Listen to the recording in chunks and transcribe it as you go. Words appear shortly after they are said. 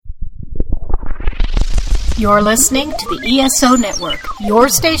You're listening to the ESO Network, your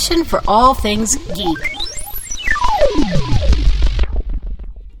station for all things geek.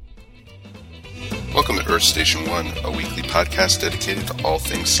 Welcome to Earth Station 1, a weekly podcast dedicated to all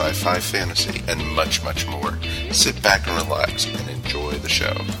things sci-fi, fantasy, and much, much more. Sit back and relax and enjoy the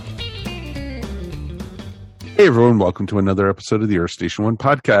show. Hey everyone, welcome to another episode of the Earth Station 1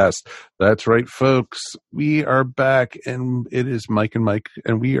 podcast. That's right, folks. We are back, and it is Mike and Mike,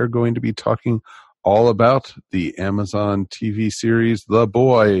 and we are going to be talking all about the Amazon TV series, The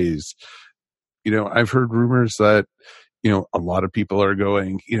Boys. You know, I've heard rumors that, a lot of people are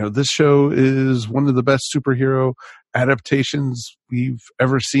going, this show is one of the best superhero adaptations we've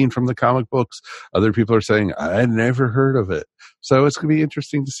ever seen from the comic books. Other people are saying, I never heard of it. So it's going to be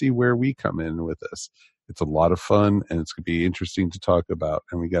interesting to see where we come in with this. It's a lot of fun, and it's going to be interesting to talk about,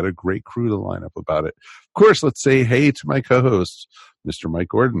 and we got a great crew to line up about it. Of course, let's say hey to my co-host, Mr. Mike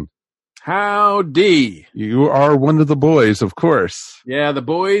Gordon. Howdy. You are one of the boys, of course. Yeah, the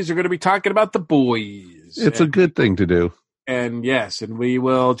boys are going to be talking about The Boys. It's a good thing to do. And yes, and we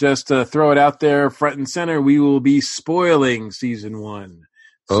will just throw it out there front and center. We will be spoiling season 1.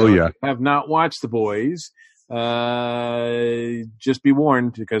 So yeah. if you have not watched The Boys, just be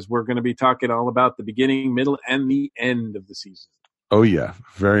warned, because we're going to be talking all about the beginning, middle, and the end of the season. Oh, yeah,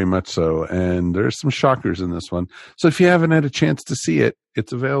 very much so. And there's some shockers in this one. So if you haven't had a chance to see it,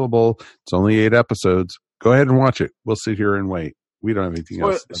 it's available. It's only 8 episodes. Go ahead and watch it. We'll sit here and wait. We don't have anything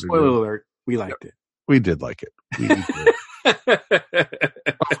else. Spoiler alert. We liked it. We did like it. We did.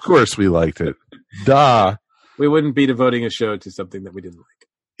 Of course we liked it. Duh. We wouldn't be devoting a show to something that we didn't like.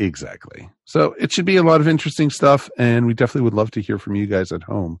 Exactly. So it should be a lot of interesting stuff, and we definitely would love to hear from you guys at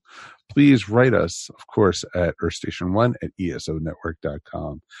home. Please write us, of course, at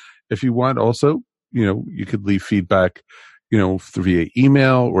earthstation1@esonetwork.com. If you want also, you could leave feedback, via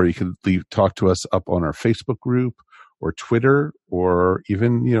email, or you could talk to us up on our Facebook group or Twitter or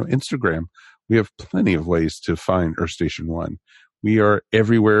even, Instagram. We have plenty of ways to find Earth Station 1. We are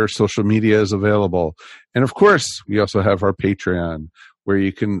everywhere social media is available. And of course, we also have our Patreon, where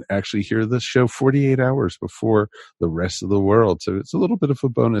you can actually hear this show 48 hours before the rest of the world. So it's a little bit of a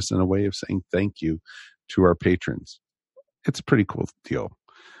bonus and a way of saying thank you to our patrons. It's a pretty cool deal.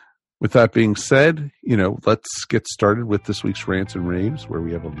 With that being said, let's get started with this week's Rants and Raves, where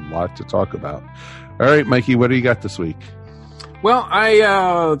we have a lot to talk about. All right, Mikey, what do you got this week? Well,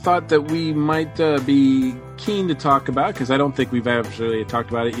 I thought that we might be keen to talk about, because I don't think we've actually talked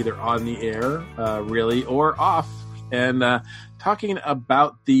about it either on the air, really, or off, and talking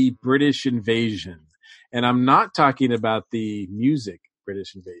about the British invasion. And I'm not talking about the music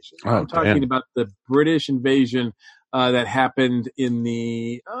British invasion. I'm talking about the British invasion that happened in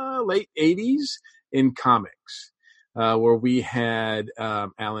the late 80s in comics, where we had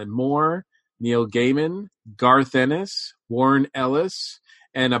Alan Moore, Neil Gaiman, Garth Ennis, Warren Ellis,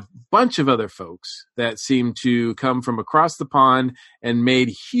 and a bunch of other folks that seemed to come from across the pond and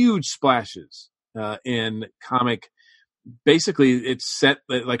made huge splashes in comic. Basically, it's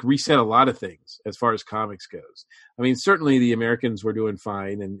reset a lot of things as far as comics goes. I mean, certainly the Americans were doing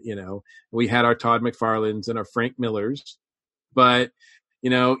fine, and we had our Todd McFarlanes and our Frank Millers, but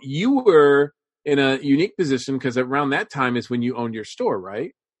you were in a unique position, because around that time is when you owned your store,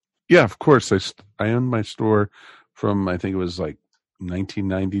 right? Yeah, of course. I owned my store from, I think it was like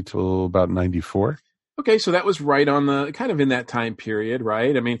 1990 till about 94. Okay, so that was right on the kind of in that time period,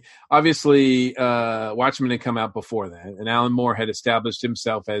 right? I mean, obviously, Watchmen had come out before that, and Alan Moore had established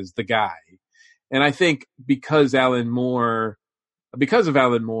himself as the guy. And I think because of Alan Moore,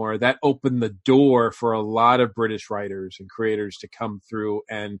 that opened the door for a lot of British writers and creators to come through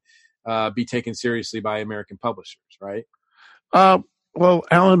and be taken seriously by American publishers, right? Well,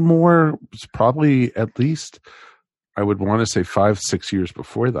 Alan Moore was probably at least, I would want to say 5-6 years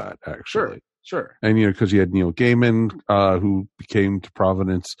before that, actually. Sure. And, because you had Neil Gaiman, who came to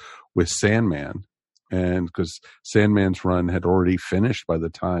Providence with Sandman. And because Sandman's run had already finished by the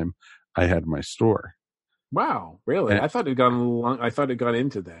time I had my store. Wow, really? I thought it had gone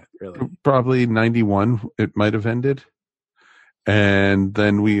into that, really. Probably 91, it might have ended. And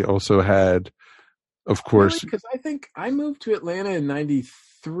then we also had, of course. Because I think I moved to Atlanta in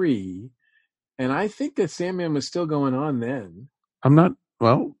 93, and I think that Sandman was still going on then.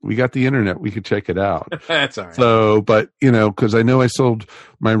 Well, we got the internet. We could check it out. That's all right. So, but, because I know I sold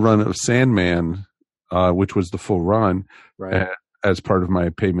my run of Sandman, which was the full run, right, as part of my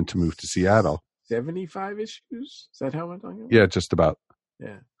payment to move to Seattle. 75 issues? Is that how I'm talking about? Yeah, just about.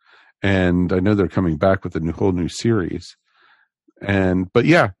 Yeah. And I know they're coming back with a whole new series. But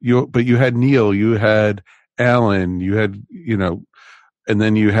you had Neil, you had Alan, you had, and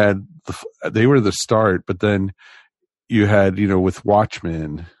then you had they were the start, but then you had, with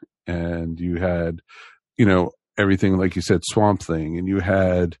Watchmen, and you had, everything, like you said, Swamp Thing, and you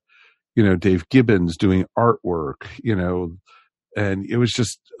had, Dave Gibbons doing artwork, and it was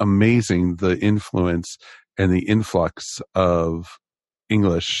just amazing, the influence and the influx of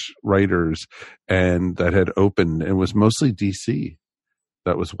English writers, and that had opened, and was mostly DC.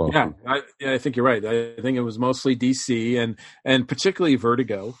 That was welcome. I think you're right. I think it was mostly DC and particularly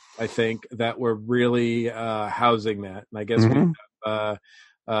Vertigo, I think, that were really housing that. And I guess we have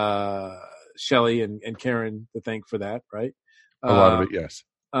Shelley and Karen to thank for that, right? A lot of it, yes.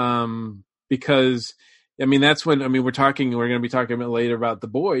 Because, that's when, we're going to be talking about later about The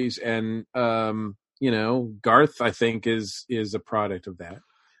Boys, and, Garth, I think, is a product of that.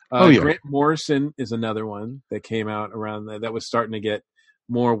 Grant Morrison is another one that came out around that was starting to get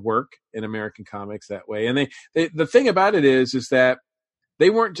more work in American comics that way. And they the thing about it is that they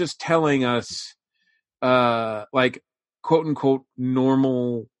weren't just telling us like quote unquote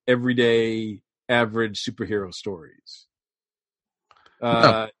normal everyday average superhero stories.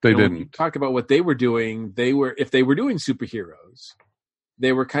 No, they didn't. When you talk about what they were doing, if they were doing superheroes,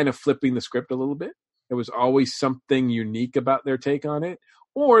 they were kind of flipping the script a little bit. There was always something unique about their take on it,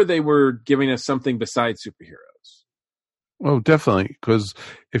 or they were giving us something besides superheroes. Oh, definitely. Because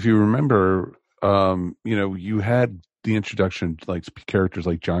if you remember, you had the introduction to like characters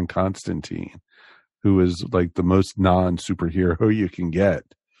like John Constantine, who is like the most non-superhero you can get.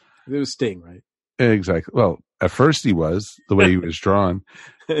 It was Sting, right? Exactly. Well, at first he was, the way he was drawn.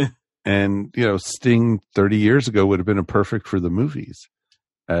 And, Sting 30 years ago would have been perfect for the movies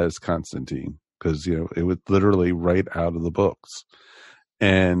as Constantine, because, it was literally right out of the books.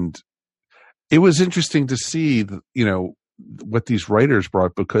 And it was interesting to see, what these writers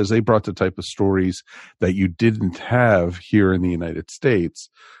brought, because they brought the type of stories that you didn't have here in the United States,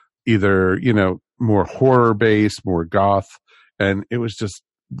 either, more horror based, more goth. And it was just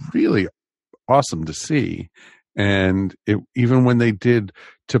really awesome to see. And even when they did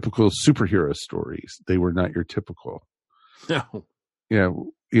typical superhero stories, they were not your typical. No.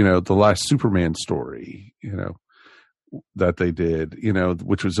 The last Superman story, that they did,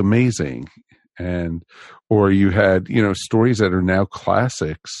 which was amazing. And, or you had, stories that are now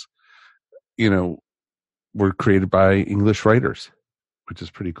classics, were created by English writers, which is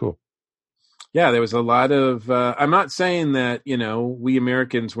pretty cool. Yeah, there was a lot of, I'm not saying that, we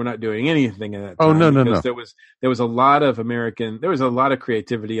Americans were not doing anything at that time. Oh, no. There was a lot of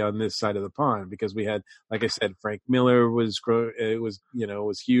creativity on this side of the pond, because we had, like I said, Frank Miller was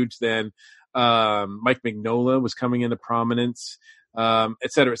huge then. Mike Mignola was coming into prominence,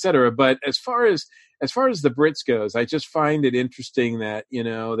 et cetera, et cetera. But as far as the Brits goes, I just find it interesting that,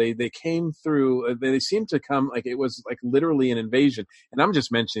 they came through, they seemed to come like it was like literally an invasion. And I'm just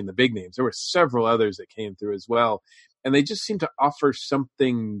mentioning the big names. There were several others that came through as well. And they just seemed to offer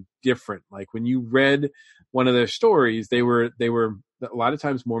something different. Like when you read one of their stories, they were a lot of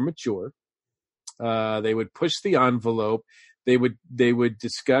times more mature. They would push the envelope. They would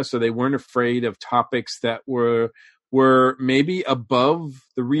discuss, or they weren't afraid of topics that were maybe above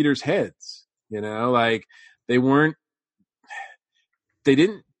the readers' heads. Like they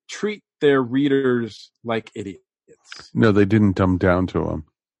didn't treat their readers like idiots. No, they didn't dumb down to them.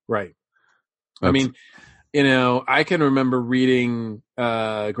 Right. I can remember reading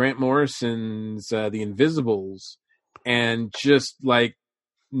Grant Morrison's The Invisibles, and just like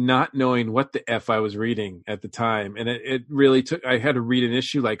not knowing what the F I was reading at the time. And it really I had to read an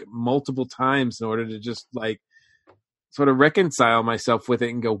issue like multiple times in order to just like sort of reconcile myself with it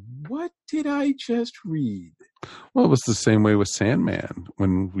and go, what did I just read? Well, it was the same way with Sandman.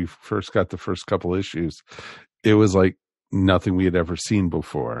 When we first got the first couple issues, it was like nothing we had ever seen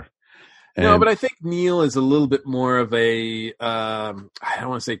before. No, but I think Neil is a little bit more of a, I don't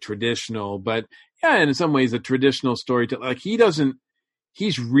want to say traditional, but yeah, in some ways a traditional storyteller. Like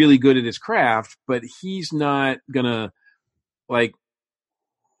he's really good at his craft, but he's not gonna like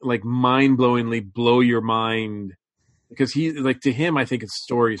mind-blowingly blow your mind, because to him, I think his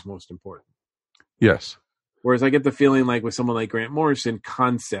story is most important. Yes. Whereas I get the feeling like with someone like Grant Morrison,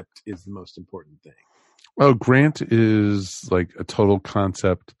 concept is the most important thing. Oh, Grant is like a total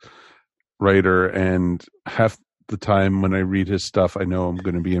concept writer, and half the time when I read his stuff, I know I'm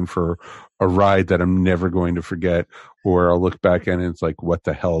going to be in for a ride that I'm never going to forget, or I'll look back and it's like, what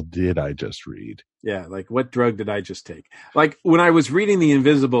the hell did I just read? Yeah, like what drug did I just take? Like when I was reading The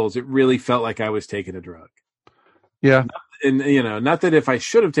Invisibles, it really felt like I was taking a drug. Yeah. And, not that if I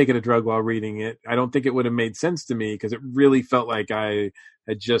should have taken a drug while reading it, I don't think it would have made sense to me, because it really felt like I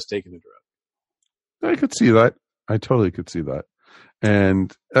had just taken a drug. I could see that. I totally could see that.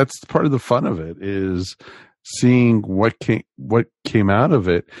 And that's part of the fun of it, is seeing what came out of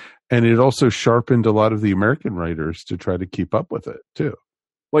it. And it also sharpened a lot of the American writers to try to keep up with it too.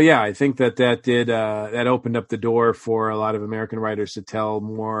 Well, yeah, I think that did that opened up the door for a lot of American writers to tell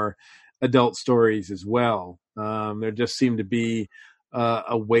more adult stories as well. There just seemed to be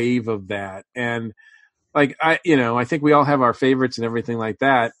a wave of that, and like I think we all have our favorites and everything like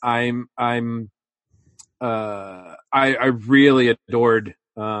that. I really adored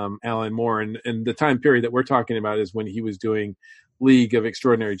Alan Moore, and the time period that we're talking about is when he was doing League of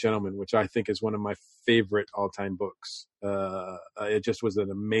Extraordinary Gentlemen, which I think is one of my favorite all-time books. It just was an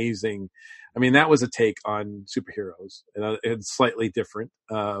amazing. I mean, that was a take on superheroes, and it's slightly different,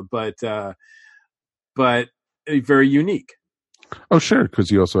 but very unique. Oh, sure, because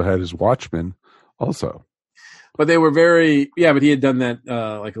he also had his Watchmen, also. But they were very, but he had done that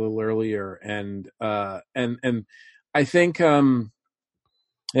like a little earlier, and I think, one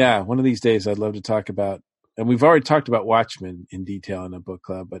of these days I'd love to talk about. And we've already talked about Watchmen in detail in a book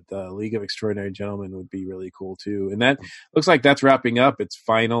club, but League of Extraordinary Gentlemen would be really cool too. And that looks like that's wrapping up its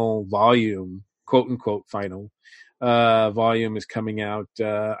final volume, quote unquote final volume is coming out,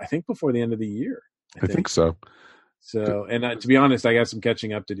 I think before the end of the year. I think so. So, and to be honest, I got some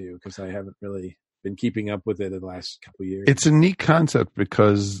catching up to do because I haven't really been keeping up with it in the last couple of years. It's a neat concept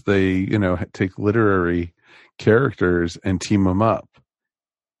because they, take literary characters and team them up.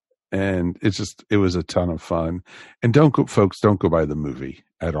 And it was a ton of fun. And don't go by the movie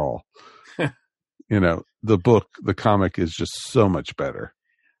at all. The comic is just so much better.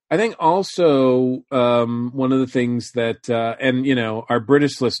 I think also one of the things that, our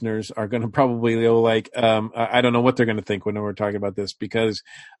British listeners are going to probably I don't know what they're going to think when we're talking about this, because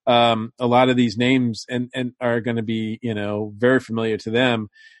a lot of these names and are going to be, very familiar to them.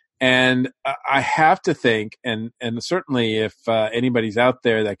 And I have to think, and certainly if anybody's out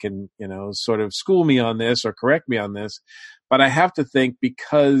there that can, sort of school me on this or correct me on this, but I have to think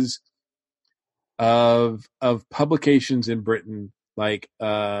because of publications in Britain, like,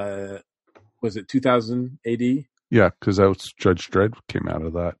 was it 2000 AD? Yeah, because that was Judge Dredd came out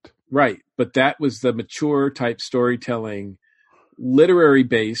of that. Right, but that was the mature type storytelling, literary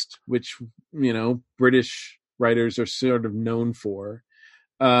based, which, British writers are sort of known for.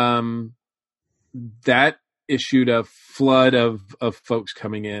 That issued a flood of folks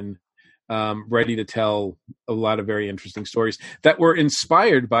coming in, ready to tell a lot of very interesting stories that were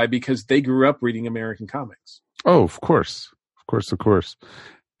inspired by, because they grew up reading American comics. Oh, of course.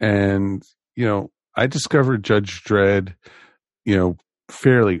 And, I discovered Judge Dredd,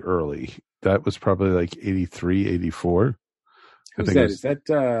 fairly early. That was probably like 83, 84. Who's that? Is that,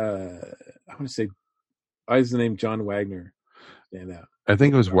 I want to say, why is the name John Wagner stand out? I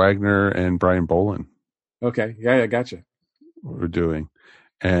think it was Wagner and Brian Bolland. Okay. Yeah, gotcha. We're doing.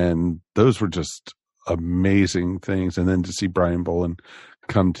 And those were just amazing things. And then to see Brian Bolland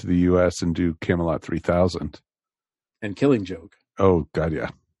come to the U.S. and do Camelot 3000. And Killing Joke. Oh, God, yeah.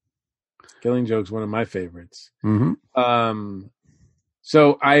 Killing Joke's one of my favorites. Mm-hmm.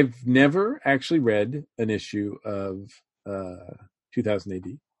 So I've never actually read an issue of 2000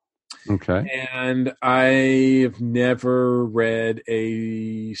 AD. Okay. And I've never read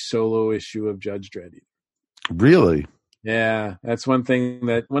a solo issue of Judge Dredd either. Really? Yeah, that's one thing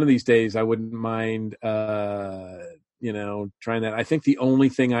that one of these days I wouldn't mind, trying that. I think the only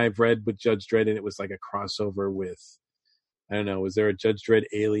thing I've read with Judge Dredd in it was like a crossover with, I don't know, was there a Judge Dredd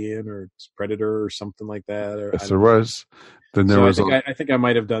Alien or Predator or something like that? Or, yes, there was. Then there was. I think I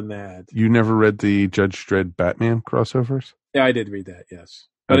might have done that. You never read the Judge Dredd Batman crossovers? Yeah, I did read that. Yes.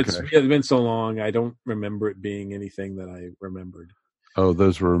 But okay. It's been so long, I don't remember it being anything that I remembered. Oh,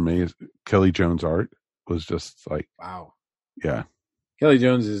 those were amazing. Kelly Jones' art was just like, wow. Yeah. Kelly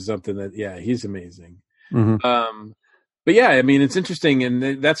Jones is something that, he's amazing. Mm-hmm. But yeah, I mean, it's interesting.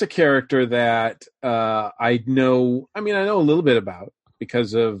 And that's a character that I know a little bit about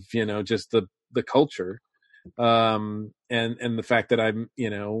because of, just the culture and the fact that I'm,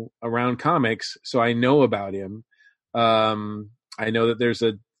 around comics. So I know about him. I know that there's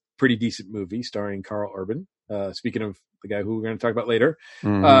a pretty decent movie starring Karl Urban. Speaking of the guy who we're going to talk about later,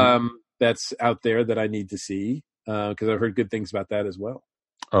 that's out there that I need to see because I've heard good things about that as well.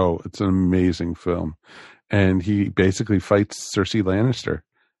 Oh, it's an amazing film. And he basically fights Cersei Lannister.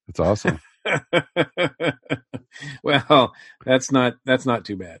 It's awesome. Well, that's not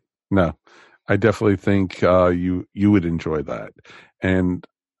too bad. No, I definitely think you would enjoy that. And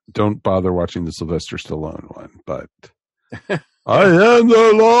don't bother watching the Sylvester Stallone one, but I am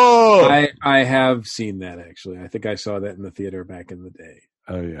the law. I have seen that, actually. I think I saw that in the theater back in the day.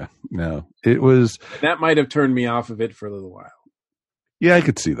 Oh, yeah. No, it was. That might have turned me off of it for a little while. Yeah, I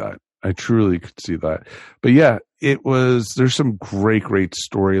could see that. I truly could see that. But yeah, there's some great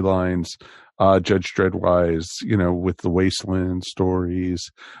storylines. Judge Dreadwise, with the Wasteland stories.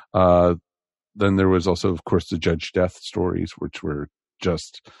 Then there was also, of course, the Judge Death stories, which were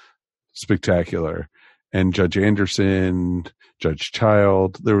just spectacular. And Judge Anderson, Judge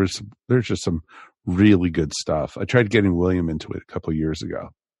Child. There's just some really good stuff. I tried getting William into it a couple of years ago.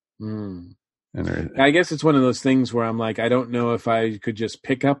 And I guess it's one of those things where I'm like, I don't know if I could just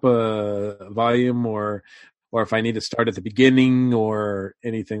pick up a volume or if I need to start at the beginning or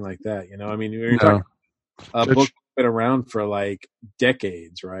anything like that. I mean, you're talking a book that's been around for like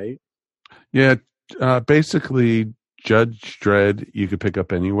decades, right? Yeah. Basically, Judge Dredd, you could pick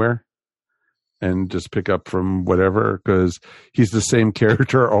up anywhere and just pick up from whatever, because he's the same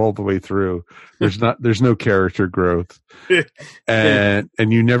character all the way through. There's no character growth, and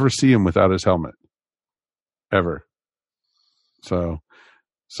you never see him without his helmet, ever. So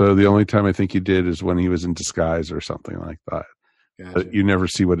the only time I think you did is when he was in disguise or something like that. Gotcha. But you never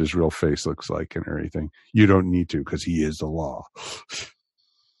see what his real face looks like and everything. You don't need to, because he is the law.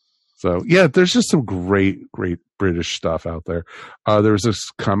 So yeah, there's just some great British stuff out there. There was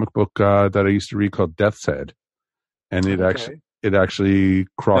this comic book that I used to read called Death's Head, and it actually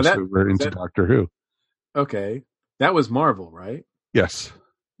crossed over into Doctor Who. Okay, that was Marvel, right? Yes.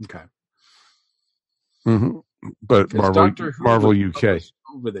 Okay. Mm-hmm. But Marvel UK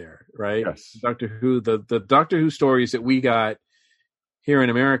over there, right? Yes. Doctor Who. The Doctor Who stories that we got here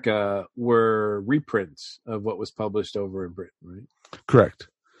in America were reprints of what was published over in Britain, right? Correct.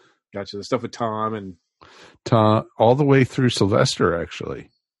 Gotcha. The stuff with Tom all the way through Sylvester, actually.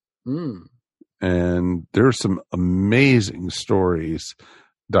 And there are some amazing stories,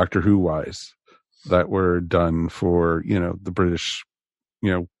 Doctor Who wise, that were done for, the British,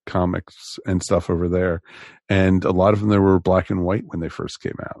 comics and stuff over there. And a lot of them, they were black and white when they first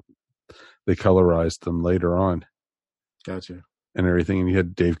came out. They colorized them later on. Gotcha. And everything. And you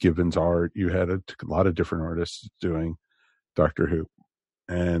had Dave Gibbons' art. You had a lot of different artists doing Doctor Who.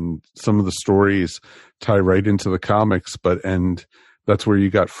 And some of the stories tie right into the comics, and that's where you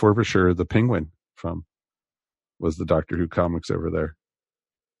got Frobisher the Penguin from, was the Doctor Who comics over there.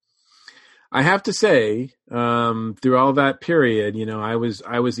 I have to say, through all that period, I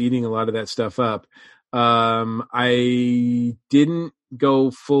was eating a lot of that stuff up. I didn't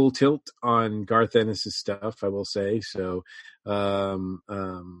go full tilt on Garth Ennis's stuff, I will say. So, I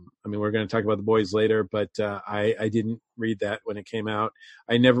mean, we're going to talk about The Boys later, but I didn't read that when it came out.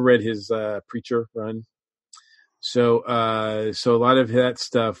 I never read his Preacher run. So a lot of that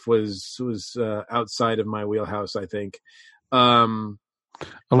stuff was outside of my wheelhouse, I think. But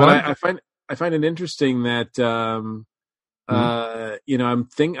I find it interesting that I'm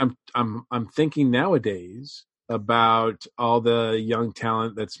thinking nowadays about all the young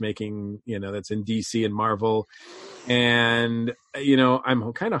talent that's making, that's in DC and Marvel. And,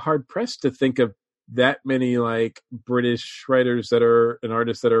 I'm kind of hard pressed to think of that many like British writers and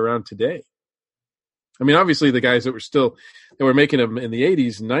artists that are around today. I mean, obviously the guys that were making them in the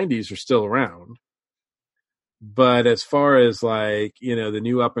 80s and 90s are still around. But as far as like, the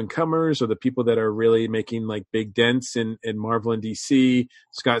new up and comers or the people that are really making like big dents in Marvel and DC,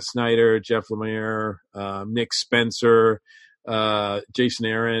 Scott Snyder, Jeff Lemire, Nick Spencer, Jason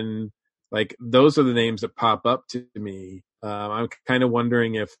Aaron, like those are the names that pop up to me. I'm kind of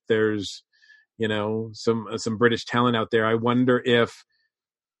wondering if there's, some British talent out there. I wonder if,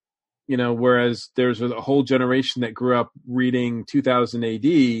 whereas there's a whole generation that grew up reading 2000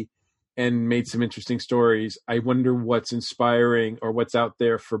 AD and made some interesting stories, I wonder what's inspiring or what's out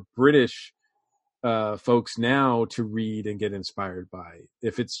there for British folks now to read and get inspired by.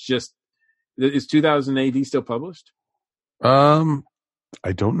 If it's just, is 2000 AD still published? I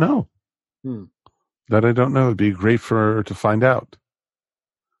don't know. That I don't know. It'd be great to find out.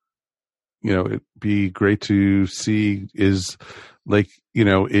 It'd be great to see is the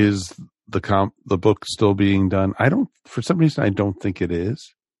book still being done? For some reason, I don't think it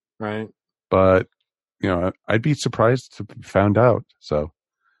is. Right. But, I'd be surprised to be found out. So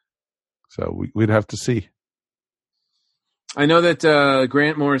we'd have to see. I know that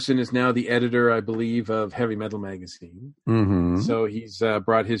Grant Morrison is now the editor, I believe, of Heavy Metal Magazine. Mm-hmm. So he's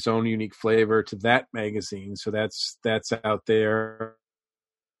brought his own unique flavor to that magazine. So that's out there.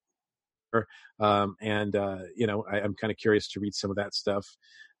 I'm kind of curious to read some of that stuff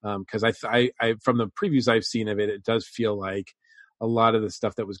because I from the previews I've seen of it, it does feel like a lot of the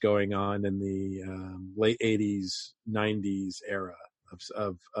stuff that was going on in the late 80s, 90s era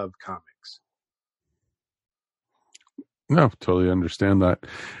of comics. No, totally understand that.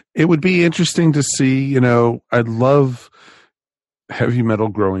 It would be interesting to see, I'd love heavy metal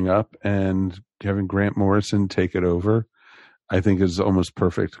growing up and having Grant Morrison take it over, I think is almost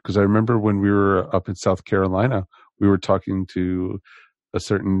perfect. Because I remember when we were up in South Carolina, we were talking to a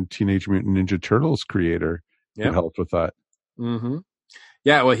certain Teenage Mutant Ninja Turtles creator who helped with that. Mm-hmm.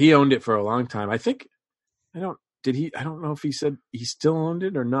 Yeah, well, he owned it for a long time. I don't know if he said he still owned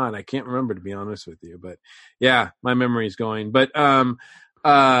it or not. I can't remember, to be honest with you. But yeah, my memory is going. But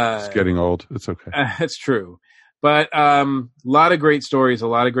it's getting old. It's okay. That's true. But a lot of great stories, a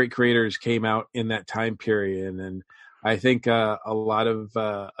lot of great creators came out in that time period. And I think a lot of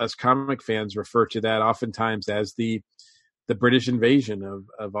us comic fans refer to that oftentimes as the British invasion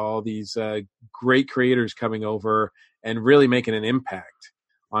of all these great creators coming over and really making an impact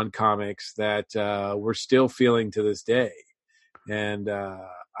on comics that we're still feeling to this day. And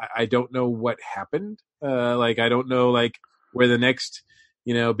I don't know what happened. I don't know where the next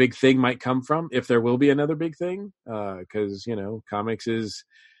big thing might come from, if there will be another big thing, because comics is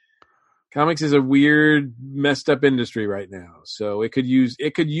a weird, messed up industry right now. So it could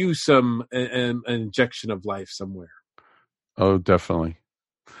use some an injection of life somewhere. Oh, definitely.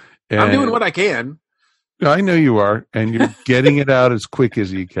 And I'm doing what I can. I know you are, and you're getting it out as quick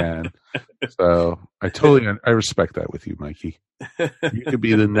as you can. So I respect that with you, Mikey. You could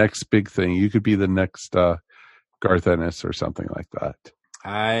be the next big thing. You could be the next Garth Ennis or something like that.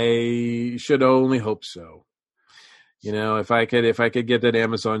 I should only hope so. If I could get that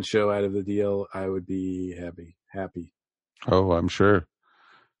Amazon show out of the deal, I would be happy. Oh, I'm sure.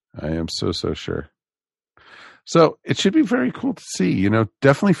 I am so sure. So it should be very cool to see,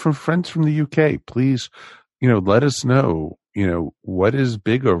 definitely from friends from the UK. Please, let us know, what is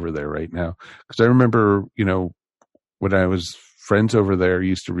big over there right now. Because I remember, when I was friends over there, I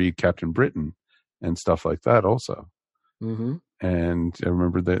used to read Captain Britain and stuff like that also. Mm-hmm. And I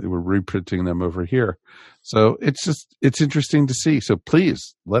remember that they were reprinting them over here. So it's interesting to see. So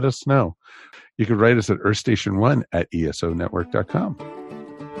please let us know. You can write us at earthstation1@esonetwork.com.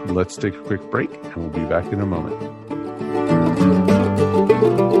 Let's take a quick break, and we'll be back in a moment.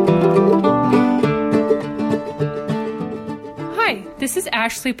 Hi, this is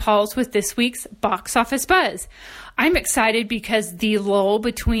Ashley Pauls with this week's Box Office Buzz. I'm excited because the lull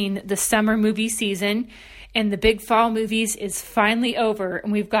between the summer movie season and the big fall movies is finally over,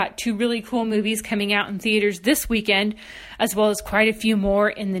 and we've got 2 really cool movies coming out in theaters this weekend, as well as quite a few more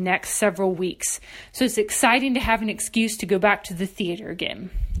in the next several weeks. So it's exciting to have an excuse to go back to the theater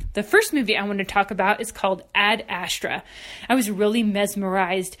again. The first movie I want to talk about is called Ad Astra. I was really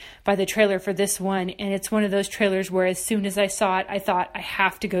mesmerized by the trailer for this one, and it's one of those trailers where as soon as I saw it, I thought, I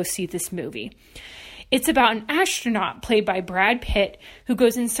have to go see this movie. It's about an astronaut played by Brad Pitt who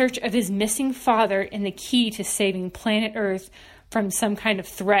goes in search of his missing father and the key to saving planet Earth from some kind of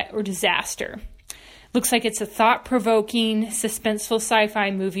threat or disaster. Looks like it's a thought-provoking, suspenseful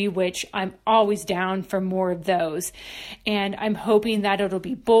sci-fi movie, which I'm always down for more of those. And I'm hoping that it'll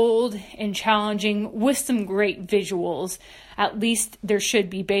be bold and challenging with some great visuals. At least there should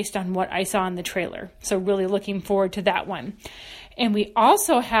be based on what I saw in the trailer. So really looking forward to that one. And we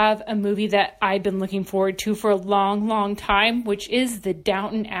also have a movie that I've been looking forward to for a long time, which is the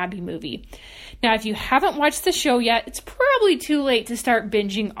Downton Abbey movie. Now, if you haven't watched the show yet, it's probably too late to start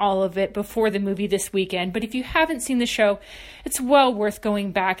binging all of it before the movie this weekend. But if you haven't seen the show, it's well worth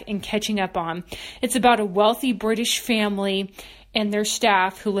going back and catching up on. It's about a wealthy British family and their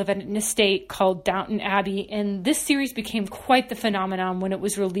staff who live at an estate called Downton Abbey. And this series became quite the phenomenon when it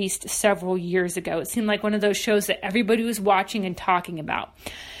was released several years ago. It seemed like one of those shows that everybody was watching and talking about.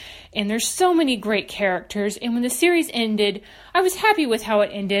 And there's so many great characters. And when the series ended, I was happy with how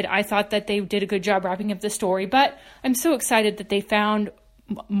it ended. I thought that they did a good job wrapping up the story, but I'm so excited that they found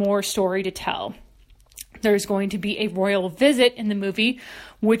more story to tell. There's going to be a royal visit in the movie,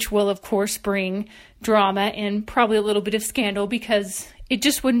 which will, of course, bring drama and probably a little bit of scandal, because it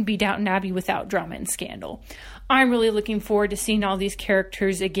just wouldn't be Downton Abbey without drama and scandal. I'm really looking forward to seeing all these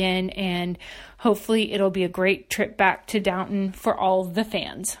characters again, and hopefully it'll be a great trip back to Downton for all the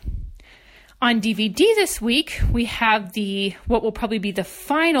fans. On DVD this week, we have what will probably be the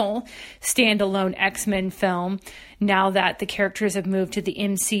final standalone X-Men film now that the characters have moved to the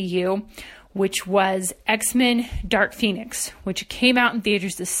MCU, which was X-Men Dark Phoenix, which came out in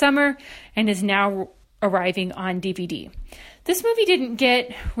theaters this summer and is now arriving on DVD. This movie didn't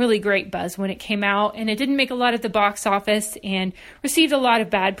get really great buzz when it came out, and it didn't make a lot at the box office and received a lot of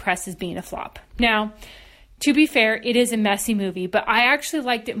bad press as being a flop. Now, to be fair, it is a messy movie, but I actually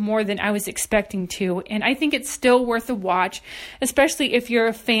liked it more than I was expecting to, and I think it's still worth a watch, especially if you're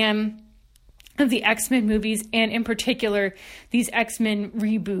a fan of the X-Men movies, and in particular, these X-Men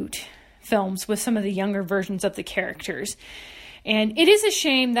reboot films with some of the younger versions of the characters. And it is a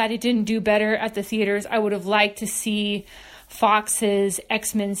shame that it didn't do better at the theaters. I would have liked to see Fox's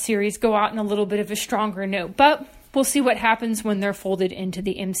X-Men series go out on a little bit of a stronger note, but we'll see what happens when they're folded into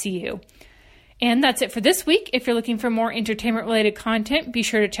the MCU. And that's it for this week. If you're looking for more entertainment-related content, be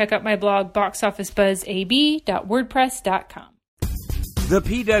sure to check out my blog, boxofficebuzzab.wordpress.com. The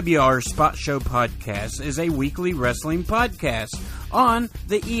PWR Spot Show Podcast is a weekly wrestling podcast on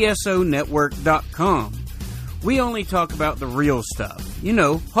the ESOnetwork.com. We only talk about the real stuff. You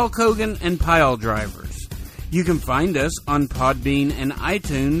know, Hulk Hogan and pile drivers. You can find us on Podbean and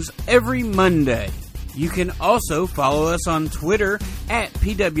iTunes every Monday. You can also follow us on Twitter at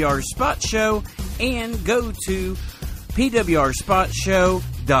PWR Spot Show and go to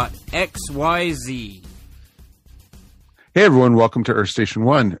pwrspotshow.xyz. Hey everyone, welcome to Earth Station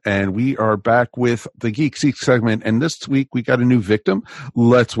 1, and we are back with the Geek Seek segment, and this week we got a new victim.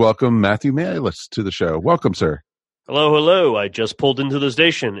 Let's welcome Matthew Malis to the show. Welcome, sir. Hello. I just pulled into the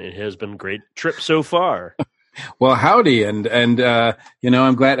station. It has been a great trip so far. Well, howdy, and I'm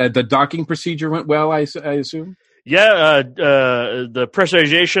glad the docking procedure went well, I assume? Yeah, the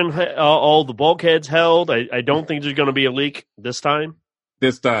pressurization, all the bulkheads held. I don't think there's going to be a leak this time.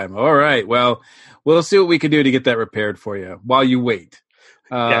 All right. Well, we'll see what we can do to get that repaired for you while you wait.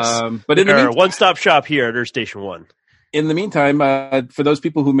 Yes. But in the meantime, one-stop shop here at Earth Station 1. In the meantime, for those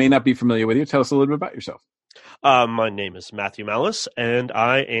people who may not be familiar with you, tell us a little bit about yourself. My name is Matthew Malis, and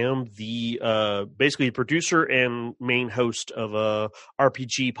I am the basically producer and main host of a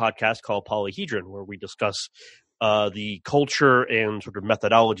RPG podcast called Polyhedron, where we discuss the culture and sort of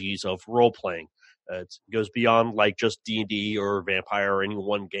methodologies of role-playing. It goes beyond like just D&D or Vampire or any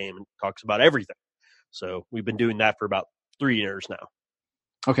one game and talks about everything. So we've been doing that for about 3 years now.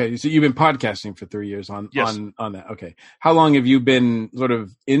 Okay, so you've been podcasting for 3 years on that. Okay. How long have you been sort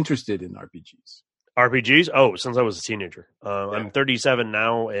of interested in RPGs? RPGs? Oh, since I was a teenager. I'm 37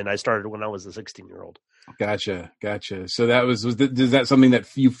 now, and I started when I was a 16-year-old. Gotcha. So that is that something that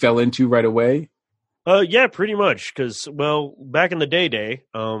you fell into right away? Yeah, pretty much. Because, well, back in the day,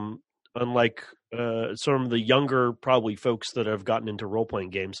 unlike some of the younger probably folks that have gotten into role-playing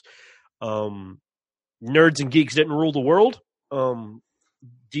games, nerds and geeks didn't rule the world.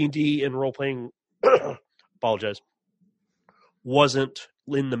 D&D and role-playing, wasn't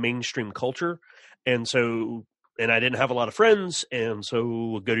in the mainstream culture. And I didn't have a lot of friends, and so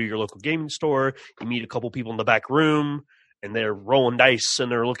we'll go to your local gaming store, you meet a couple people in the back room, and they're rolling dice, and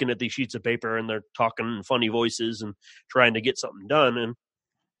they're looking at these sheets of paper, and they're talking in funny voices and trying to get something done, and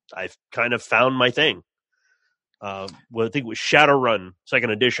I've kind of found my thing. I think it was Shadowrun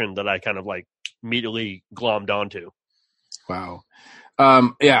 2nd edition that I kind of like immediately glommed onto. Wow.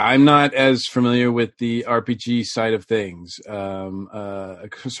 I'm not as familiar with the RPG side of things.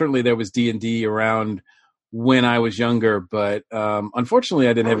 Certainly there was D&D around when I was younger, but unfortunately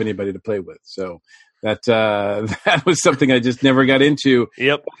I didn't have anybody to play with. So that was something I just never got into.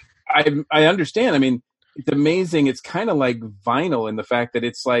 Yep. I understand. I mean, it's amazing. It's kind of like vinyl in the fact that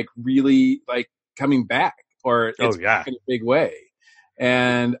it's like really like coming back, or it's back in a big way.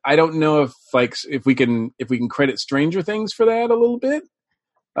 And I don't know if we can credit Stranger Things for that a little bit,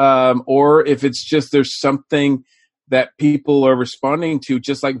 or if it's just there's something that people are responding to,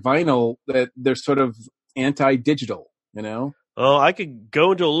 just like vinyl, that they're sort of anti-digital, you know? Well, I could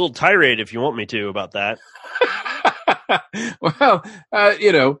go into a little tirade if you want me to about that. Well,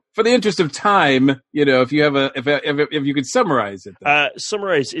 for the interest of time, if you have if you could summarize it.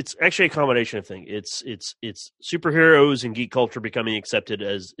 Summarize. It's actually a combination of things. It's superheroes and geek culture becoming accepted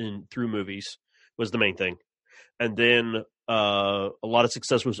through movies was the main thing, and then a lot of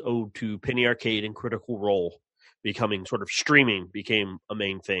success was owed to Penny Arcade and Critical Role becoming sort of streaming became a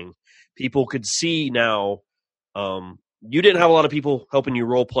main thing. People could see now. You didn't have a lot of people helping you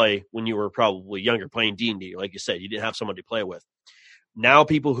role play when you were probably younger playing D&D. Like you said, you didn't have somebody to play with. Now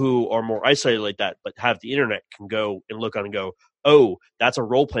people who are more isolated like that but have the internet can go and look on and go, oh, that's a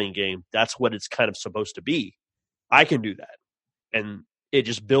role-playing game. That's what it's kind of supposed to be. I can do that. And it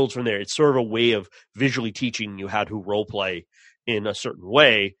just builds from there. It's sort of a way of visually teaching you how to role play in a certain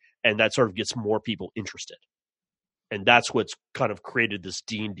way, and that sort of gets more people interested. And that's what's kind of created this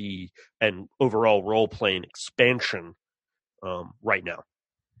D&D and overall role-playing expansion right now.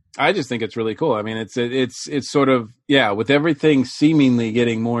 I just think it's really cool. I mean, it's sort of, with everything seemingly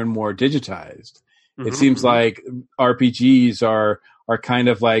getting more and more digitized, it seems like RPGs are kind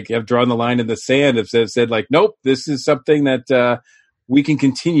of like have drawn the line in the sand. Have said like, nope, this is something that we can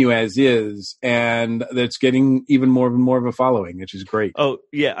continue as is, and that's getting even more and more of a following, which is great. Oh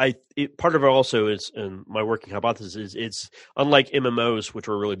yeah, part of it also is, and my working hypothesis is, it's unlike MMOs, which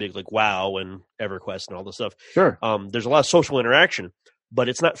were really big, like WoW and EverQuest and all this stuff. Sure. There's a lot of social interaction, but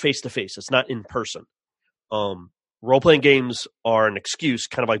it's not face to face. It's not in person. Role playing games are an excuse,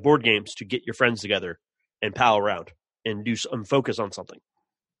 kind of like board games, to get your friends together and pal around and focus on something.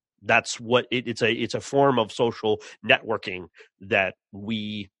 That's what it's a form of social networking that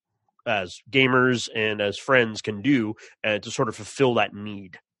we as gamers and as friends can do to sort of fulfill that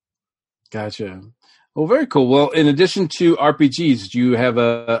need. Gotcha. Well, very cool. Well, in addition to RPGs, do you have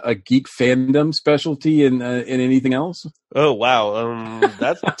a geek fandom specialty in anything else? Oh, wow.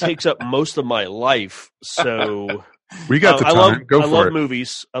 That takes up most of my life. So we got the time. I love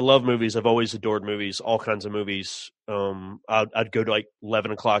movies. I love movies. I've always adored movies, all kinds of movies. I'd go to like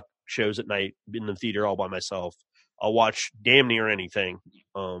 11 o'clock shows at night in the theater all by myself. I'll watch damn near anything.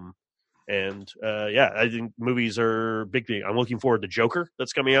 I think movies are a big thing. I'm looking forward to Joker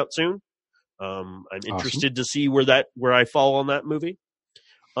that's coming out soon. I'm interested to see where I fall on that movie.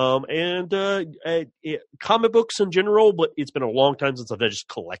 Comic books in general, but it's been a long time since I've just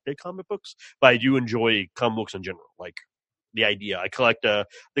collected comic books. But I do enjoy comic books in general, like the idea. I collect. I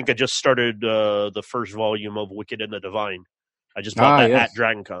think I just started the first volume of Wicked and the Divine. I just bought that at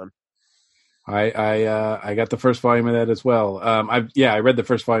DragonCon. I got the first volume of that as well. I read the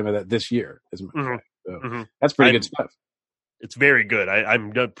first volume of that this year, as a matter of fact. So that's pretty good stuff. It's very good.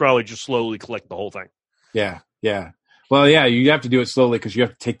 I'm gonna probably just slowly collect the whole thing. Yeah. Well, yeah, you have to do it slowly because you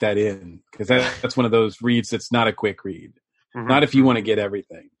have to take that in, because that's one of those reads that's not a quick read. Not if you want to get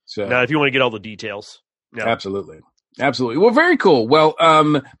everything. So now, if you want to get all the details. No. Absolutely. Well, very cool. Well,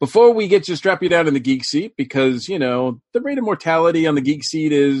 before we get to strap you down in the geek seat, because, the rate of mortality on the geek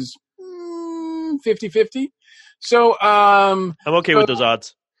seat is 50-50. So I'm okay with those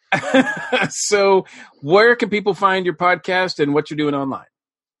odds. So where can people find your podcast and what you're doing online?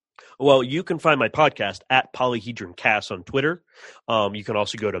 Well, you can find my podcast at Polyhedron Cast on Twitter. You can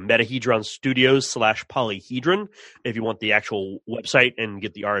also go to Metahedron Studios /Polyhedron if you want the actual website and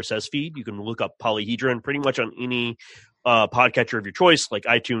get the RSS feed. You can look up Polyhedron pretty much on any podcatcher of your choice, like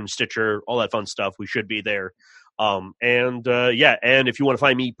iTunes, Stitcher, all that fun stuff. We should be there. And if you want to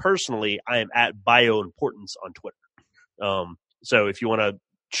find me personally, I am at Bioimportance on Twitter. So if you want to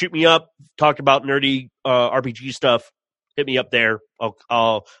shoot me up, talk about nerdy RPG stuff, hit me up there.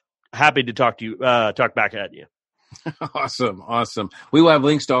 I'll happy to talk to you, talk back at you. Awesome. We will have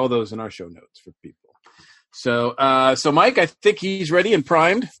links to all those in our show notes for people. So Mike, I think he's ready and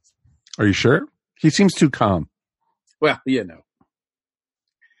primed. Are you sure? He seems too calm. Well,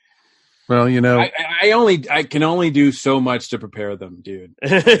 Well, I can only do so much to prepare them, dude.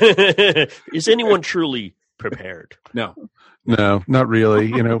 Is anyone truly prepared? No, not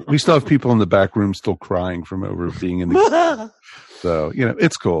really. We still have people in the back room still crying from over being in the so,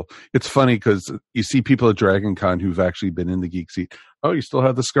 it's cool. It's funny because you see people at DragonCon who've actually been in the geek seat. Oh, you still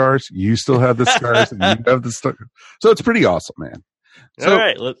have the scars? You still have the scars? And you have the scars. So it's pretty awesome, man. So, all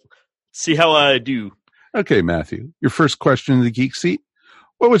right, let's see how I do. Okay, Matthew, your first question in the geek seat.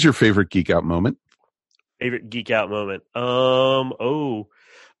 What was your favorite geek out moment? Favorite geek out moment? Oh,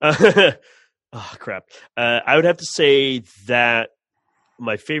 crap. I would have to say that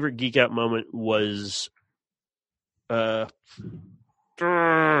my favorite geek out moment was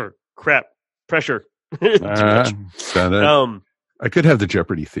crap. Pressure. I could have the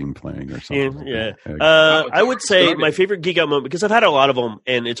Jeopardy theme playing or something. Yeah. I would say my favorite geek out moment, because I've had a lot of them,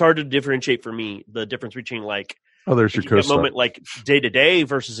 and it's hard to differentiate for me the difference between there's your geek out moment like day to day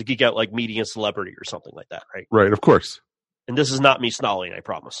versus a geek out like meeting a celebrity or something like that, right? Right, of course. And this is not me snarling, I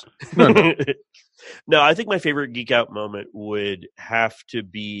promise. No. No, I think my favorite geek out moment would have to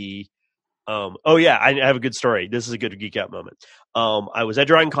be. I have a good story. This is a good geek out moment. I was at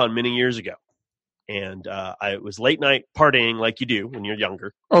DragonCon many years ago, and I was late night partying like you do when you're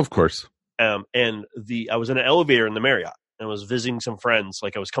younger. Oh, of course. I was in an elevator in the Marriott, and I was visiting some friends.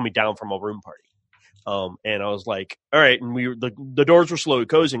 Like I was coming down from a room party. And I was like, all right. And the doors were slowly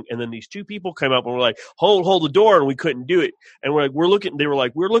closing. And then these two people came up and were like, hold the door. And we couldn't do it. And we're looking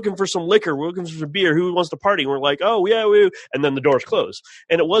for some liquor. We're looking for some beer. Who wants to party? And we're like, oh yeah, and then the doors closed.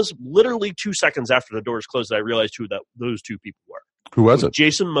 And it was literally 2 seconds after the doors closed that I realized who those two people were. Who was it?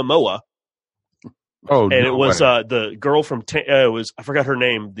 Jason Momoa. Oh, and it was the girl from I forgot her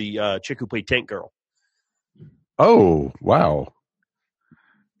name, the chick who played Tank Girl. Oh, wow.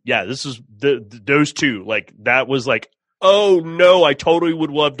 Yeah, this is those two. Like that was like, oh no, I totally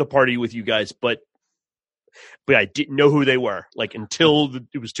would love to party with you guys, but I didn't know who they were. Like until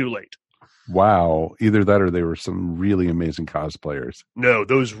it was too late. Wow. Either that or they were some really amazing cosplayers. No,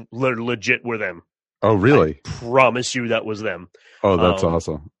 those legit were them. Oh, really? I promise you that was them. Oh, that's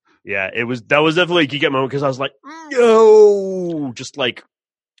awesome. Yeah, that was definitely a geek out moment because I was like, no, just like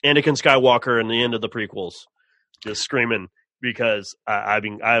Anakin Skywalker in the end of the prequels, just screaming because I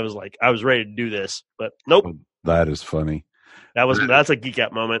was ready to do this, but nope. That is funny. That's a geek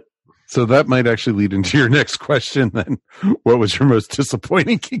out moment. So that might actually lead into your next question then. What was your most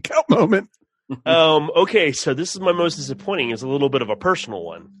disappointing geek out moment? Okay, so this is my most disappointing. It's a little bit of a personal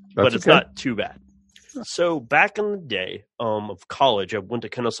one, but it's not too bad. So back in the day of college, I went to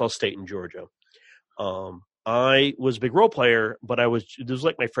Kennesaw State in Georgia. I was a big role player, but this was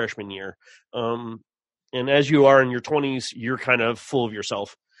like my freshman year. And as you are in your 20s, you're kind of full of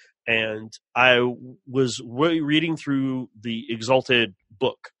yourself. And I was reading through the Exalted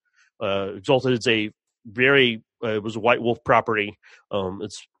book. Exalted is it was a White Wolf property.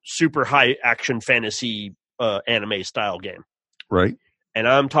 It's super high action fantasy anime style game. Right. And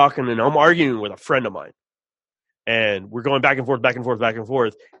I'm arguing with a friend of mine. And we're going back and forth, back and forth, back and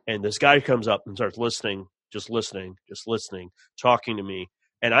forth. And this guy comes up and starts listening, talking to me.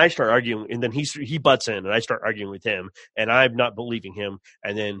 And I start arguing, and then he butts in, and I start arguing with him, and I'm not believing him.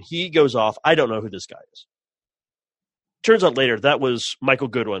 And then he goes off. I don't know who this guy is. Turns out later that was Michael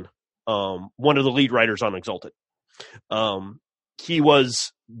Goodwin, one of the lead writers on Exalted. He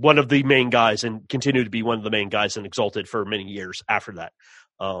was one of the main guys and continued to be one of the main guys in Exalted for many years after that.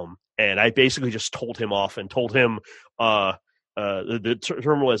 And I basically just told him off and told him the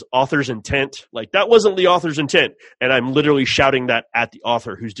term was author's intent. Like, that wasn't the author's intent. And I'm literally shouting that at the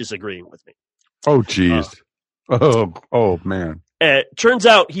author who's disagreeing with me. Oh, geez. Oh, man. Turns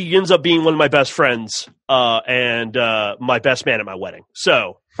out he ends up being one of my best friends and my best man at my wedding.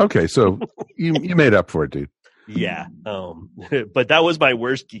 So. Okay, so you made up for it, dude. Yeah. But that was my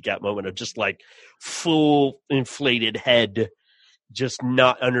worst geek out moment of just like full inflated head, just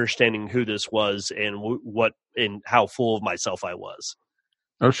not understanding who this was and what and how full of myself I was.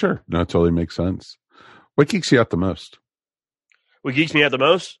 Oh, sure. No, it totally makes sense. What geeks you out the most? What geeks me out the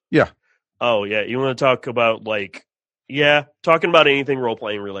most? Yeah. Oh, yeah. You want to talk about talking about anything role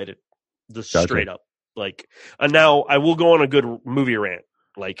playing related. Just straight up. Like, and now I will go on a good movie rant.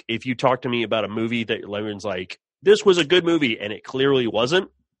 Like, if you talk to me about a movie that everyone's like, this was a good movie, and it clearly wasn't.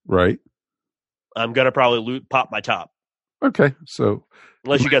 Right. I'm going to probably pop my top. Okay. So.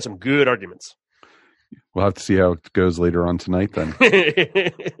 Unless you got some good arguments. We'll have to see how it goes later on tonight then.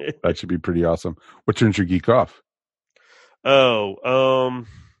 That should be pretty awesome. What turns your geek off?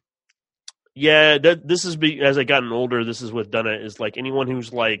 Yeah, this is as I gotten older, this is what done it is like anyone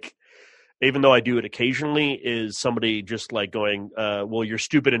who's like, even though I do it occasionally, is somebody just like going, well, you're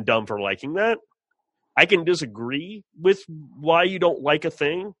stupid and dumb for liking that. I can disagree with why you don't like a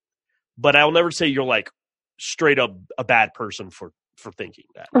thing, but I'll never say you're like straight up a bad person for thinking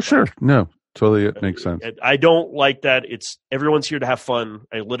that. Oh, sure. No, totally. It makes sense. I don't like that. Everyone's here to have fun.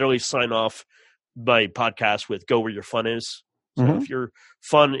 I literally sign off my podcast with go where your fun is. So if your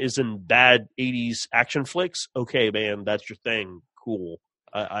fun is in bad 80s action flicks, okay, man, that's your thing. Cool.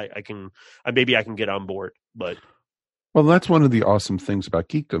 Maybe I can get on board, but. Well, that's one of the awesome things about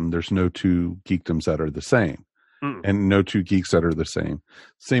geekdom. There's no two geekdoms that are the same and no two geeks that are the same.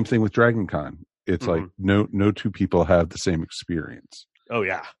 Same thing with DragonCon. It's like no two people have the same experience. Oh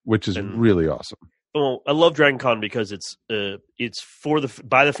yeah. Which is really awesome. Well, I love DragonCon because it's by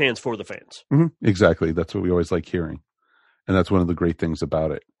the fans for the fans. Mm-hmm. Exactly. That's what we always like hearing. And that's one of the great things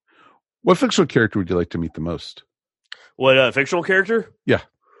about it. What fictional character would you like to meet the most? What fictional character? Yeah.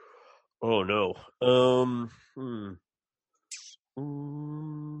 Oh no.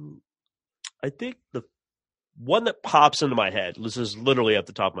 I think the one that pops into my head. This is literally at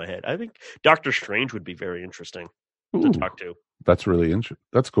the top of my head. I think Doctor Strange would be very interesting to talk to. That's really interesting.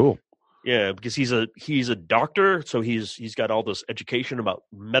 That's cool. Yeah, because he's a doctor, so he's got all this education about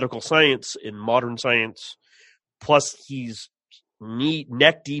medical science and modern science. Plus, he's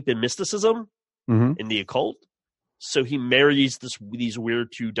neck deep in mysticism in the occult. So he marries these weird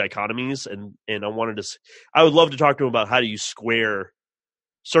two dichotomies, and I would love to talk to him about how do you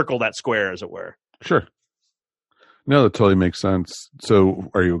circle that square, as it were. Sure. No, that totally makes sense.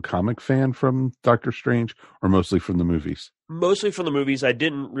 So are you a comic fan from Doctor Strange or mostly from the movies? Mostly from the movies. I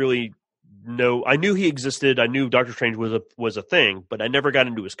didn't really know. I knew he existed. I knew Doctor Strange was a thing, but I never got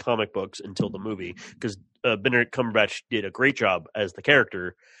into his comic books until the movie because Benedict Cumberbatch did a great job as the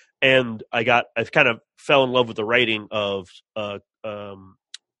character. And I kind of fell in love with the writing of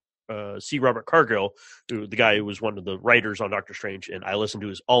C. Robert Cargill, the guy who was one of the writers on Doctor Strange, and I listened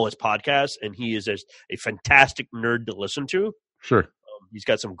to all his podcasts, and he is a fantastic nerd to listen to. Sure. He's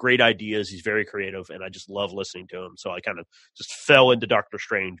got some great ideas. He's very creative, and I just love listening to him. So I kind of just fell into Doctor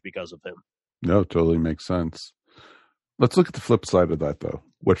Strange because of him. No, totally makes sense. Let's look at the flip side of that, though.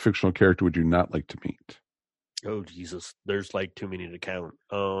 What fictional character would you not like to meet? Oh, Jesus. There's like too many to count.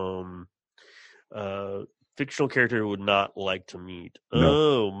 Fictional character would not like to meet. No.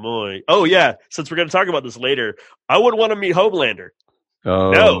 Oh, my. Oh, yeah. Since we're going to talk about this later, I would want to meet Homelander.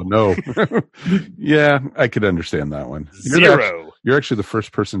 Oh, no. Yeah, I could understand that one. You're actually the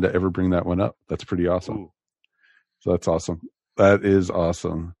first person to ever bring that one up. That's pretty awesome. Ooh. So that's awesome. That is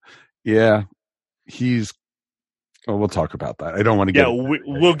awesome. Yeah, we'll talk about that. I don't want to get... Yeah,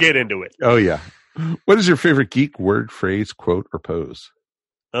 we'll get into it. Oh, yeah. What is your favorite geek word, phrase, quote, or pose?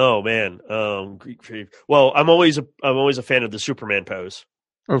 Oh, man. Well, I'm always a fan of the Superman pose.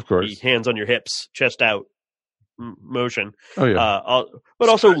 Of course. Hands on your hips, chest out motion. Oh, yeah. But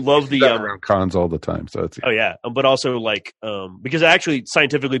also love the... around cons all the time. So it's... Oh, yeah. But also, like, because actually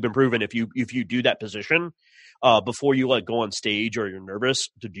scientifically been proven if you do that position... before you like go on stage or you're nervous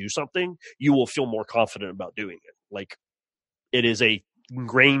to do something, you will feel more confident about doing it. Like it is a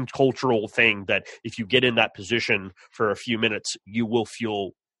ingrained cultural thing that if you get in that position for a few minutes, you will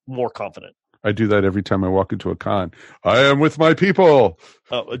feel more confident. I do that every time I walk into a con. I am with my people.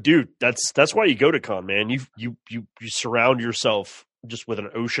 Dude, that's why you go to con, man. You surround yourself just with an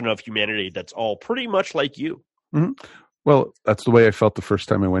ocean of humanity that's all pretty much like you. Mm-hmm. Well, that's the way I felt the first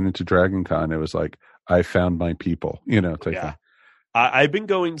time I went into Dragon Con. It was like, I found my people, type thing. I've been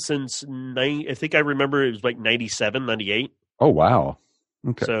going since, I think I remember it was like 97, 98. Oh, wow.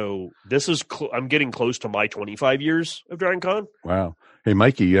 Okay. So this is, I'm getting close to my 25 years of Dragon Con. Wow. Hey,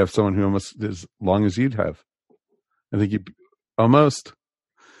 Mikey, you have someone who almost as long as you'd have. I think you almost.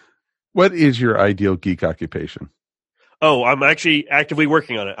 What is your ideal geek occupation? Oh, I'm actually actively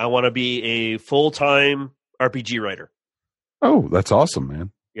working on it. I want to be a full-time RPG writer. Oh, that's awesome,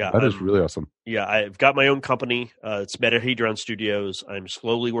 man. Yeah, that is really awesome. Yeah, I've got my own company. It's Metahedron Studios. I'm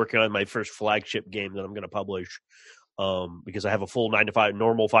slowly working on my first flagship game that I'm going to publish because I have a full 9 to 5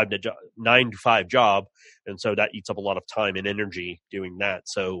 9 to 5 job, and so that eats up a lot of time and energy doing that.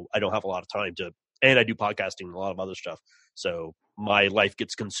 So I don't have a lot of time and I do podcasting and a lot of other stuff. So my life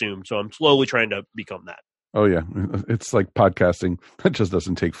gets consumed. So I'm slowly trying to become that. Oh yeah, it's like podcasting. That just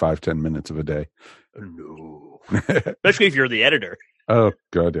doesn't take 5-10 minutes of a day. No, especially if you're the editor. Oh,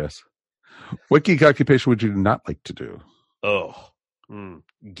 God, yes. What geek occupation would you not like to do?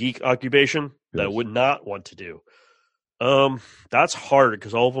 Geek occupation that I would not want to do. That's hard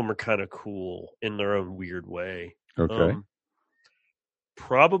because all of them are kind of cool in their own weird way. Okay.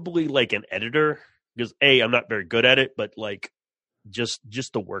 Probably like an editor because I'm not very good at it, but like just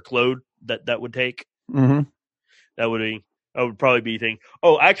the workload that would take. Mm-hmm. That would probably be a thing.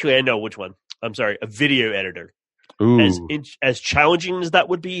 Oh, actually, I know which one. I'm sorry, a video editor. Ooh. As challenging as that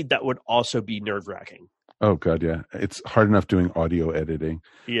would also be nerve-wracking. Oh, God, yeah. It's hard enough doing audio editing.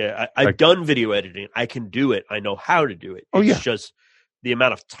 Yeah, I've done video editing. I can do it. I know how to do it. It's just the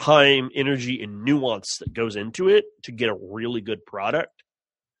amount of time, energy, and nuance that goes into it to get a really good product.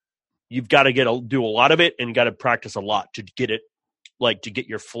 You've got to do a lot of it, and you got to practice a lot to get it, like to get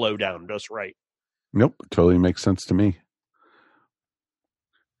your flow down just right. Nope, totally makes sense to me.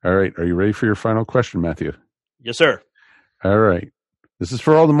 All right, are you ready for your final question, Matthew? Yes, sir. All right. This is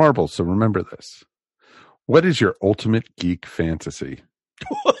for all the marbles, so remember this. What is your ultimate geek fantasy?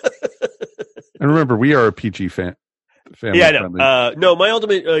 And remember, we are a PG family. Yeah, I know. No, my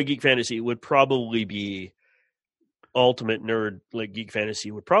ultimate geek fantasy would probably be ultimate nerd like geek fantasy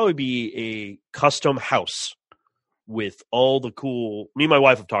would probably be a custom house with all the cool. Me and my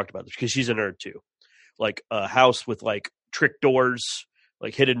wife have talked about this because she's a nerd too. Like a house with like trick doors,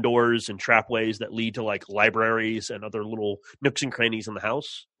 like hidden doors and trapways that lead to like libraries and other little nooks and crannies in the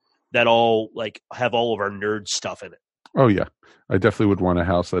house that all like have all of our nerd stuff in it. Oh yeah. I definitely would want a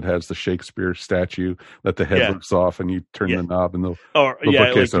house that has the Shakespeare statue that the head looks off and you turn the knob and the bookcase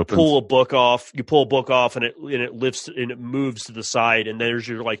like you opens. pull a book off and it lifts and it moves to the side and there's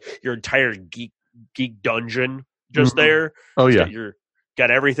your entire geek dungeon just there. Oh yeah. You're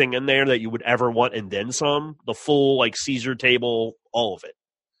got everything in there that you would ever want and then some. The full like Caesar table, all of it.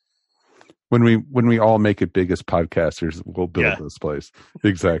 When we all make it big as podcasters, we'll build this place.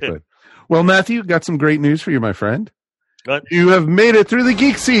 Exactly. Well, Matthew, got some great news for you, my friend. Good. You have made it through the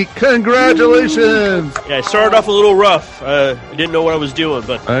Geek Seat. Congratulations! Yeah, I started off a little rough. I didn't know what I was doing,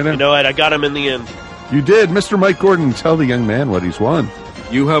 but I know. You know what? I got him in the end. You did. Mr. Mike Gordon, tell the young man what he's won.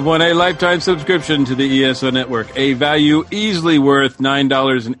 You have won a lifetime subscription to the ESO Network, a value easily worth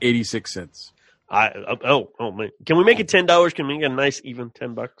 $9.86. Man. Can we make it $10? Can we get a nice even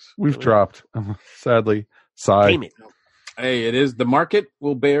 $10? We've dropped, sadly. Sigh. Damn it. Hey, it is. The market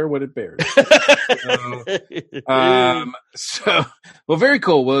will bear what it bears. Well, very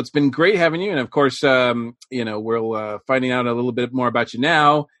cool. Well, it's been great having you. And of course, we're finding out a little bit more about you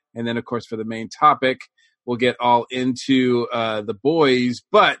now. And then, of course, for the main topic, we'll get all into the boys.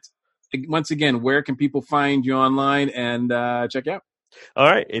 But once again, where can people find you online and check you out? All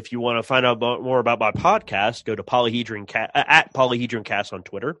right. If you want to find out more about my podcast, go to at Polyhedroncast on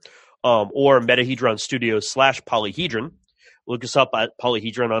Twitter, or Metahedron Studios /Polyhedron. Look us up at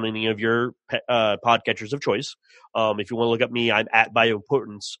Polyhedron on any of your podcatchers of choice. If you want to look up me, I'm at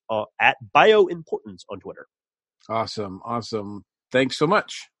Bioimportance on Twitter. Awesome. Thanks so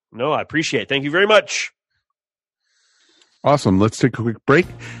much. No, I appreciate it. Thank you very much. Awesome. Let's take a quick break,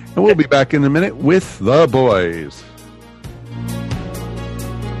 and we'll be back in a minute with the boys.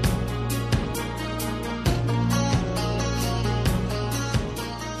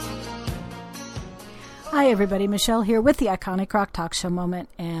 Hi, everybody. Michelle here with the Iconic Rock Talk Show Moment.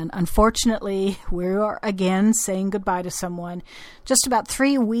 And unfortunately, we are again saying goodbye to someone just about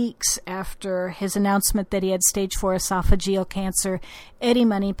 3 weeks after his announcement that he had stage 4 esophageal cancer. Eddie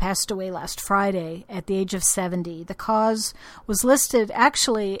Money passed away last Friday at the age of 70. The cause was listed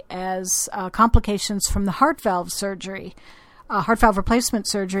actually as complications from the heart valve replacement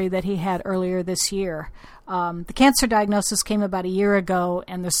surgery that he had earlier this year. The cancer diagnosis came about a year ago,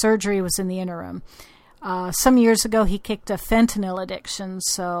 and the surgery was in the interim. Some years ago, he kicked a fentanyl addiction,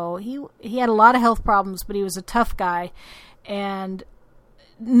 so he had a lot of health problems, but he was a tough guy and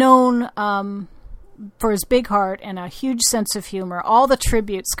known for his big heart and a huge sense of humor. All the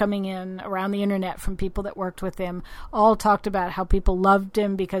tributes coming in around the internet from people that worked with him all talked about how people loved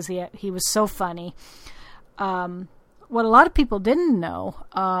him because he was so funny. What a lot of people didn't know,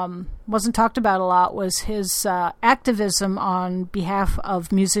 wasn't talked about a lot, was his activism on behalf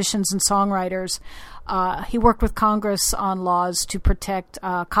of musicians and songwriters. He worked with Congress on laws to protect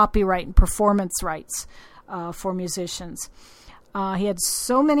copyright and performance rights for musicians. He had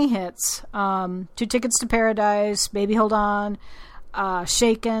so many hits. 2 Tickets to Paradise, Baby Hold On,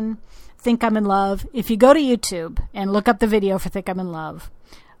 Shaken, Think I'm in Love. If you go to YouTube and look up the video for Think I'm in Love,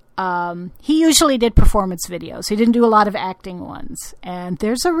 he usually did performance videos. He didn't do a lot of acting ones, and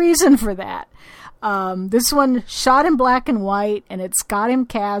there's a reason for that. This one shot in black and white, and it's got him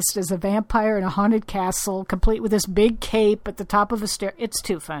cast as a vampire in a haunted castle, complete with this big cape at the top of a stair. It's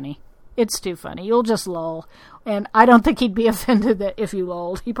too funny. You'll just lull. And I don't think he'd be offended that if you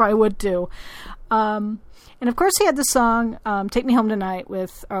lulled. He probably would too. And of course he had the song Take Me Home Tonight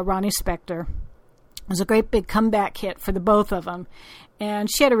with Ronnie Spector. It was a great big comeback hit for the both of them.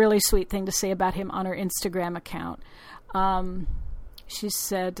 And she had a really sweet thing to say about him on her Instagram account. She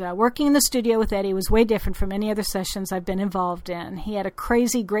said, working in the studio with Eddie was way different from any other sessions I've been involved in. He had a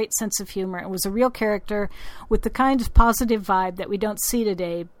crazy, great sense of humor and was a real character with the kind of positive vibe that we don't see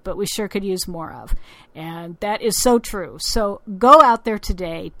today, but we sure could use more of. And that is so true. So go out there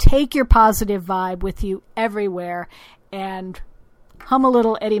today, take your positive vibe with you everywhere, and hum a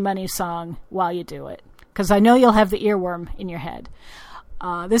little Eddie Money song while you do it, because I know you'll have the earworm in your head.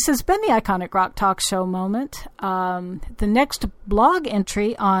 This has been the Iconic Rock Talk Show Moment. The next blog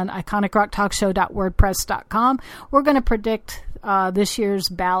entry on iconicrocktalkshow.wordpress.com, we're going to predict this year's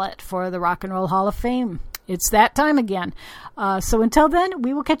ballot for the Rock and Roll Hall of Fame. It's that time again. So until then,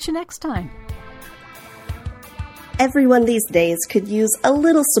 we will catch you next time. Everyone these days could use a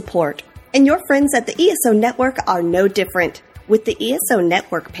little support, and your friends at the ESO Network are no different. With the ESO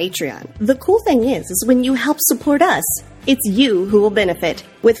Network Patreon, the cool thing is when you help support us, it's you who will benefit.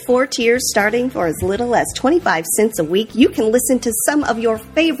 With 4 tiers starting for as little as 25 cents a week, you can listen to some of your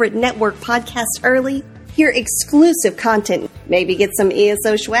favorite network podcasts early, hear exclusive content, maybe get some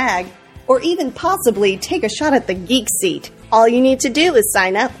ESO swag, or even possibly take a shot at the geek seat. All you need to do is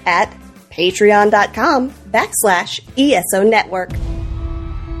sign up at patreon.com/ESO Network.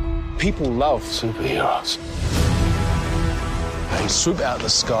 People love superheroes. They swoop out of the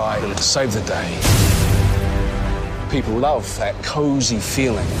sky and save the day. People love that cozy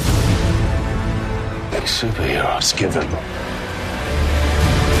feeling that superheroes give them.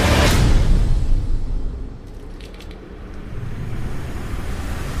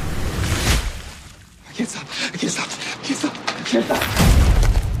 I can't stop.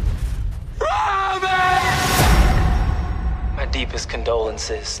 Robin! My deepest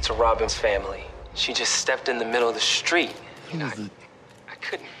condolences to Robin's family. She just stepped in the middle of the street. I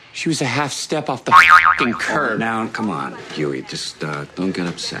couldn't. She was a half step off the f***ing curb. Now, come on, Huey, just don't get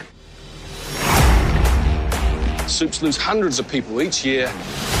upset. Soups lose hundreds of people each year.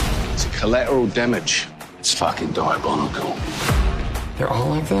 It's a collateral damage. It's fucking diabolical. They're all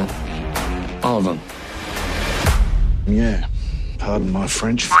like that? All of them. Yeah, pardon my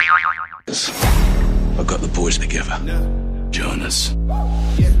French. I got the boys together. Jonas.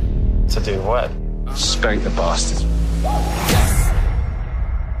 To do what? Spank the bastards.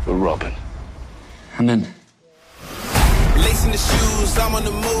 For robbing. I'm in. Lacing the shoes, I'm on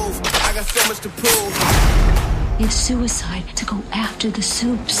the move. I got so much to prove. It's suicide to go after the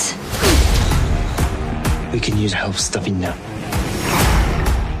Supes. We can use help stuffing them.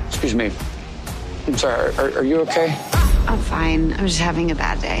 Excuse me. I'm sorry, are you okay? I'm fine. I'm just having a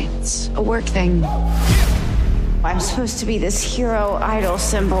bad day. It's a work thing. I'm supposed to be this hero idol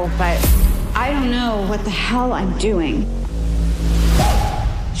symbol, but I don't know what the hell I'm doing.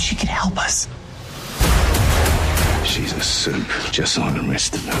 She could help us. She's a Supe, just like the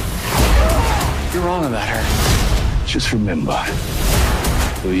rest of them. You're wrong about her. Just remember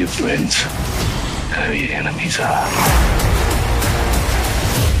who your friends and who your enemies are.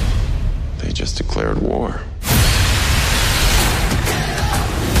 They just declared war.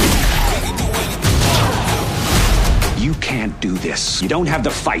 You can't do this. You don't have the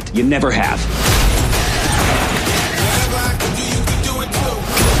fight. You never have.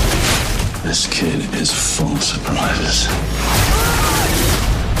 This kid is full of surprises.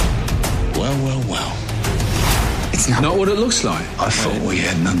 Well. It's not what it looks like. I thought we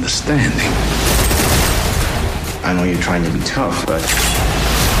had an understanding. I know you're trying to be tough, but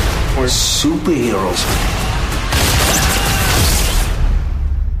we're superheroes.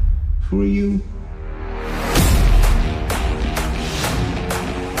 Who are you?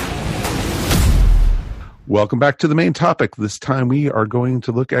 Welcome back to the main topic. This time we are going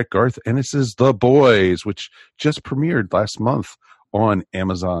to look at Garth Ennis's The Boys, which just premiered last month on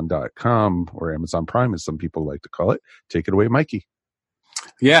Amazon.com, or Amazon Prime, as some people like to call it. Take it away, Mikey.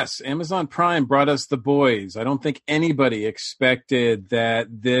 Yes, Amazon Prime brought us The Boys. I don't think anybody expected that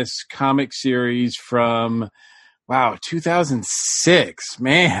this comic series from, 2006.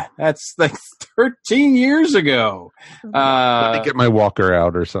 Man, that's like 13 years ago. Let me get my walker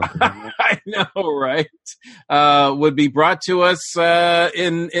out or something. I know, right? Would be brought to us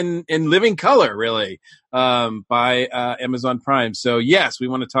in living color, really, by Amazon Prime. So, yes, we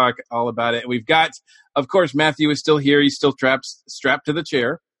want to talk all about it. We've got, of course, Matthew is still here. He's still strapped to the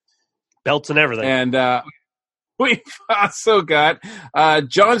chair. Belts and everything. And we've also got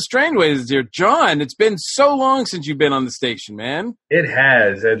John Strandways is here. John, it's been so long since you've been on the station, man. It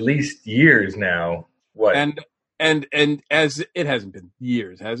has, at least years now. What? And as it hasn't been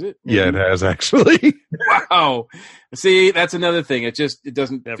years, has it? Yeah, it has actually. Wow. See, that's another thing. It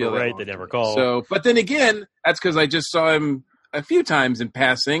doesn't never feel right. They never call. So, but then again, that's because I just saw him a few times in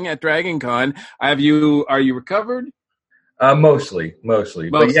passing at Dragon Con. Are you recovered? Mostly.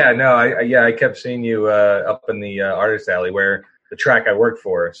 But yeah, no, I kept seeing you up in the artist alley where the track I worked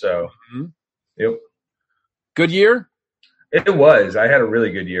for. So, Yep. Good year? It was. I had a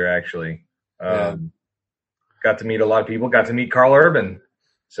really good year, actually. Got to meet a lot of people. Got to meet Carl Urban.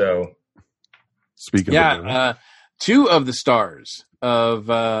 So, speaking of two of the stars of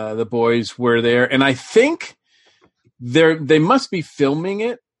The Boys were there, and I think they must be filming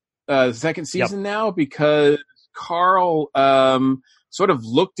it the second season now, because Carl sort of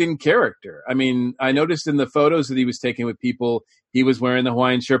looked in character. I mean, I noticed in the photos that he was taking with people, he was wearing the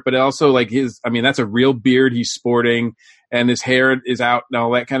Hawaiian shirt, but also like that's a real beard he's sporting, and his hair is out and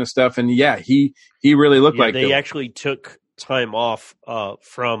all that kind of stuff. And yeah, he really looked like they actually took time off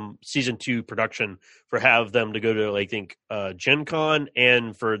from season 2 production for have them to go to, I think, Gen Con,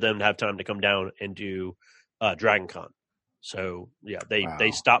 and for them to have time to come down and do Dragon Con. So yeah,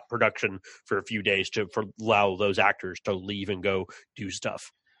 they stopped production for a few days to allow those actors to leave and go do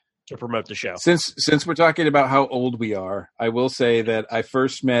stuff to promote the show. Since we're talking about how old we are, I will say that I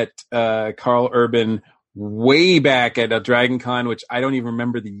first met Carl Urban way back at a Dragon Con, which I don't even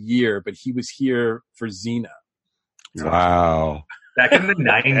remember the year, but he was here for Xena. Wow. Back in the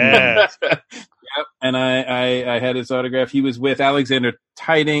 90s. Yep, and I had his autograph. He was with Alexander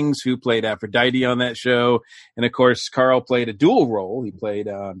Tidings, who played Aphrodite on that show. And, of course, Carl played a dual role. He played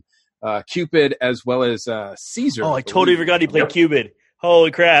Cupid as well as Caesar. Oh, I totally forgot he played Cupid.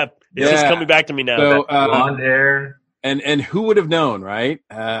 Holy crap. It's just coming back to me now. So, blonde hair. And who would have known, right?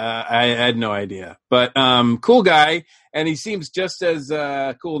 I had no idea. But cool guy, and he seems just as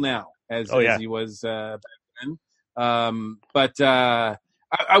cool now as he was back then.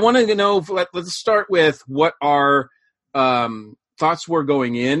 I wanted to know, let's start with what our thoughts were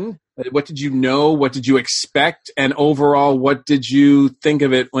going in. What did you know? What did you expect? And overall, what did you think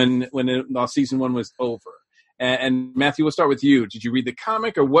of it when season 1 was over? And Matthew, we'll start with you. Did you read the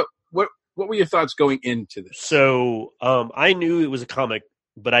comic, or what were your thoughts going into this? So I knew it was a comic,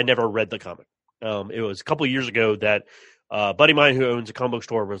 but I never read the comic. It was a couple of years ago that buddy of mine who owns a comic book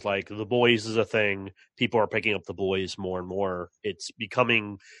store was like, The Boys is a thing. People are picking up The Boys more and more. It's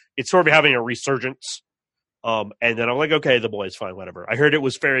sort of having a resurgence. And then I'm like, okay, The Boys, fine, whatever. I heard it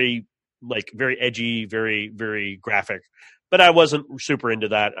was very edgy, very, very graphic, but I wasn't super into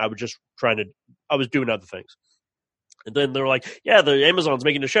that. I was just I was doing other things. And then they were like, yeah, the Amazon's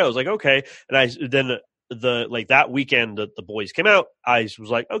making the show. I was like, okay. And then that weekend that The Boys came out, I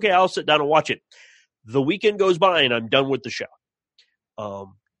was like, okay, I'll sit down and watch it. The weekend goes by and I'm done with the show.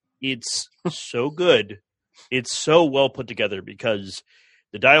 It's so good. It's so well put together because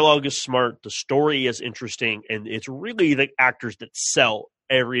the dialogue is smart, the story is interesting, and it's really the actors that sell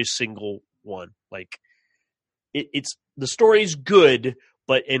every single one. Like it's the story's good,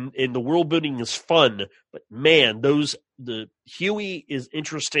 but in the world building is fun. But man, the Huey is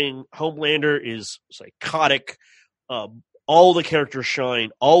interesting. Homelander is psychotic. All the characters shine.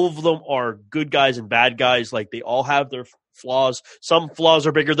 All of them are good guys and bad guys. Like they all have their flaws. Some flaws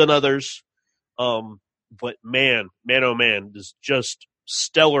are bigger than others. But man, oh man, there's just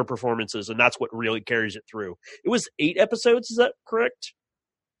stellar performances, and that's what really carries it through. It was 8 episodes. Is that correct?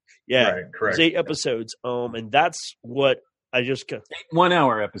 Yeah, right, correct. It was 8 episodes. And that's what I just 1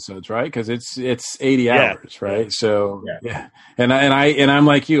 hour episodes, right? Because it's 80 hours, right? Yeah. So yeah, and I'm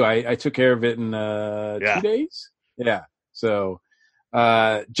like you. I took care of it in 2 days. Yeah. So,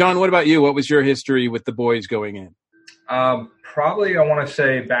 John, what about you? What was your history with The Boys going in? Probably, I want to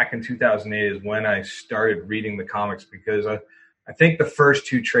say back in 2008 is when I started reading the comics because I think the first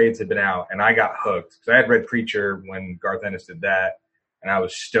 2 trades had been out and I got hooked because I had read Preacher when Garth Ennis did that and I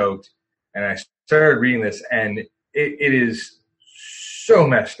was stoked. And I started reading this and it is so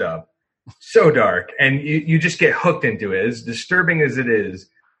messed up, so dark, and you just get hooked into it. As disturbing as it is,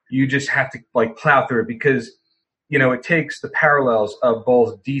 you just have to plow through it because it takes the parallels of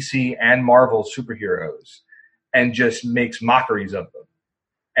both DC and Marvel superheroes and just makes mockeries of them.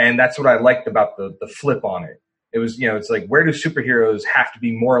 And that's what I liked about the flip on it. It was, it's like, where do superheroes have to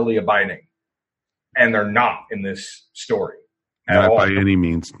be morally abiding? And they're not in this story. Not by any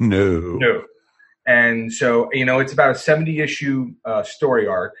means. No. And so, it's about a 70-issue story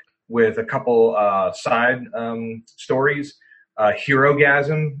arc with a couple side stories.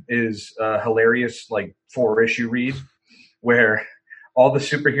 Herogasm is a hilarious 4-issue read where all the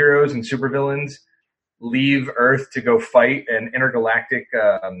superheroes and supervillains leave Earth to go fight an intergalactic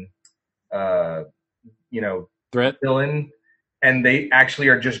threat villain, and they actually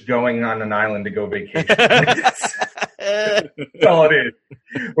are just going on an island to go vacation. That's all it is,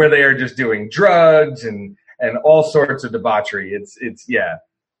 where they are just doing drugs and all sorts of debauchery. It's yeah.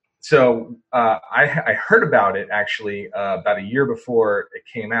 So I heard about it actually about a year before it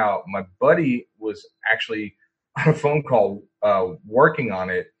came out. My buddy was actually on a phone call working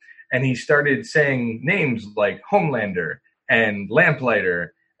on it, and he started saying names like Homelander and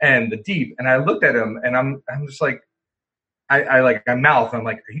Lamplighter and The Deep. And I looked at him, and I'm just like, I mouth. I'm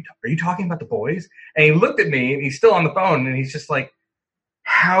like, are you talking about The Boys? And he looked at me, and he's still on the phone, and he's just like,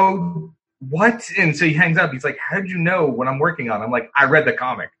 what? And so he hangs up. He's like, how did you know what I'm working on? I'm like, I read the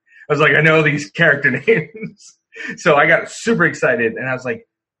comic. I was like, I know these character names. So I got super excited, and I was like,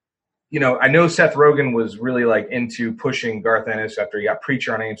 I know Seth Rogen was really into pushing Garth Ennis after he got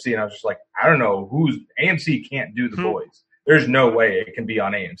Preacher on AMC, and I was just like, I don't know AMC can't do The Boys. There's no way it can be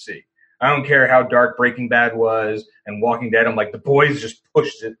on AMC. I don't care how dark Breaking Bad was and Walking Dead. I'm like, The Boys just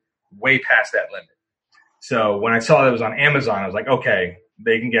pushes it way past that limit. So when I saw that it was on Amazon, I was like, okay,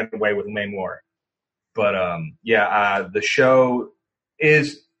 they can get away with way more. But the show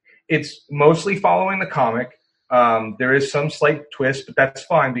it's mostly following the comic. There is some slight twist, but that's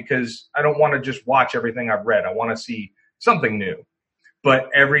fine because I don't want to just watch everything I've read. I want to see something new. But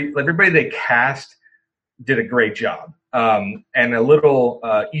everybody they cast did a great job. And a little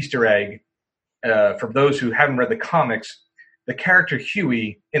Easter egg for those who haven't read the comics, the character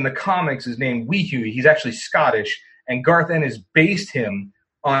Huey in the comics is named Wee Huey. He's actually Scottish, and Garth Ennis based him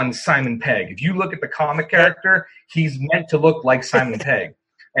on Simon Pegg. If you look at the comic character, he's meant to look like Simon Pegg.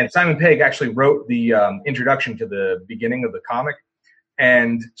 And Simon Pegg actually wrote the introduction to the beginning of the comic.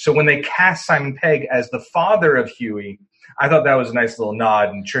 And so when they cast Simon Pegg as the father of Huey, I thought that was a nice little nod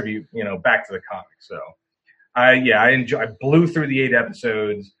and tribute, back to the comic. So, I blew through the 8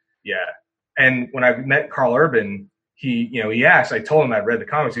 episodes. Yeah. And when I met Carl Urban, he asked, I told him I'd read the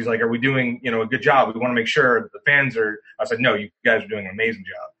comics. He's like, are we doing, a good job? We want to make sure the fans are. I said, no, you guys are doing an amazing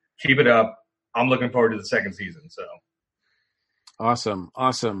job. Keep it up. I'm looking forward to the second season. So. Awesome.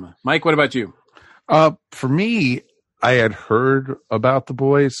 Mike, what about you? For me, I had heard about The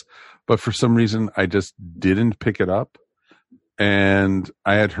Boys, but for some reason I just didn't pick it up. And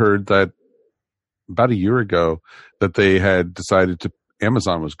I had heard that about a year ago that they had decided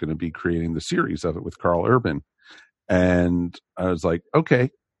Amazon was going to be creating the series of it with Carl Urban. And I was like, okay,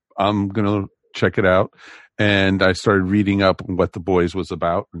 I'm going to check it out. And I started reading up on what The Boys was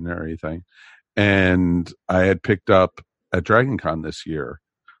about and everything. And I had picked up at DragonCon this year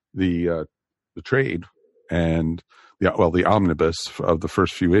the trade and the omnibus of the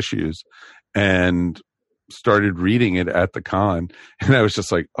first few issues, and started reading it at the con. And I was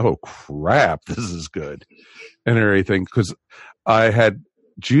just like, oh crap, this is good and everything. Because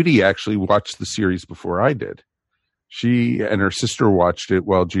Judy actually watched the series before I did. She and her sister watched it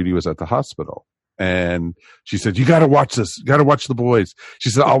while Judy was at the hospital. And she said, you got to watch this. You got to watch The Boys. She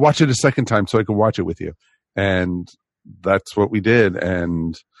said, I'll watch it a second time so I can watch it with you. And that's what we did.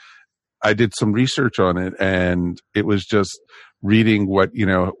 And I did some research on it, and it was just reading what,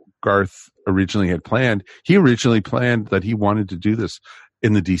 Garth originally had planned. He originally planned that he wanted to do this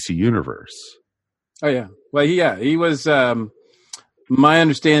in the DC universe. Oh, yeah. Well, he was, my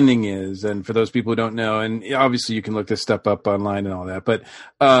understanding is, and for those people who don't know, and obviously you can look this stuff up online and all that, but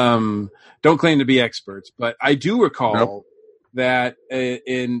don't claim to be experts. But I do recall that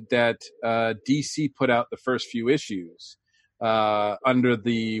DC put out the first few issues under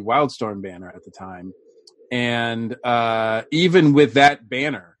the Wildstorm banner at the time, and even with that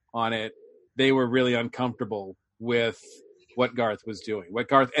banner on it, they were really uncomfortable with what Garth was doing.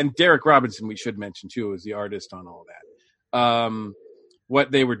 And Derek Robinson, we should mention too, was the artist on all that.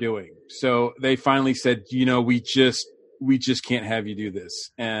 What they were doing. So they finally said, we just can't have you do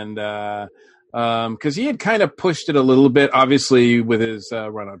this. And because he had kind of pushed it a little bit, obviously with his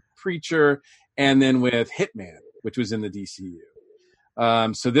run on Preacher, and then with Hitman, which was in the DCU.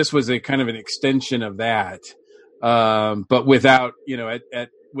 So this was a kind of an extension of that, but without,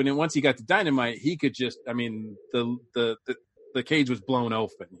 once he got to Dynamite, he could just, the cage was blown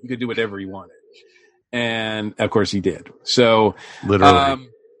open. He could do whatever he wanted. And of course he did. So literally,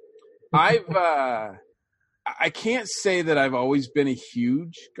 I can't say that I've always been a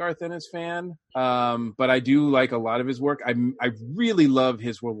huge Garth Ennis fan, but I do like a lot of his work. I really love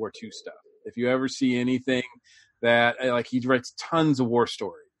his World War II stuff. If you ever see anything that, he writes tons of war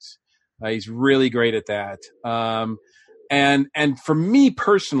stories. He's really great at that. And for me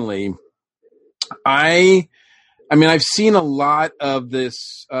personally, I've seen a lot of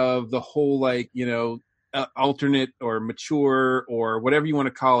this, of the whole, alternate or mature or whatever you want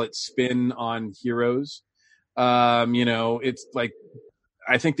to call it, spin on heroes. It's like,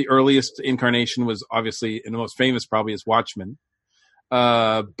 I think the earliest incarnation was obviously, and the most famous probably is Watchmen.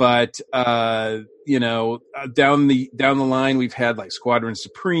 But down the line, we've had like Squadron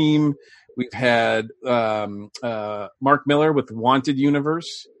Supreme. We've had Mark Miller with Wanted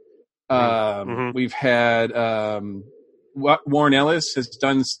Universe. We've had Warren Ellis has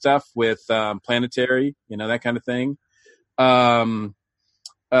done stuff with Planetary, that kind of thing. The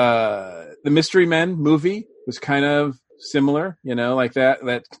Mystery Men movie was kind of similar, like that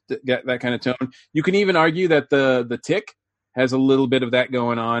kind of tone. You can even argue that the Tick has a little bit of that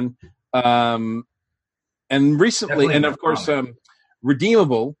going on. And recently, definitely, and of course,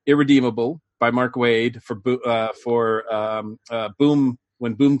 Irredeemable by Mark Waid for Boom,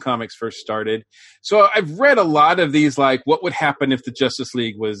 when Boom Comics first started. So I've read a lot of these, like, what would happen if the Justice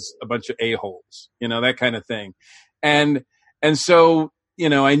League was a bunch of a-holes, that kind of thing. And so,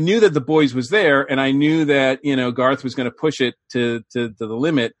 I knew that The Boys was there, and I knew that, Garth was going to push it to the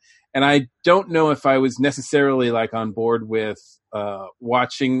limit. And I don't know if I was necessarily like on board with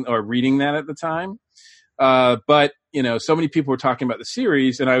watching or reading that at the time. But, so many people were talking about the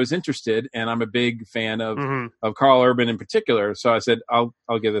series, and I was interested, and I'm a big fan of Carl Urban in particular. So I said, I'll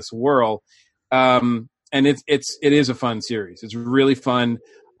give this a whirl. And it is a fun series. It's really fun.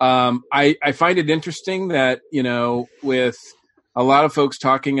 I find it interesting that, with a lot of folks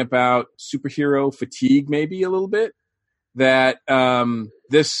talking about superhero fatigue, maybe a little bit, that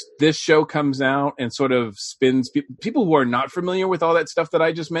this show comes out and sort of spins people who are not familiar with all that stuff that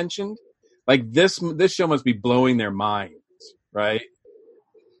I just mentioned. Like this show must be blowing their minds, right?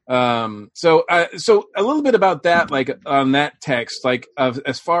 So a little bit about that, like on that text, like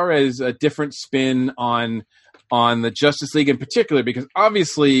as far as a different spin on the Justice League in particular, because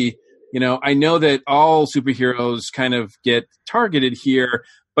obviously, I know that all superheroes kind of get targeted here,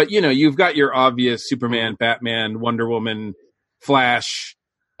 but you've got your obvious Superman, Batman, Wonder Woman, Flash,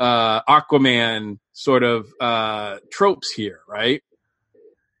 Aquaman sort of tropes here, right?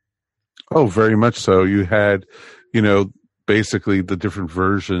 Oh, very much so. You had, basically the different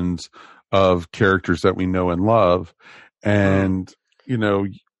versions of characters that we know and love. And,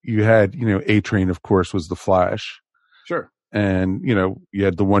 you had, A-Train, of course, was the Flash. Sure. And, you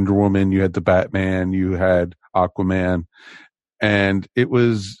had the Wonder Woman, you had the Batman, you had Aquaman. And it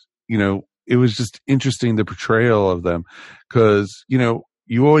was just interesting, the portrayal of them, because,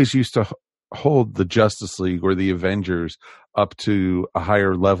 you always used to hold the Justice League or the Avengers up to a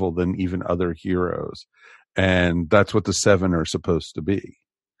higher level than even other heroes. And that's what the Seven are supposed to be.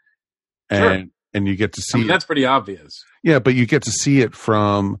 Sure. And you get to see that's pretty obvious. Yeah, but you get to see it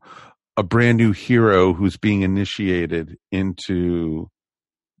from a brand new hero who's being initiated into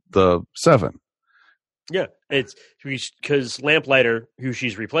the Seven. Yeah, it's because Lamplighter, who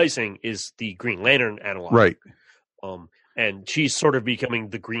she's replacing, is the Green Lantern analog. Right. And she's sort of becoming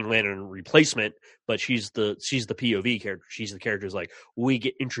the Green Lantern replacement, but she's the POV character. She's the character who's like, we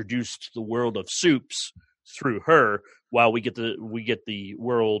get introduced to the world of Supes through her, while we get the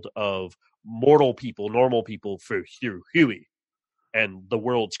world of mortal people, normal people through Huey, and the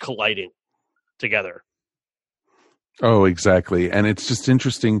worlds colliding together. Oh, exactly. And it's just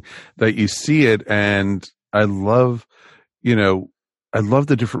interesting that you see it. And I love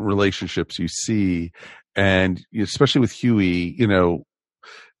the different relationships you see. And especially with Huey,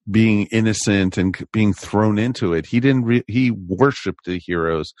 being innocent and being thrown into it. He worshipped the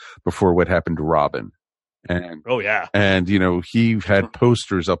heroes before what happened to Robin. And oh yeah. And he had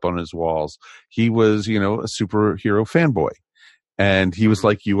posters up on his walls. He was, a superhero fanboy. And he was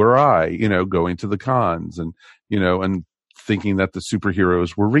like you or I, going to the cons and, and thinking that the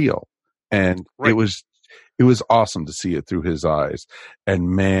superheroes were real. And right. It was awesome to see it through his eyes. And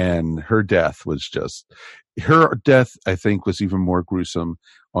man, her death, I think, was even more gruesome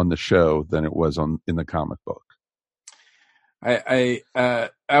on the show than it was in the comic book. I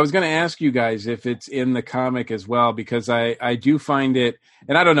was going to ask you guys if it's in the comic as well, because I do find it,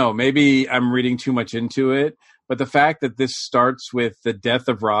 and I don't know, maybe I'm reading too much into it, but the fact that this starts with the death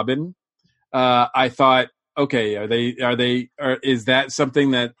of Robin, I thought, okay, is that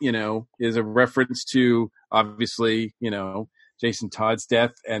something that, is a reference to, obviously, Jason Todd's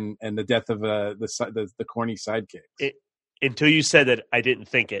death and the death of the corny sidekick? Until you said that, I didn't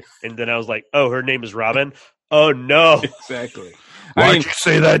think it. And then I was like, oh, her name is Robin? Oh, no. Exactly. Why'd you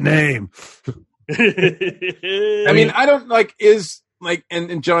say that name? I mean, I don't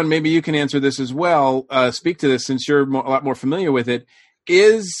and John, maybe you can answer this as well. Speak to this since you're a lot more familiar with it.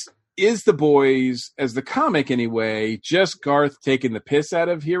 Is The Boys, as the comic anyway, just Garth taking the piss out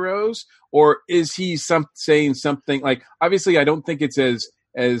of heroes? Or is he saying something like, obviously I don't think it's as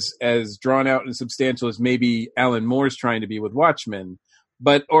drawn out and substantial as maybe Alan Moore's trying to be with Watchmen,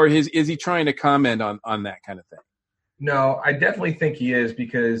 or is he trying to comment on that kind of thing? No, I definitely think he is,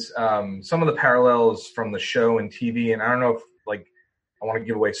 because some of the parallels from the show and TV, and I don't know if I want to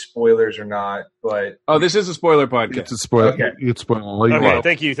give away spoilers or not, but this is a spoiler podcast. It's a spoiler. Okay. It's spoiler. Okay,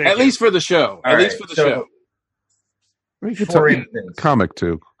 thank you. At least for the show. Show. We could talk instance, comic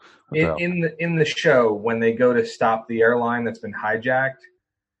too. In the show, when they go to stop the airline that's been hijacked,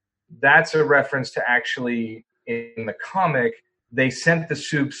 that's a reference to actually in the comic, they sent the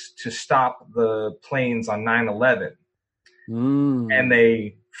Supes to stop the planes on 9/11. And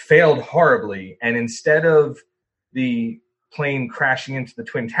they failed horribly. And instead of the plane crashing into the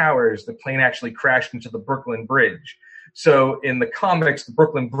Twin Towers, the plane actually crashed into the Brooklyn Bridge. So in the comics, the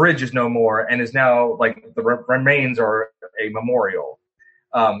Brooklyn Bridge is no more and is now the remains are a memorial.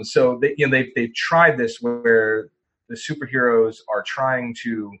 So they've tried this where the superheroes are trying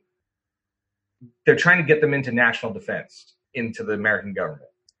to get them into national defense, into the American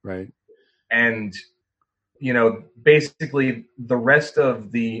government. Right. And, basically the rest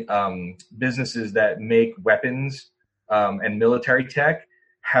of the businesses that make weapons and military tech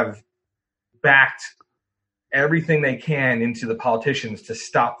have backed everything they can into the politicians to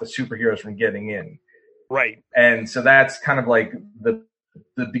stop the superheroes from getting in. Right. And so that's kind of like the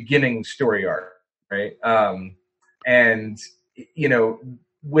beginning story arc, right? And,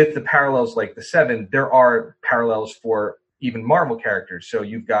 with the parallels like the Seven, there are parallels for even Marvel characters. So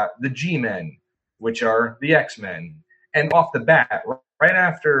you've got the G-Men, which are the X-Men. And off the bat, right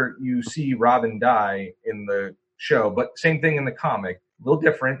after you see Robin die in the show, but same thing in the comic, a little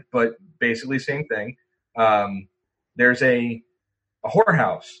different, but basically same thing. There's a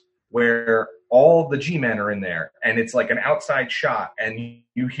whorehouse where all the G-Men are in there, and it's like an outside shot, and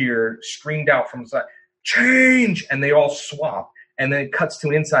you hear screamed out from the side, change, and they all swap. And then it cuts to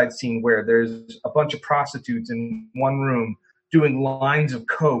an inside scene where there's a bunch of prostitutes in one room doing lines of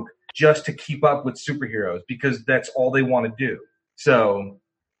coke just to keep up with superheroes because that's all they want to do. So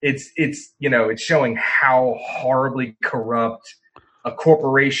it's showing how horribly corrupt a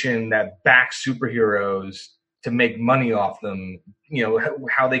corporation that backs superheroes to make money off them,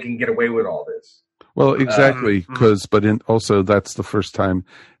 how they can get away with all this. Well, exactly, also that's the first time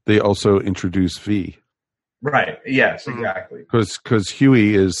they also introduce V. Right. Yes, exactly. Because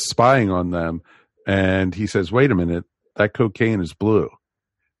Huey is spying on them, and he says, "Wait a minute, that cocaine is blue,"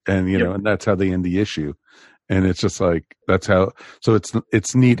 and and that's how they end the issue. And it's just like that's how. So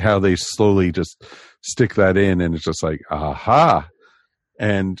it's neat how they slowly just stick that in, and it's just like aha,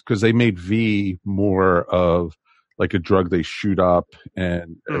 and because they made V more of like a drug they shoot up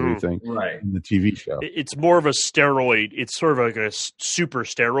and everything, right? In the TV show, it's more of a steroid. It's sort of like a super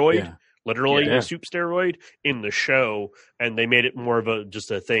steroid. Yeah. Literally a soup steroid in the show, and they made it more of just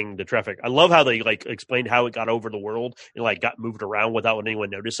a thing to traffic. I love how they like explained how it got over the world and like got moved around without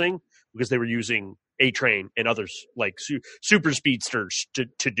anyone noticing because they were using A-Train and others like super speedsters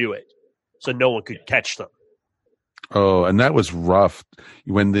to do it, so no one could catch them. Oh, and that was rough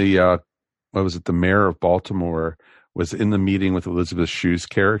when the the mayor of Baltimore was in the meeting with Elizabeth Shue's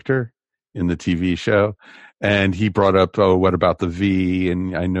character in the TV show. And he brought up, what about the V?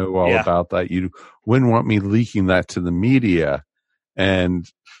 And I know all about that. You wouldn't want me leaking that to the media. And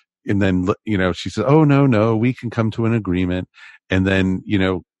then, she said, oh, no, we can come to an agreement. And then,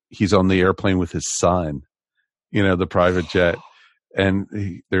 he's on the airplane with his son, the private jet.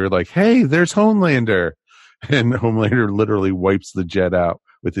 And they're like, hey, there's Homelander. And Homelander literally wipes the jet out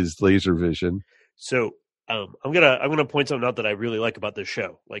with his laser vision. So I'm gonna point something out that I really like about this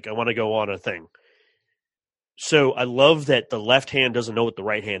show. Like, I want to go on a thing. So I love that the left hand doesn't know what the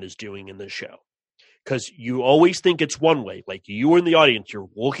right hand is doing in this show, because you always think it's one way. Like, you in the audience, you're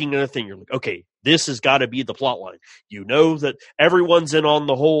looking at a thing. You're like, okay, this has got to be the plot line. You know that everyone's in on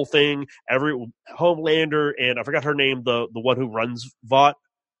the whole thing. Homelander and I forgot her name, the one who runs Vought,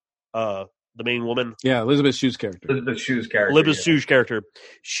 the main woman. Yeah, Elizabeth Shue's character. Elizabeth Shue's character.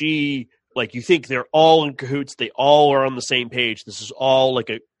 She. Like, you think they're all in cahoots. They all are on the same page. This is all like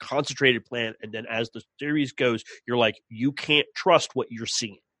a concentrated plan. And then as the series goes, you're like, you can't trust what you're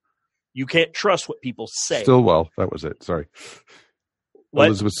seeing. You can't trust what people say. Stillwell. That was it. Sorry. What?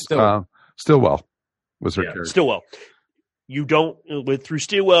 Elizabeth Stillwell was her character. Stillwell. You don't, through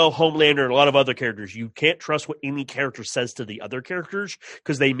Stillwell, Homelander, and a lot of other characters, you can't trust what any character says to the other characters,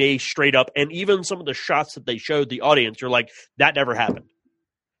 because they may straight up, and even some of the shots that they showed the audience, you're like, that never happened.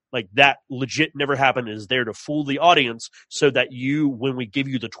 Like, that legit never happened, is there to fool the audience so that when we give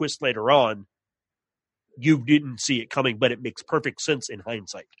you the twist later on, you didn't see it coming, but it makes perfect sense in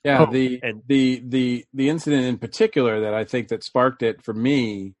hindsight. Yeah, the incident in particular that I think that sparked it for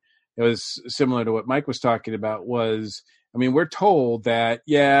me, it was similar to what Mike was talking about, was, I mean, we're told that,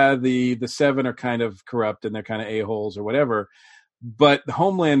 the Seven are kind of corrupt and they're kind of a-holes or whatever, but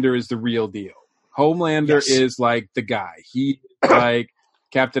Homelander is the real deal. Homelander is like the guy. He like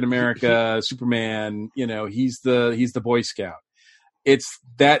Captain America, Superman, he's the Boy Scout. It's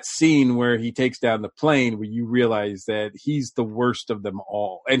that scene where he takes down the plane where you realize that he's the worst of them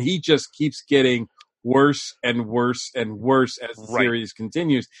all. And he just keeps getting worse and worse and worse as the series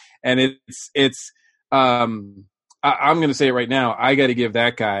continues. And I'm going to say it right now. I got to give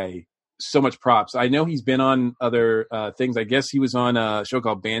that guy so much props. I know he's been on other things. I guess he was on a show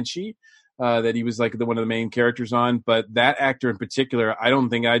called Banshee. That he was like one of the main characters on, but that actor in particular, I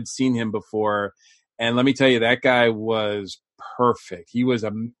don't think I'd seen him before. And let me tell you, that guy was perfect. He was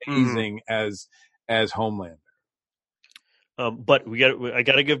amazing as Homelander. But I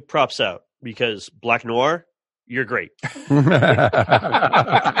got to give props out, because Black Noir, you're great.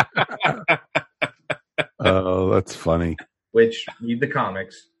 Oh, that's funny. Which, read the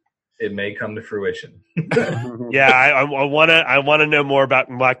comics. It may come to fruition. Yeah, I want to know more about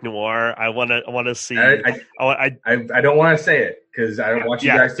Black Noir. I want to see. I don't want to say it because I don't want you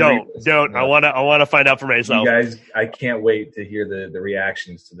guys to. Don't. I want to find out for myself. You guys, I can't wait to hear the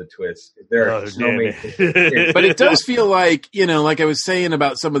reactions to the twist. There are so many. But it does feel like, like I was saying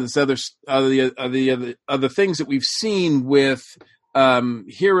about some of this other things that we've seen with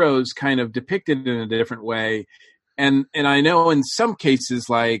heroes kind of depicted in a different way. And I know in some cases,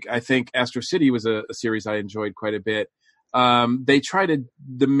 like I think Astro City was a series I enjoyed quite a bit. They try to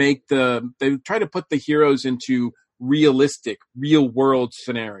put the heroes into realistic, real world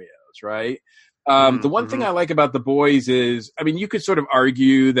scenarios, right? The one thing I like about The Boys is, I mean, you could sort of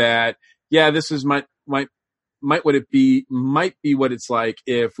argue that, this is might be what it's like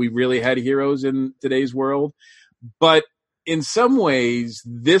if we really had heroes in today's world, but in some ways,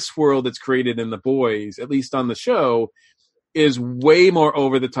 this world that's created in The Boys, at least on the show, is way more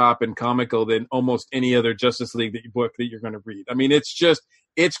over the top and comical than almost any other Justice League book that you're going to read. I mean, it's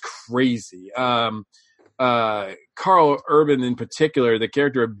crazy. Carl Urban in particular, the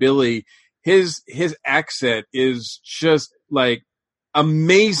character of Billy, his accent is just like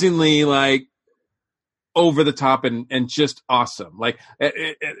amazingly like over the top and just awesome. Like at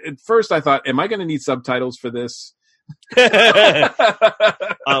first I thought, am I going to need subtitles for this? And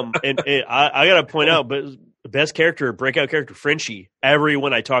I got to point out, but best character, breakout character, Frenchie.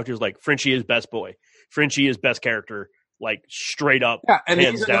 Everyone I talked to is like, Frenchie is best boy. Frenchie is best character. Like straight up, yeah, and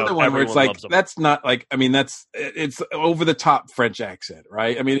hands he's another down, one where it's like him. that's not like it's over the top French accent,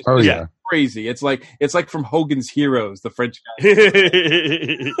 right? I mean, it's yeah, crazy. It's like from Hogan's Heroes, the French guy.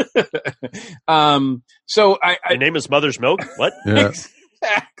 So Your name is Mother's Milk. What? Yeah.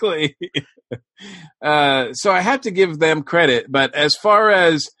 Exactly. So I have to give them credit, but as far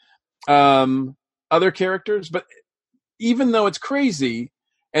as other characters, but even though it's crazy.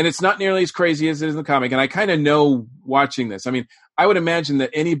 And it's not nearly as crazy as it is in the comic. And I kind of know watching this. I mean, I would imagine that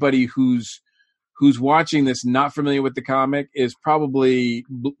anybody who's watching this not familiar with the comic is probably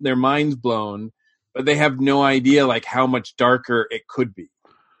their mind's blown, but they have no idea like how much darker it could be.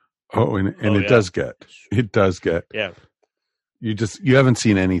 Oh, and it does get. Yeah. You haven't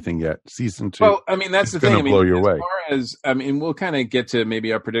seen anything yet. Season 2. Well, I mean, that's the thing. Gonna blow your way. As far as, I mean, we'll kind of get to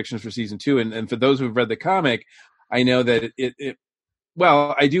maybe our predictions for season 2. And for those who've read the comic, I know that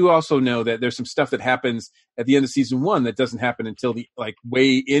well, I do also know that there's some stuff that happens at the end of season 1 that doesn't happen until the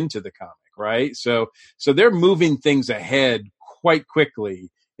way into the comic, right? So they're moving things ahead quite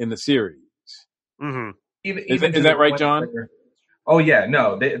quickly in the series. Mm-hmm. Is that right, John? Oh yeah,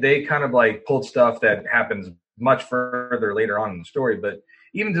 no, they kind of like pulled stuff that happens much further later on in the story, but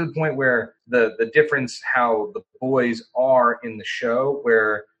even to the point where the difference how the boys are in the show,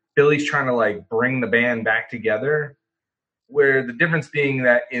 where Billy's trying to like bring the band back together. Where the difference being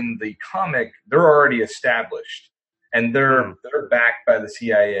that in the comic, they're already established and they're backed by the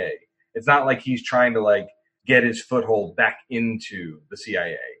CIA. It's not like he's trying to like get his foothold back into the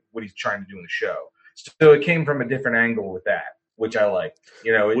CIA, what he's trying to do in the show. So it came from a different angle with that, which I like.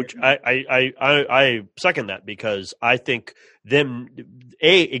 Which I second that because I think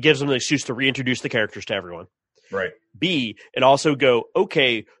it gives them an excuse to reintroduce the characters to everyone. Right. B, it also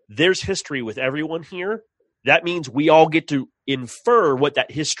okay, there's history with everyone here. That means we all get to infer what that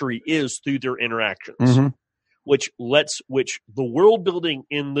history is through their interactions, mm-hmm. which the world building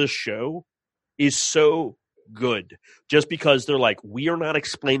in this show is so good just because they're like, we are not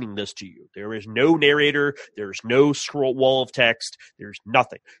explaining this to you. There is no narrator. There's no scroll wall of text. There's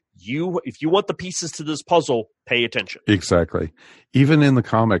nothing. If you want the pieces to this puzzle, pay attention. Exactly. Even in the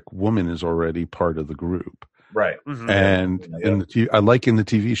comic, Woman is already part of the group. Right. Mm-hmm. And I like in the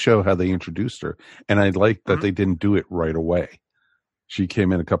TV show how they introduced her. And I like that they didn't do it right away. She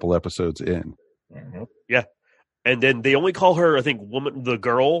came in a couple episodes in. Mm-hmm. Yeah. And then they only call her, I think, the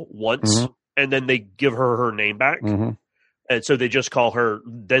girl once, mm-hmm. and then they give her name back. Mm-hmm. And so they just call her,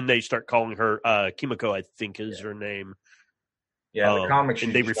 then they start calling her Kimiko, I think is her name. Yeah, in the comics.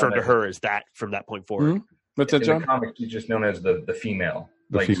 And they refer to her as that from that point forward. Mm-hmm. What's that, John? In the comics, she's just known as the female.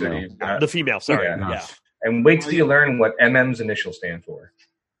 The female, sorry. Yeah. And wait till you learn what MM's initials stand for.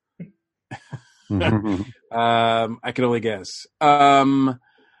 I can only guess. I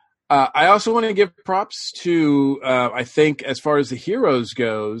also want to give props to, I think, as far as the heroes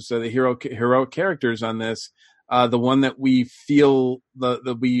goes, the heroic characters on this. The one that we feel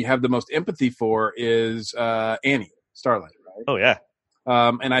that we have the most empathy for is Annie Starlight. Right? Oh yeah.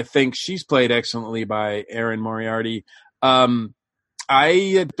 And I think she's played excellently by Erin Moriarty.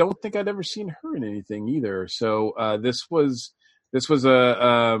 I don't think I'd ever seen her in anything either. So this was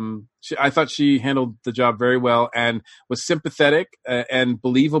I thought she handled the job very well and was sympathetic and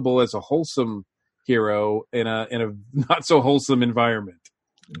believable as a wholesome hero in a not so wholesome environment.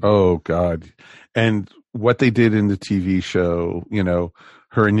 Oh God. And what they did in the TV show,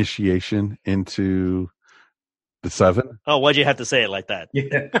 her initiation into the Seven. Oh, why'd you have to say it like that?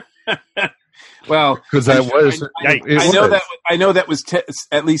 Yeah. Well, because I know that was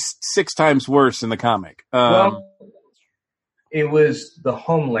at least 6 times worse in the comic. Well, it was the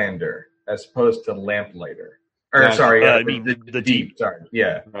Homelander as opposed to Lamplighter. Or the Deep. Sorry,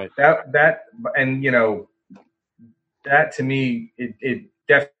 yeah. Right. That and that to me it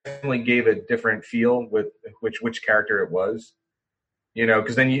definitely gave a different feel with which character it was.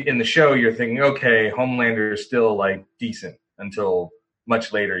 Because then in the show you're thinking, okay, Homelander is still like decent until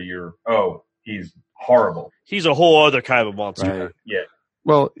much later he's horrible. He's a whole other kind of monster. Right. Yeah.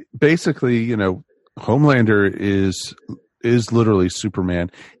 Well, basically, Homelander is literally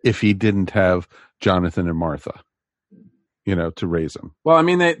Superman if he didn't have Jonathan and Martha, to raise him. Well, I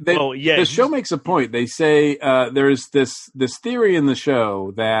mean, the show makes a point. They say there's this theory in the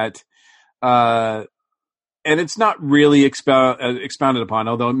show that, and it's not really expounded upon,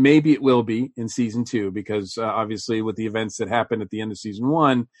 although maybe it will be in season 2, because obviously with the events that happened at the end of season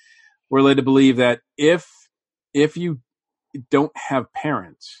 1, we're led to believe that if you don't have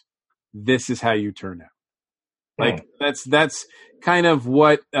parents, this is how you turn out. Like that's kind of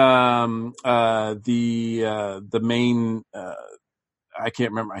what the main I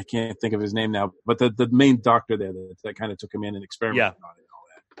can't think of his name now, but the main doctor there that kind of took him in and experimented on it and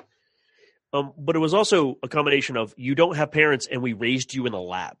all that. But it was also a combination of you don't have parents and we raised you in a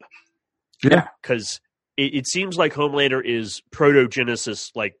lab. Yeah, because it seems like Homelander is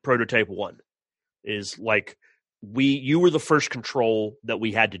proto-Genesis, like prototype 1, is like you were the first control that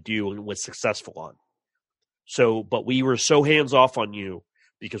we had to do and was successful on. So, but we were so hands off on you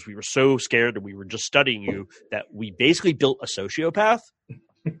because we were so scared and we were just studying you that we basically built a sociopath.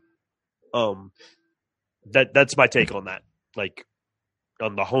 That's my take on that. Like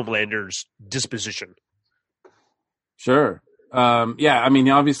on the Homelander's disposition. Sure. Yeah. I mean,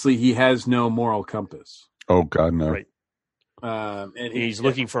 obviously he has no moral compass. Oh God, no. Right. And he's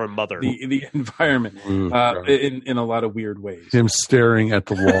looking for a mother. The environment in a lot of weird ways. Him staring at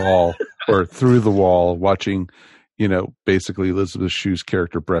the wall or through the wall, watching, basically Elizabeth Shue's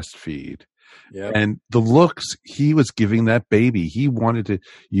character breastfeed. Yeah. And the looks he was giving that baby, he wanted to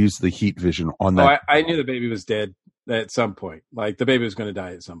use the heat vision on that. I knew the baby was dead at some point. Like the baby was going to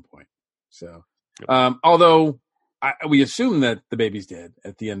die at some point. So, although we assume that the baby's dead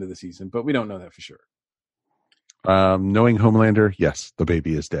at the end of the season, but we don't know that for sure. Knowing Homelander, yes, the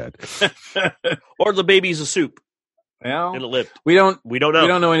baby is dead. Or the baby's a soup. Well, and it lived. We don't know. We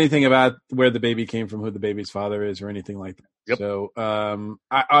don't know anything about where the baby came from, who the baby's father is, or anything like that. Yep. So,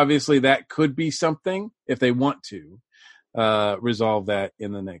 obviously, that could be something if they want to resolve that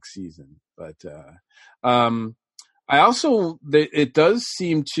in the next season. But I also there does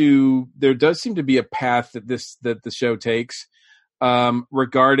seem to be a path that the show takes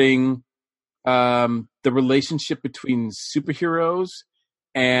regarding the relationship between superheroes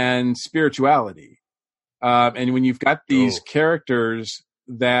and spirituality. And when you've got these characters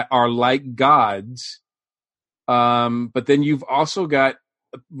that are like gods, but then you've also got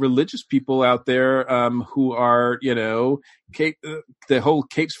religious people out there who are, the whole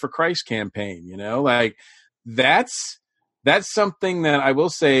Capes for Christ campaign, like that's something that I will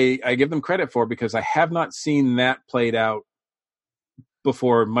say I give them credit for, because I have not seen that played out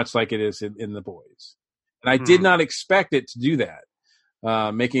before, much like it is in The Boys. And I did not expect it to do that,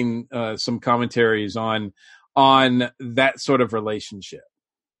 making some commentaries on that sort of relationship.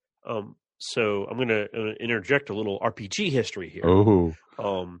 So I'm going to interject a little RPG history here. Oh.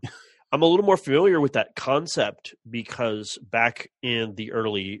 I'm a little more familiar with that concept because back in the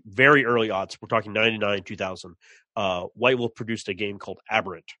very early aughts, we're talking 99, 2000, White Wolf produced a game called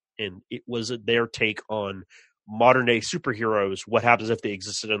Aberrant, and it was their take on modern day superheroes. What happens if they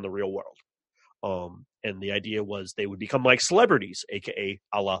existed in the real world? And the idea was they would become like celebrities, aka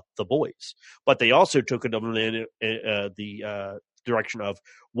a la The Boys. But they also took it in the direction of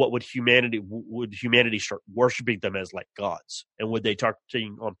would humanity start worshiping them as like gods, and would they start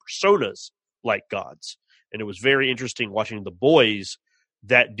taking on personas like gods? And it was very interesting watching The Boys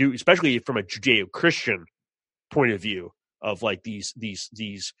that do, especially from a Judeo-Christian point of view, of like these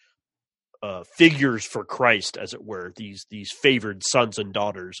figures for Christ, as it were, these favored sons and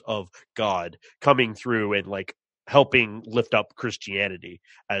daughters of God coming through and like helping lift up Christianity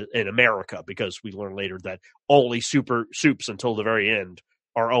in America, because we learn later that only soups until the very end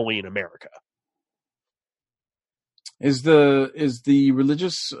are only in America. Is the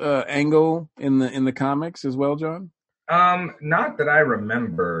religious angle in the comics as well, John? Not that I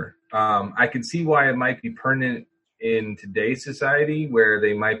remember. I can see why it might be pertinent in today's society, where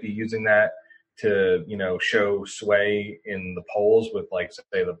they might be using that to, show sway in the polls with, like,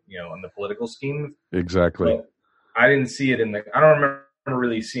 say, in the political scheme. Exactly. But I didn't see it I don't remember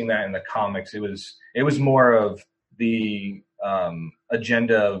really seeing that in the comics. It was more of the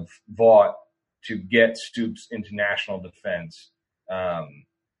agenda of Vought to get Stoops into national defense,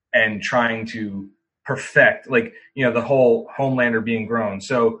 and trying to perfect, like, the whole Homelander being grown.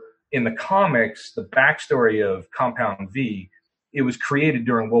 So in the comics, the backstory of Compound V, it was created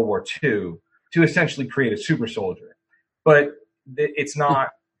during World War II to essentially create a super soldier, but it's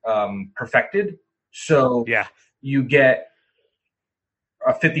not perfected. So yeah, you get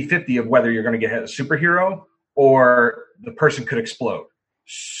a 50-50 of whether you're going to get a superhero or the person could explode.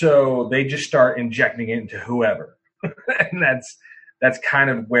 So they just start injecting it into whoever. And that's kind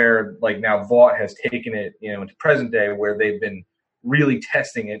of where, like, now Vought has taken it, into present day, where they've been really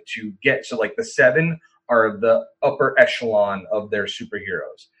testing it to get, so like the 7 are the upper echelon of their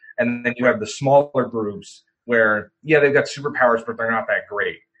superheroes. And then you have the smaller groups where, yeah, they've got superpowers, but they're not that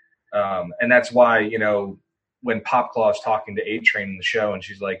great. And that's why, when Popclaw's talking to A-Train in the show, and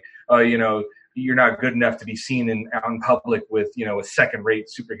she's like, "Oh, you're not good enough to be seen out in public with, a second-rate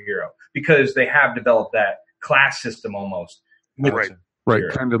superhero," because they have developed that class system almost. Right,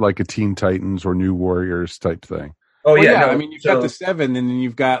 kind of like a Teen Titans or New Warriors type thing. Oh, yeah. I mean, you've got the 7, and then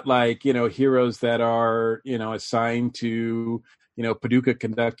you've got heroes that are assigned to Paducah,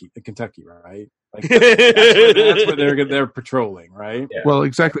 Kentucky, right? Like that's where they're patrolling, right? Yeah. Well,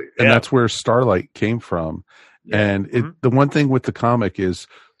 exactly, and that's where Starlight came from. Yeah. And the one thing with the comic is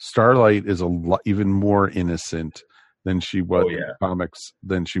Starlight is even more innocent than she was in the comics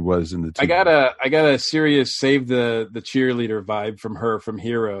than she was in the TV. I got a serious save the cheerleader vibe from her from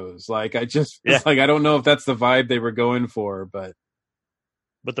Heroes. Like I don't know if that's the vibe they were going for, but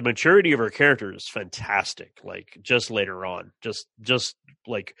the maturity of her character is fantastic. Like just later on, just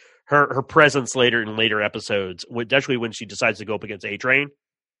like her presence later in later episodes, especially when she decides to go up against A-Train,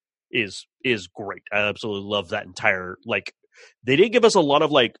 is great. I absolutely love that entire They didn't give us a lot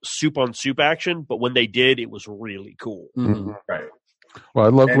of soup on soup action, but when they did, it was really cool. Mm-hmm. Right. Well, I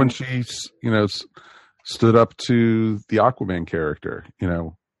love when she, stood up to the Aquaman character,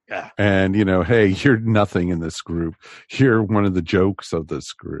 Yeah. And, hey, you're nothing in this group. You're one of the jokes of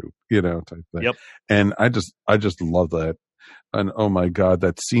this group, type thing. Yep. And I just love that. And oh my God,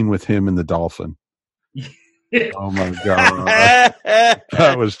 that scene with him and the dolphin. Oh my God.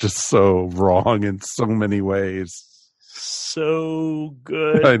 That was just so wrong in so many ways. So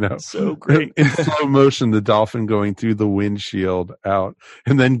good. I know. So great. In slow motion, the dolphin going through the windshield out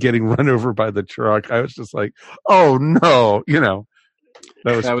and then getting run over by the truck. I was just like, oh no,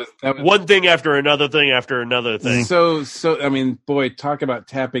 That was one thing after another thing after another thing. So I mean, boy, talk about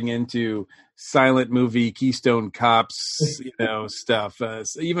tapping into silent movie Keystone Cops, stuff.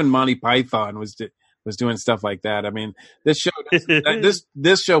 Even Monty Python was doing stuff like that. I mean, this show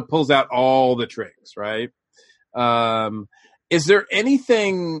this show pulls out all the tricks, right? Is there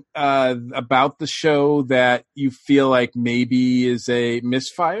anything about the show that you feel like maybe is a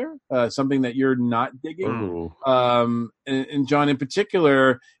misfire, something that you're not digging? And John, in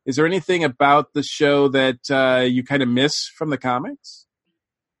particular, is there anything about the show that you kind of miss from the comics?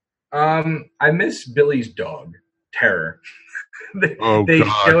 I miss Billy's dog, Terror. They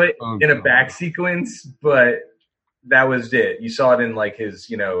show it in a back sequence, but that was it. You saw it in his,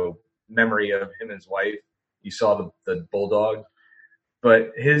 memory of him and his wife. You saw the bulldog,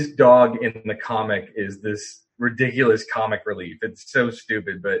 but his dog in the comic is this ridiculous comic relief. It's so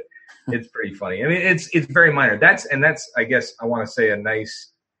stupid, but it's pretty funny. I mean, it's very minor. That's I guess I want to say a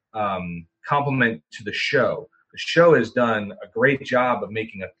nice compliment to the show. The show has done a great job of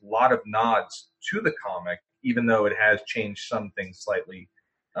making a lot of nods to the comic, even though it has changed some things slightly,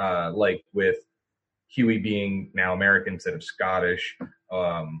 like with Huey being now American instead of Scottish,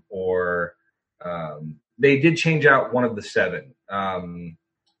 they did change out one of the 7.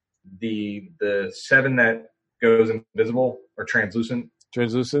 The 7 that goes invisible or translucent.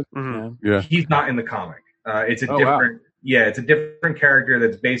 Mm-hmm. Yeah. He's not in the comic. It's a different. Wow. Yeah, it's a different character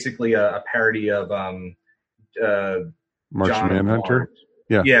that's basically a parody of Martian Manhunter.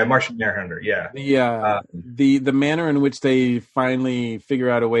 Yeah, Martian Manhunter. Yeah. The manner in which they finally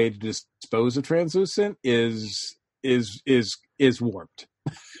figure out a way to dispose of translucent is warped.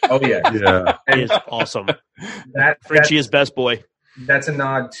 Oh yeah, it is awesome. Frenchie is best boy. That's a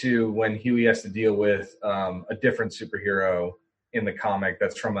nod to when Huey has to deal with a different superhero in the comic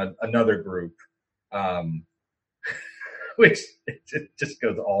that's from another group, which it just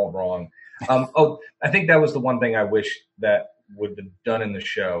goes all wrong. I think that was the one thing I wish that would have been done in the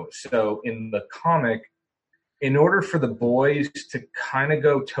show. So in the comic, in order for the boys to kind of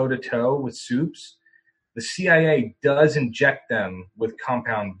go toe to toe with Supes, the CIA does inject them with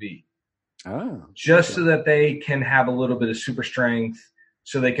Compound V. Just so that they can have a little bit of super strength,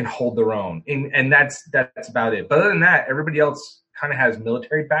 so they can hold their own. And that's about it. But other than that, everybody else kind of has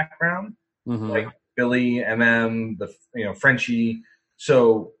military background, like Billy, MM, Frenchie.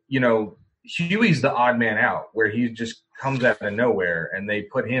 So, Huey's the odd man out, where he just comes out of nowhere, and they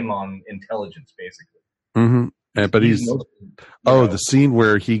put him on intelligence, basically. Mm-hmm. But he's the scene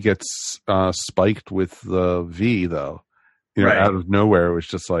where he gets spiked with the V, though, right. Out of nowhere, it was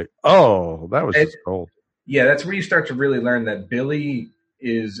just like, oh, that was just cold. Yeah, that's where you start to really learn that Billy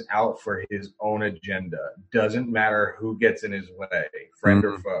is out for his own agenda. Doesn't matter who gets in his way, friend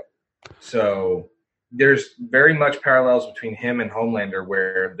or foe. So there's very much parallels between him and Homelander,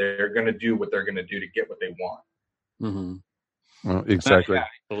 where they're going to do what they're going to do to get what they want. Mm-hmm. Well, exactly.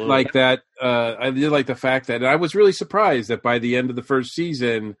 Like that. I did like the fact that I was really surprised that by the end of the first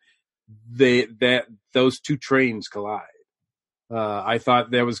season, those two trains collide. I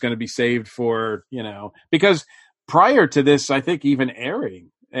thought that was going to be saved for, because prior to this, I think even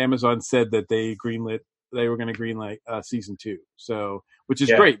airing, Amazon said that they were going to greenlight season 2. So, which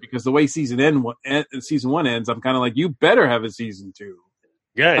is great, because the way season 1 ends, I'm kind of like, you better have a season 2.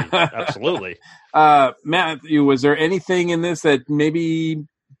 Yeah, absolutely. Matthew, was there anything in this that maybe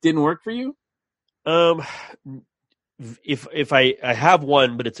didn't work for you? If I have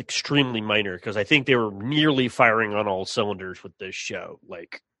one, but it's extremely minor, because I think they were nearly firing on all cylinders with this show.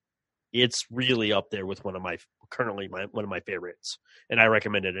 Like, it's really up there with one of my favorites, and I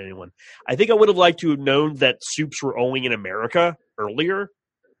recommend it to anyone. I think I would have liked to have known that soups were only in America earlier,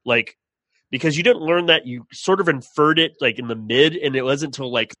 like, because you didn't learn that. You sort of inferred it like in the mid, and it wasn't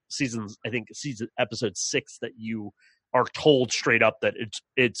until like episode 6 that you are told straight up that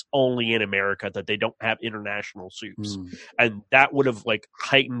it's only in America, that they don't have international soups. And that would have like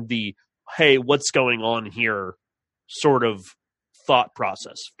heightened the, hey, what's going on here sort of thought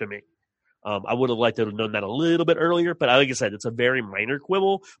process to me. I would have liked to have known that a little bit earlier, but like I said, it's a very minor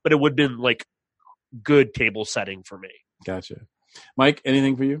quibble, but it would have been like good table setting for me. Gotcha. Mike,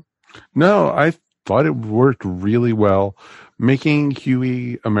 anything for you? No, I thought it worked really well. Making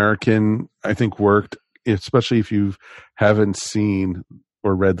Huey American, I think, worked, especially if you haven't seen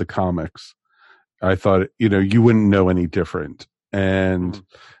or read the comics. I thought, you wouldn't know any different. And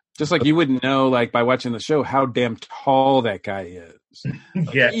just like you wouldn't know, like by watching the show, how damn tall that guy is.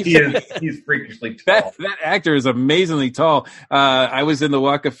 Yeah, he's freakishly tall. That actor is amazingly tall. I was in the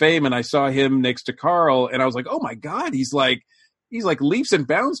Walk of Fame and I saw him next to Carl, and I was like, oh my God, he's like leaps and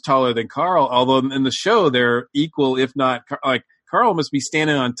bounds taller than Carl. Although in the show they're equal, if not like. Carl must be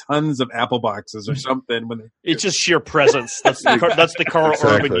standing on tons of apple boxes or something. It's just sheer presence. That's the Carl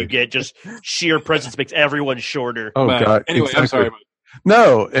Urban you get. Just sheer presence makes everyone shorter. Oh, God. Anyway, exactly. I'm sorry.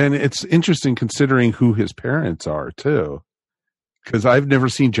 No, and it's interesting considering who his parents are, too. Because I've never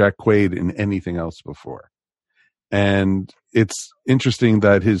seen Jack Quaid in anything else before. And it's interesting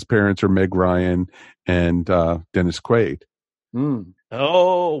that his parents are Meg Ryan and Dennis Quaid.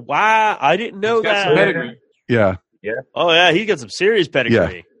 Oh, wow. I didn't know that. Yeah. Yeah. Oh, yeah. He got some serious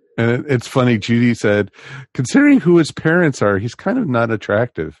pedigree. Yeah. And it's funny. Judy said, considering who his parents are, he's kind of not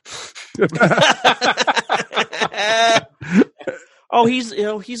attractive. Oh, he's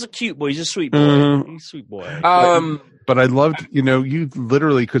a cute boy. He's a sweet boy. He's a sweet boy. But I loved, you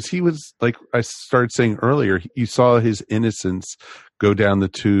literally, because he was, like I started saying earlier, you saw his innocence go down the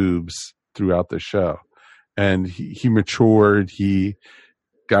tubes throughout the show. And he matured. He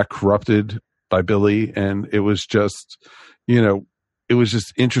got corrupted by Billy, and it was just, it was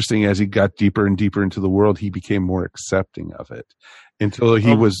just interesting as he got deeper and deeper into the world. He became more accepting of it until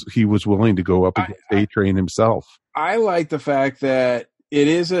he was willing to go up against A-Train himself. I like the fact that it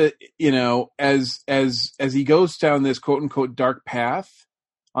is as he goes down this quote unquote dark path.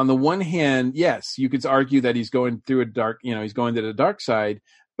 On the one hand, yes, you could argue that he's going through he's going to the dark side,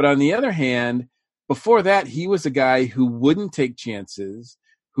 but on the other hand, before that, he was a guy who wouldn't take chances,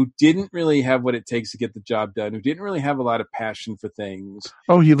 who didn't really have what it takes to get the job done, who didn't really have a lot of passion for things.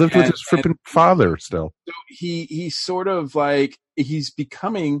 Oh, he lived with his flipping father still. So he's sort of like, he's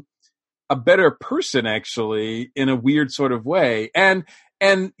becoming a better person, actually, in a weird sort of way. And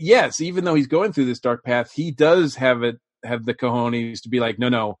yes, even though he's going through this dark path, he does have the cojones to be like,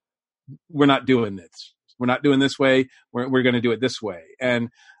 no, we're not doing this. We're not doing this way. We're going to do it this way. And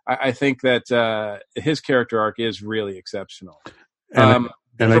I think that his character arc is really exceptional. And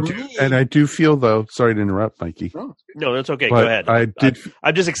I do feel, though, sorry to interrupt, Mikey. No, that's okay. Go ahead.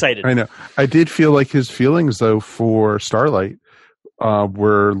 I'm just excited. I know. I did feel like his feelings, though, for Starlight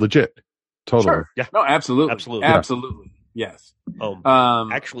were legit. Totally. Sure. Yeah. No, absolutely. Absolutely. Yes.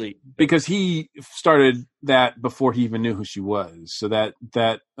 Actually, because he started that before he even knew who she was. So that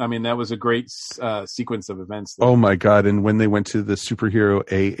was a great sequence of events there. Oh my God. And when they went to the superhero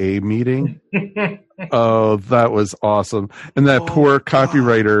AA meeting, oh, that was awesome. And that poor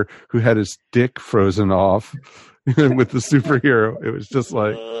copywriter who had his dick frozen off with the superhero. It was just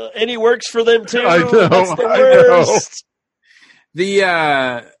like, and he works for them too. I know. That's the worst.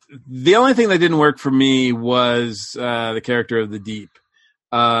 The only thing that didn't work for me was the character of the Deep.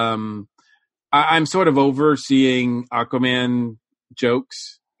 I'm sort of overseeing Aquaman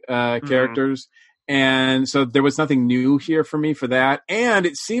jokes characters, and so there was nothing new here for me for that. And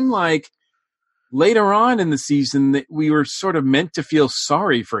it seemed like later on in the season that we were sort of meant to feel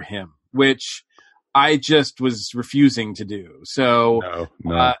sorry for him, which I just was refusing to do. So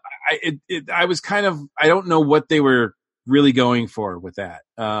no. I was kind of, I don't know what they were really going for with that.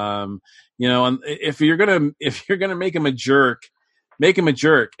 And if you're gonna make him a jerk, make him a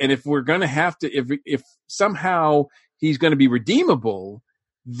jerk. And if we're gonna have to, if somehow he's going to be redeemable,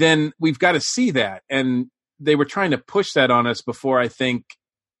 then we've got to see that. And they were trying to push that on us before I think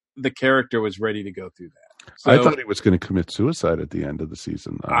the character was ready to go through that. So, I thought he was going to commit suicide at the end of the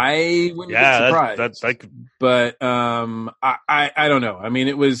season, though. I wouldn't be surprised. But I don't know. I mean,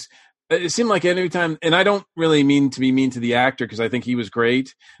 it seemed like every time, and I don't really mean to be mean to the actor because I think he was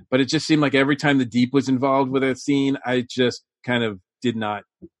great, but it just seemed like every time the Deep was involved with a scene, I just kind of did not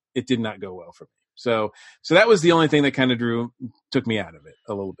go well for me. So that was the only thing that kind of took me out of it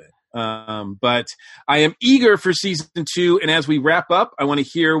a little bit. But I am eager for season 2. And as we wrap up, I want to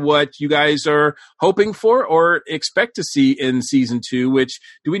hear what you guys are hoping for or expect to see in season 2, which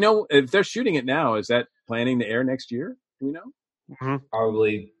do we know if they're shooting it now? Is that planning to air next year? Do we know? Mm-hmm.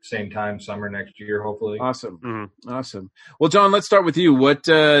 Probably same time, summer next year, hopefully. Awesome. Mm-hmm. Awesome. Well, John, let's start with you. What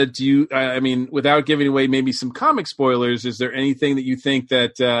do you, I mean, without giving away maybe some comic spoilers, is there anything that you think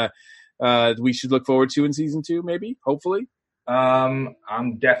that we should look forward to in season 2, maybe, hopefully? I'm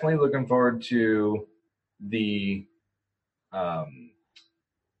definitely looking forward to the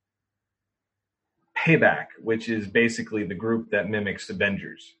Payback, which is basically the group that mimics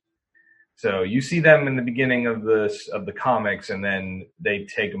Avengers. So you see them in the beginning of the comics, and then they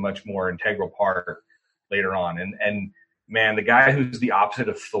take a much more integral part later on. And man, the guy who's the opposite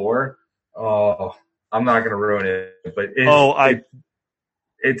of Thor, I'm not going to ruin it, but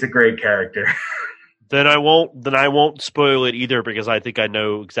it's a great character. Then I won't spoil it either because I think I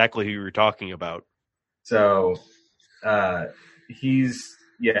know exactly who you're talking about. So he's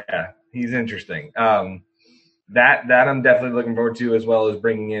interesting. That I'm definitely looking forward to, as well as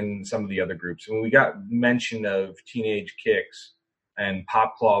bringing in some of the other groups. When we got mention of Teenage Kicks, and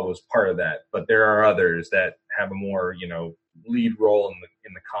Pop Claw was part of that, but there are others that have a more lead role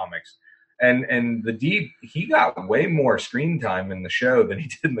in the comics. And the Deep, he got way more screen time in the show than he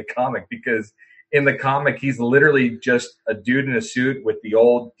did in the comic, because in the comic, he's literally just a dude in a suit with the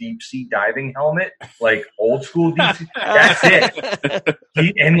old deep sea diving helmet, like old school deep sea. That's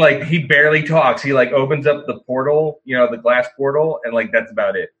it. He barely talks. He opens up the portal, the glass portal, and that's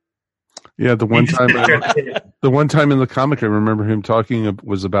about it. Yeah, the one time in the comic I remember him talking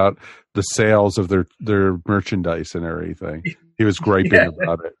was about the sales of their merchandise and everything. He was griping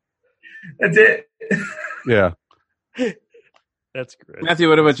about it. That's it. Yeah. That's great. Matthew,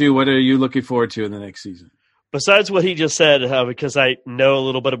 what about you? What are you looking forward to in the next season? Besides what he just said, because I know a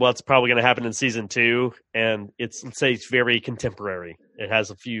little bit of what's probably going to happen in season 2, and let's say it's very contemporary. It has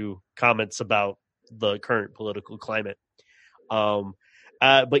a few comments about the current political climate.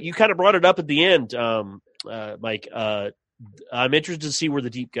 But you kind of brought it up at the end, Mike. I'm interested to see where the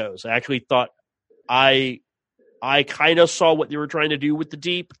Deep goes. I actually thought I kind of saw what they were trying to do with the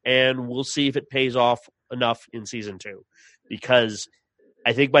Deep, and we'll see if it pays off enough in season 2. Because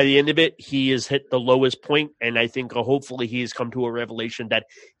I think by the end of it, he has hit the lowest point, and I think hopefully he has come to a revelation that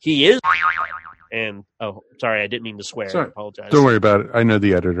he is. And sorry, I didn't mean to swear. Sorry. I apologize. Don't worry about it. I know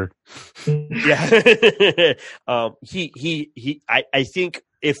the editor. Yeah, I think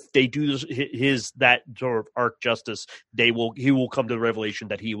if they do that sort of arc justice, he will come to the revelation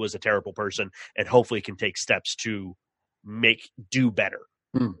that he was a terrible person, and hopefully can take steps to do better.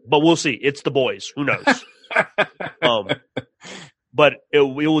 But we'll see. It's the boys. Who knows? But it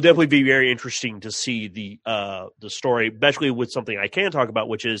will definitely be very interesting to see the story, especially with something I can talk about,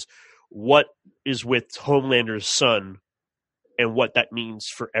 which is what is with Homelander's son and what that means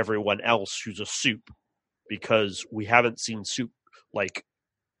for everyone else who's a Soup, because we haven't seen Soup like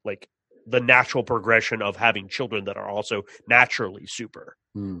the natural progression of having children that are also naturally super.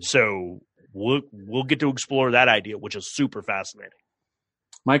 So we'll get to explore that idea, which is super fascinating.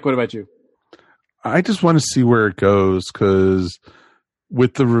 Mike, what about you? I just want to see where it goes, because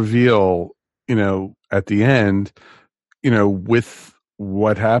with the reveal, at the end, with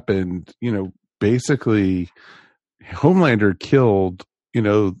what happened, basically Homelander killed,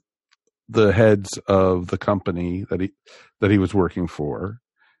 the heads of the company that he was working for,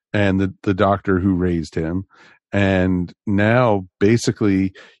 and the doctor who raised him. And now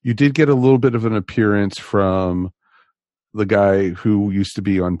basically you did get a little bit of an appearance from the guy who used to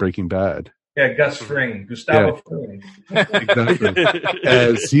be on Breaking Bad. Yeah, Gustavo Fring. Exactly.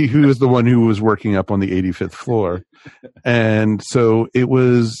 As who was the one who was working up on the 85th floor. And so it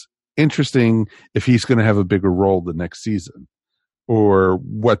was interesting if he's going to have a bigger role the next season, or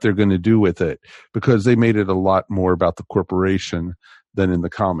what they're going to do with it, because they made it a lot more about the corporation than in the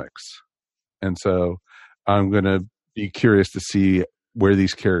comics. And so I'm going to be curious to see where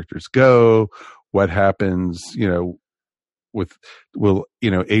these characters go, what happens, will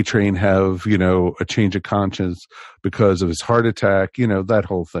A-Train have, a change of conscience because of his heart attack, that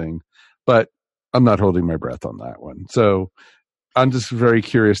whole thing. But I'm not holding my breath on that one. So I'm just very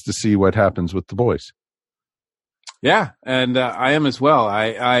curious to see what happens with the boys. Yeah, and I am as well.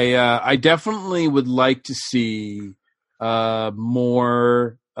 I definitely would like to see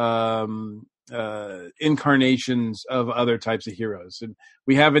more incarnations of other types of heroes, and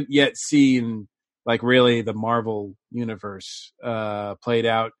we haven't yet seen like really the Marvel universe played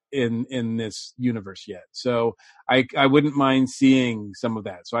out in this universe yet. So I wouldn't mind seeing some of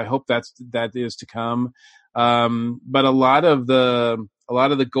that. So I hope that is to come. But a lot of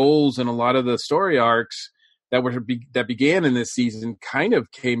the goals and a lot of the story arcs that began in this season kind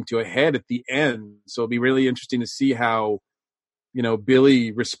of came to a head at the end. So it'll be really interesting to see how,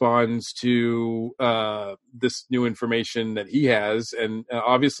 Billy responds to this new information that he has, and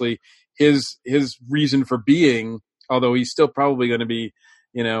obviously his reason for being, although he's still probably going to be,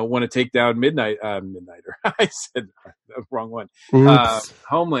 want to take down Midnighter. I said the wrong one.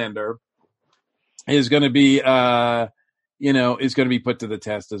 Homelander is going to be, is going to be put to the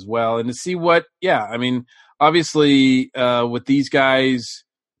test as well, and to see what. Yeah, I mean, obviously, with these guys.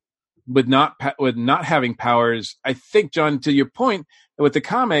 With not having powers, I think, John, to your point, with the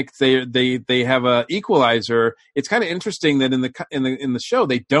comics, they have a equalizer. It's kind of interesting that in the show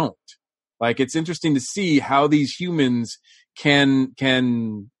they don't. Like, it's interesting to see how these humans can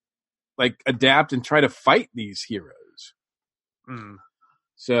like adapt and try to fight these heroes.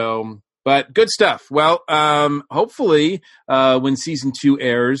 So, but good stuff. Well, hopefully, when season 2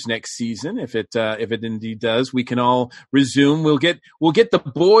 airs next season, if it indeed does, we can all resume. We'll get the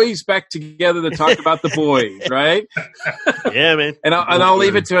boys back together to talk about the boys, right? Yeah, man. And I'll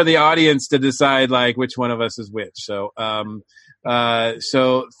leave it to the audience to decide like which one of us is which. So,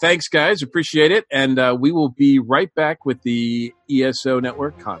 so thanks, guys. Appreciate it. And we will be right back with the ESO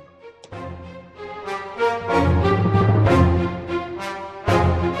Network Convo.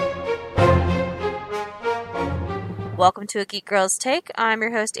 Welcome to A Geek Girl's Take. I'm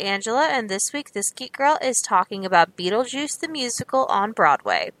your host, Angela, and this week this Geek Girl is talking about Beetlejuice the Musical on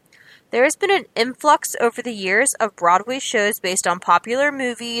Broadway. There has been an influx over the years of Broadway shows based on popular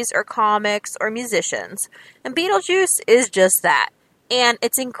movies or comics or musicians, and Beetlejuice is just that, and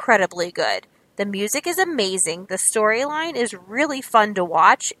it's incredibly good. The music is amazing, the storyline is really fun to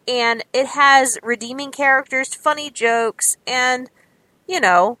watch, and it has redeeming characters, funny jokes, and, you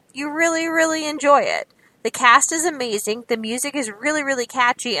really, really enjoy it. The cast is amazing, the music is really, really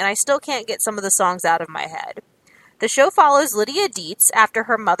catchy, and I still can't get some of the songs out of my head. The show follows Lydia Dietz after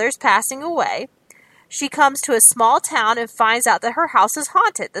her mother's passing away. She comes to a small town and finds out that her house is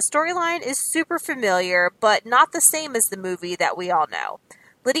haunted. The storyline is super familiar, but not the same as the movie that we all know.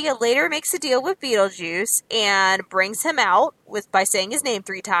 Lydia later makes a deal with Beetlejuice and brings him out by saying his name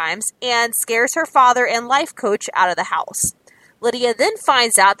 3 times and scares her father and life coach out of the house. Lydia then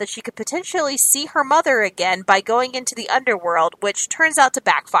finds out that she could potentially see her mother again by going into the underworld, which turns out to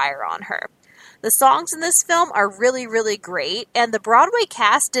backfire on her. The songs in this film are really, really great, and the Broadway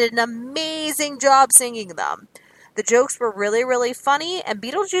cast did an amazing job singing them. The jokes were really, really funny, and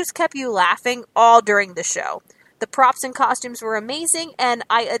Beetlejuice kept you laughing all during the show. The props and costumes were amazing, and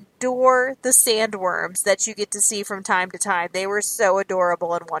I adore the sandworms that you get to see from time to time. They were so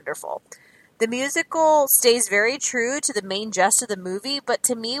adorable and wonderful. The musical stays very true to the main gist of the movie, but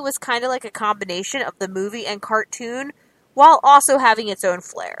to me was kind of like a combination of the movie and cartoon, while also having its own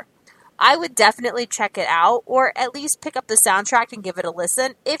flair. I would definitely check it out, or at least pick up the soundtrack and give it a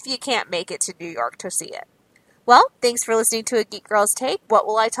listen, if you can't make it to New York to see it. Well, thanks for listening to A Geek Girl's Take. What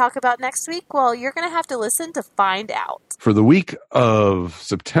will I talk about next week? Well, you're going to have to listen to find out. For the week of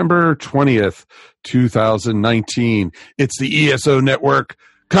September 20th, 2019, it's the ESO Network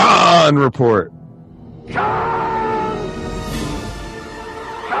Con Report.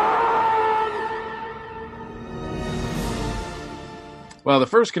 Well, the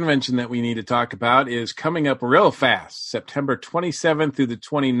first convention that we need to talk about is coming up real fast, September 27th through the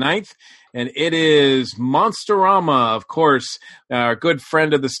 29th, and it is Monsterama. Of course, our good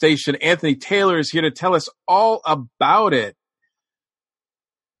friend of the station, Anthony Taylor, is here to tell us all about it.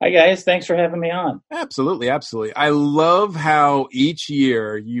 Hi, guys. Thanks for having me on. Absolutely, absolutely. I love how each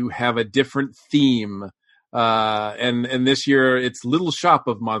year you have a different theme. And this year it's Little Shop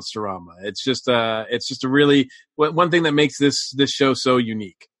of Monsterama. It's just a really one thing that makes this show so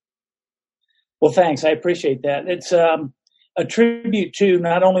unique. Well, thanks. I appreciate that. It's a tribute to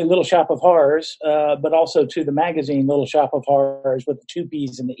not only Little Shop of Horrors, but also to the magazine Little Shop of Horrors with the 2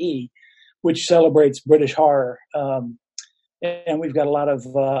 P's and the E, which celebrates British horror. And we've got a lot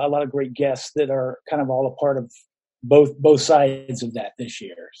of great guests that are kind of all a part of both sides of that this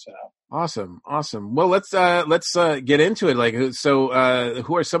year. So Awesome. Well, let's get into it. Like, so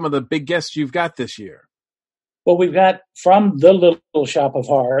who are some of the big guests you've got this year? Well, we've got from The Little Shop of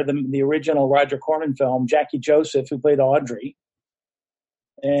Horror, the original Roger Corman film, Jackie Joseph, who played Audrey.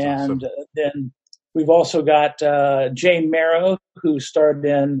 And then we've also got Jane Marrow, who starred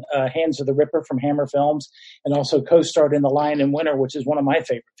in Hands of the Ripper from Hammer Films, and also co-starred in The Lion in Winter, which is one of my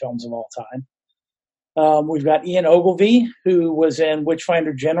favorite films of all time. We've got Ian Ogilvy, who was in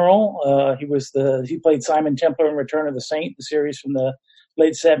Witchfinder General. He played Simon Templar in Return of the Saint, the series from the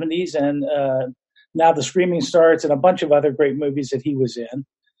late 70s, and Now the Screaming Starts, and a bunch of other great movies that he was in.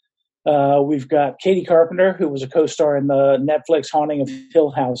 We've got Katie Carpenter, who was a co-star in the Netflix Haunting of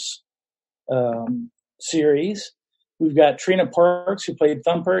Hill House series. We've got Trina Parks, who played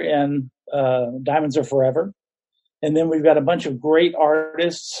Thumper in Diamonds Are Forever. And then we've got a bunch of great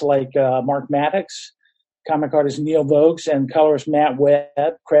artists like Mark Maddox, comic artist Neil Vokes, and colorist Matt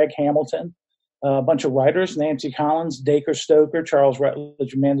Webb, Craig Hamilton, a bunch of writers, Nancy Collins, Dacre Stoker, Charles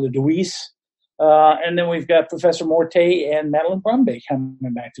Rutledge, Amanda Deweese. And then we've got Professor Morte and Madeline Brumby coming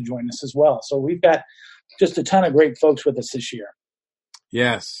back to join us as well. So we've got just a ton of great folks with us this year.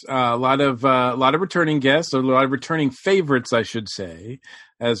 Yes, a lot of returning guests, a lot of returning favorites, I should say,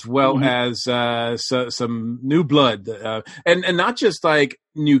 as well as some new blood, and not just like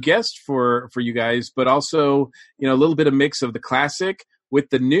new guests for you guys, but also a little bit of mix of the classic with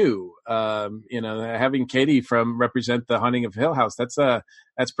the new. Having Katie represent the Haunting of Hill House,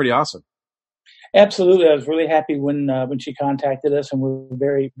 that's pretty awesome. Absolutely, I was really happy when she contacted us, and we're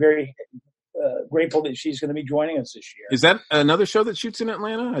very, very grateful that she's going to be joining us this year. Is that another show that shoots in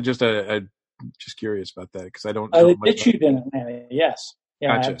Atlanta? I'm just curious about that because I don't. They did shoot in Atlanta. Yes,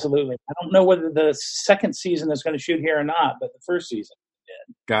 yeah, Gotcha. Absolutely. I don't know whether the second season is going to shoot here or not, but the first season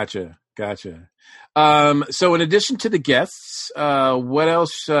did. Gotcha. So, in addition to the guests, what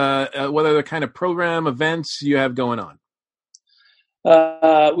else? What other kind of program events you have going on?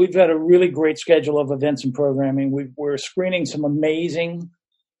 We've got a really great schedule of events and programming. We're screening some amazing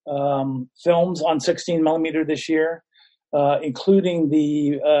films on 16 millimeter this year, including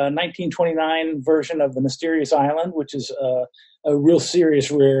the 1929 version of The Mysterious Island, which is a real serious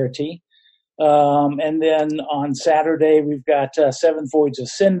rarity. And then on Saturday, we've got Seven Voyages of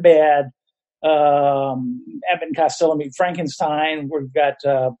Sinbad, Abbott and Costello Meet Frankenstein. We've got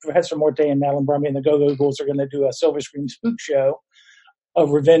Professor Morte and Madeline Brumby and the Go-Go Ghouls are going to do a Silver Screen Spook Show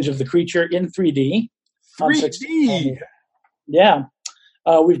of Revenge of the Creature in 3D. 3D? Yeah.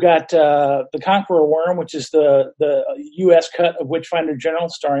 We've got The Conqueror Worm, which is the U.S. cut of Witchfinder General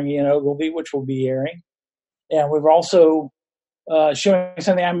starring Ian Ogilvy, which will be airing. And we're also showing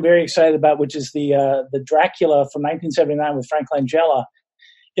something I'm very excited about, which is the Dracula from 1979 with Frank Langella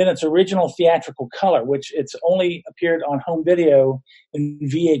in its original theatrical color, which it's only appeared on home video in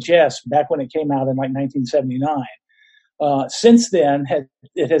VHS back when it came out in like 1979. Since then,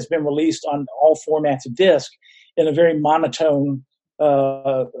 it has been released on all formats of disc in a very monotone,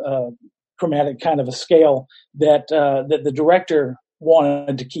 chromatic kind of a scale that the director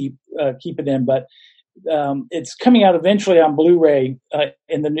wanted to keep it in, but it's coming out eventually on Blu-ray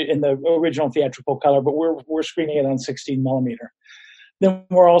in the original theatrical color, but we're screening it on 16 millimeter. Then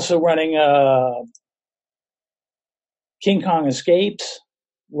we're also running King Kong Escapes,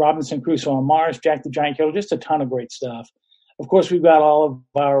 Robinson Crusoe on Mars, Jack the Giant Killer, just a ton of great stuff. Of course, we've got all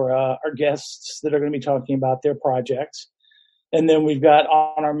of our guests that are going to be talking about their projects. And then we've got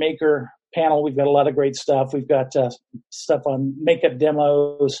on our maker panel, we've got a lot of great stuff. We've got stuff on makeup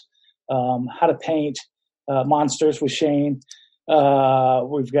demos, how to paint, monsters with Shane.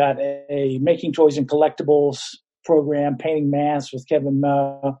 We've got a making toys and collectibles program, painting masks with Kevin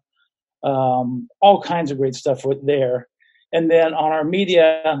Moe. All kinds of great stuff there. And then on our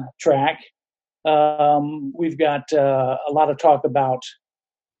media track, we've got a lot of talk about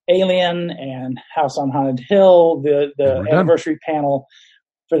Alien and House on Haunted Hill, the anniversary panel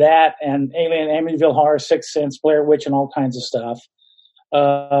for that, and Alien, Amityville Horror, Sixth Sense, Blair Witch, and all kinds of stuff.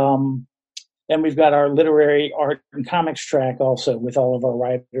 And we've got our literary art and comics track also with all of our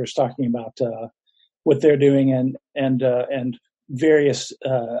writers talking about what they're doing and various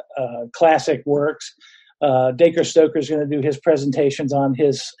classic works. Dacre Stoker is going to do his presentations on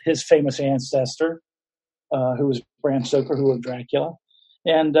his famous ancestor, who was Bram Stoker, who wrote Dracula.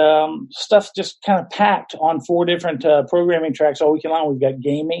 And stuff just kind of packed on 4 different programming tracks all weekend long. We've got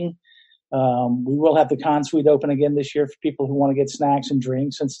gaming. We will have the Con Suite open again this year for people who want to get snacks and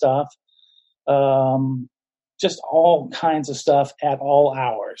drinks and stuff. Just all kinds of stuff at all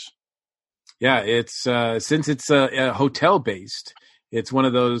hours. Yeah, it's since it's hotel based, it's one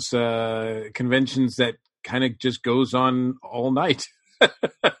of those conventions that kind of just goes on all night.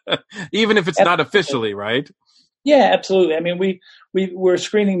 Even if it's not officially, right? Yeah, absolutely. I mean, we're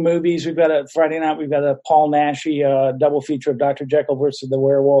screening movies. We've got Friday night. We've got a Paul Naschy double feature of Dr. Jekyll versus the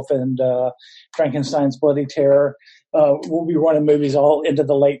Werewolf and Frankenstein's Bloody Terror. We'll be running movies all into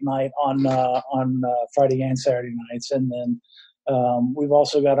the late night on Friday and Saturday nights, and then we've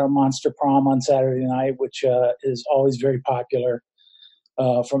also got our Monster Prom on Saturday night, which is always very popular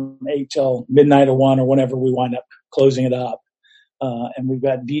from 8 till midnight or 1 or whenever we wind up closing it up. And we've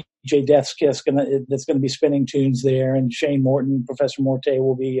got DJ Death's Kiss that's going to be spinning tunes there, and Shane Morton, Professor Morte,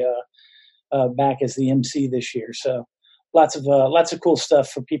 will be back as the MC this year. So lots of cool stuff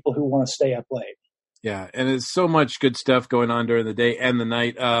for people who want to stay up late. Yeah, and there's so much good stuff going on during the day and the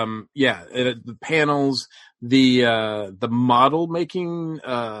night. The panels, the model making,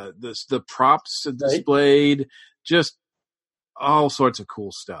 the props displayed, just all sorts of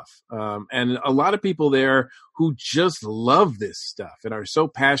cool stuff. And a lot of people there who just love this stuff and are so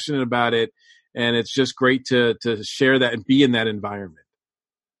passionate about it. And it's just great to share that and be in that environment.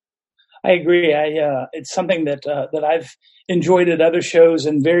 I agree. It's something that I've enjoyed at other shows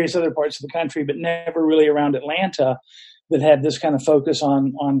in various other parts of the country, but never really around Atlanta, that had this kind of focus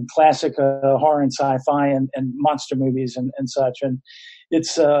on classic horror and sci-fi and monster movies and such. And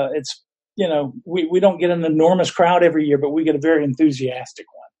it's we don't get an enormous crowd every year, but we get a very enthusiastic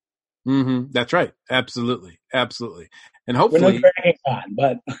one. Mm-hmm. That's right. Absolutely. And hopefully, we're no Dragon Con,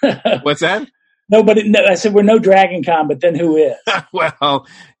 but what's that? No, I said we're no Dragon Con, but then who is? Well,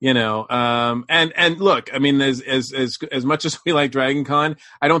 and look, I mean, as much as we like Dragon Con,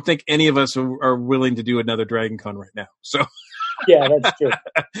 I don't think any of us are willing to do another Dragon Con right now. So. Yeah, that's true.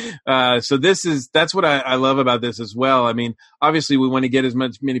 So that's what I love about this as well. I mean, obviously we want to get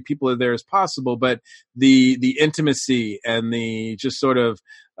many people there as possible, but the intimacy and the just sort of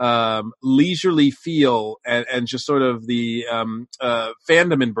leisurely feel and just sort of the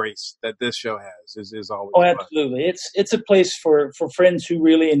fandom embrace that this show has is always fun. Absolutely. It's a place for friends who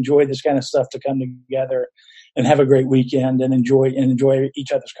really enjoy this kind of stuff to come together and have a great weekend and enjoy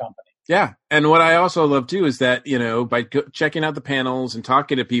each other's company. Yeah. And what I also love too is that, by checking out the panels and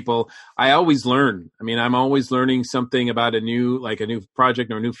talking to people, I always learn. I mean, I'm always learning something about a new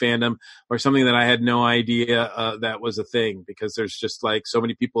project or a new fandom or something that I had no idea that was a thing, because there's just like so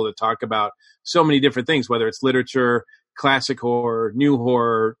many people that talk about so many different things, whether it's literature, classic horror, new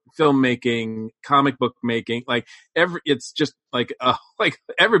horror, filmmaking, comic book making, it's just like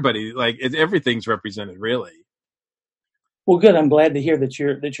everybody, everything's represented really. Well, good. I'm glad to hear that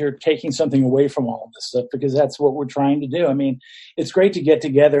you're taking something away from all of this stuff, because that's what we're trying to do. I mean, it's great to get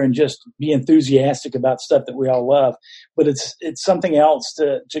together and just be enthusiastic about stuff that we all love, but it's something else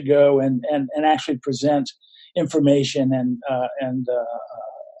to go and actually present information and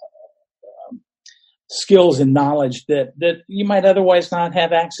skills and knowledge that you might otherwise not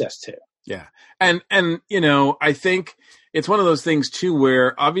have access to. Yeah. And I think it's one of those things too,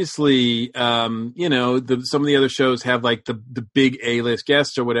 where obviously, some of the other shows have like the big A-list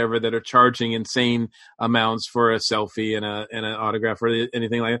guests or whatever that are charging insane amounts for a selfie and an autograph or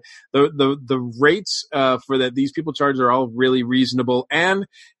anything like that. The rates for that these people charge are all really reasonable, and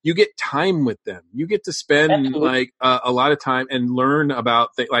you get time with them. You get to spend a lot of time and learn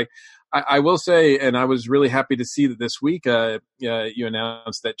about things. Like I will say, and I was really happy to see that this week you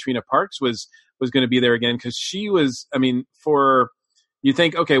announced that Trina Parks was going to be there again, because she was, I mean, you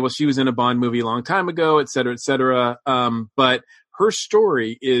think, okay, well, she was in a Bond movie a long time ago, et cetera, et cetera. But her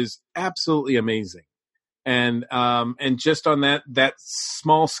story is absolutely amazing. And just on that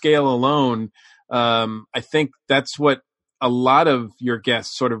small scale alone, I think that's what a lot of your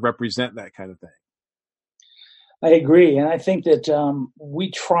guests sort of represent, that kind of thing. I agree. And I think that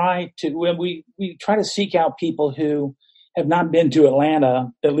we try to seek out people who have not been to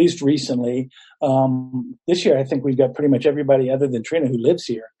Atlanta, at least recently. This year, I think we've got pretty much everybody other than Trina who lives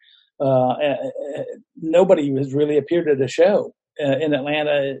here. Nobody has really appeared at a show in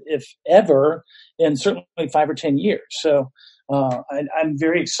Atlanta, if ever, in certainly 5 or 10 years. So I'm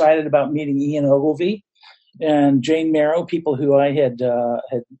very excited about meeting Ian Ogilvy and Jane Marrow, people who I had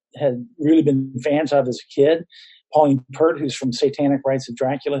really been fans of as a kid. Pauline Pert, who's from Satanic Rites of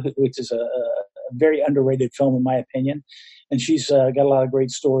Dracula, which is a very underrated film in my opinion, and she's got a lot of great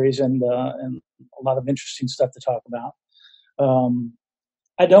stories and a lot of interesting stuff to talk about.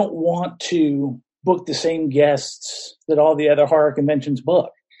 I don't want to book the same guests that all the other horror conventions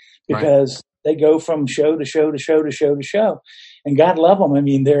book, because they go from show to show to show to show to show, and God love them. I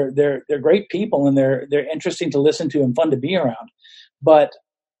mean, they're great people, and they're interesting to listen to and fun to be around. But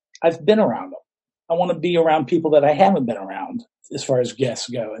I've been around them. I want to be around people that I haven't been around as far as guests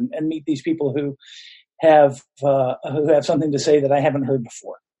go, and meet these people who have something to say that I haven't heard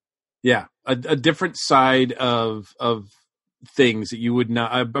before. Yeah, a different side of things that you would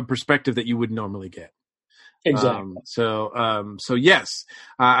not, a perspective that you would normally get. Exactly. So yes,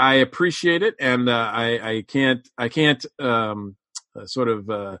 I appreciate it, and I can't sort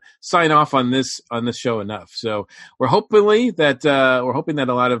of sign off on this show enough. So we're hoping that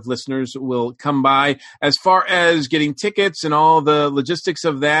a lot of listeners will come by. As far as getting tickets and all the logistics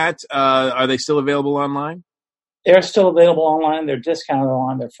of that, are they still available online? They're still available online. They're discounted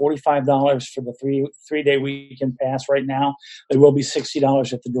online. They're $45 for the three-day weekend pass right now. They will be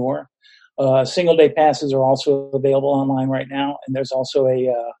 $60 at the door. Single-day passes are also available online right now, and there's also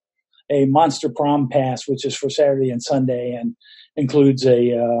a Monster Prom pass, which is for Saturday and Sunday, and includes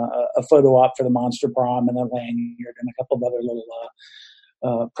a photo op for the Monster Prom and a lanyard and a couple of other little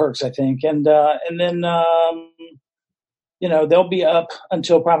perks, I think. And then they'll be up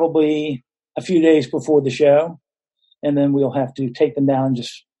until probably a few days before the show. And then we'll have to take them down and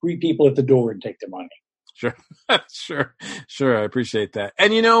just greet people at the door and take their money. Sure. I appreciate that.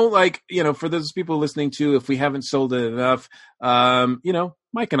 And, for those people listening to, if we haven't sold it enough,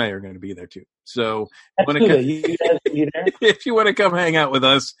 Mike and I are going to be there too. So if you want to come hang out with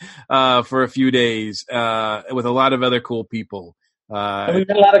us for a few days with a lot of other cool people. And we've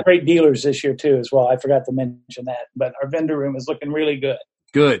got a lot of great dealers this year too as well. I forgot to mention that. But our vendor room is looking really good.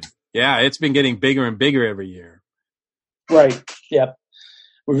 Good. Yeah, it's been getting bigger and bigger every year. Right. Yep.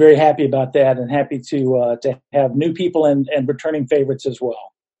 We're very happy about that, and happy to have new people and returning favorites as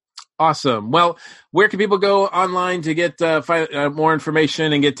well. Awesome. Well, where can people go online to get more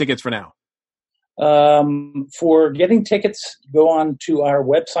information and get tickets for now? For getting tickets, go on to our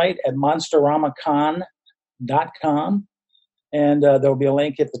website at monsteramacon.com, and there will be a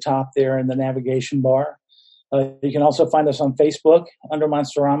link at the top there in the navigation bar. You can also find us on Facebook under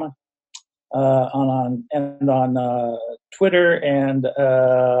Monsterama. On Twitter and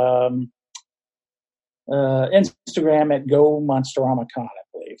Instagram at Go MonsteramaCon, I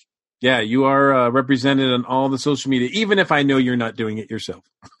believe. Yeah, you are represented on all the social media, even if I know you're not doing it yourself.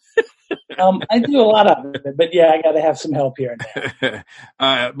 I do a lot of it, but yeah, I got to have some help here and there.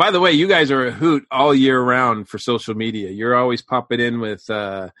 By the way, you guys are a hoot all year round for social media. You're always popping in with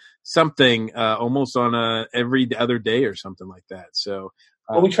something almost on every other day or something like that. So.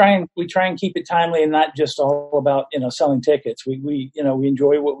 Well, we try and keep it timely and not just all about selling tickets. We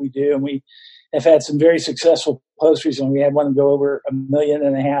enjoy what we do, and we have had some very successful posts recently. We had one go over 1.5 million,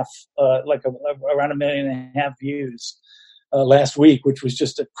 around 1.5 million views last week, which was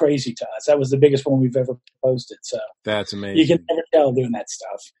just crazy to us. That was the biggest one we've ever posted. So that's amazing. You can never tell doing that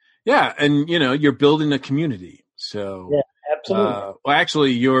stuff. Yeah, and you're building a community. So yeah. Absolutely. Well,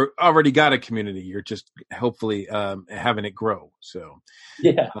 actually, you're already got a community. You're just hopefully having it grow. So,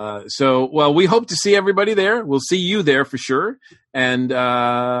 yeah. Well, we hope to see everybody there. We'll see you there for sure. And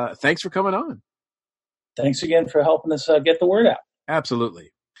thanks for coming on. Thanks again for helping us get the word out.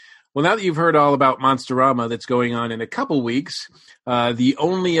 Absolutely. Well, now that you've heard all about Monsterama that's going on in a couple weeks, the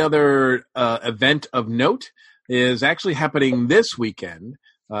only other event of note is actually happening this weekend.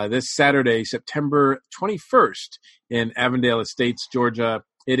 This Saturday, September 21st in Avondale Estates, Georgia.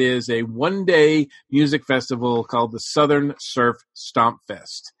 It is a one-day music festival called the Southern Surf Stomp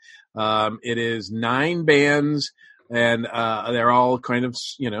Fest. It is 9 bands, and they're all kind of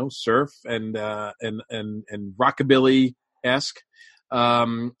surf and rockabilly-esque.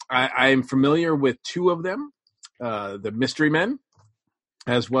 I am familiar with 2 of them, the Mystery Men,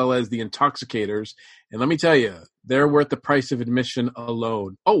 as well as the Intoxicators. And let me tell you, they're worth the price of admission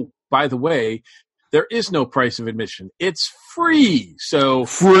alone. Oh, by the way, there is no price of admission. It's free. So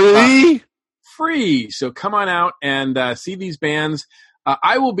free. So come on out and see these bands.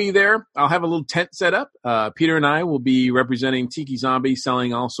 I will be there. I'll have a little tent set up. Peter and I will be representing Tiki Zombie,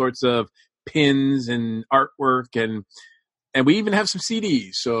 selling all sorts of pins and artwork, and we even have some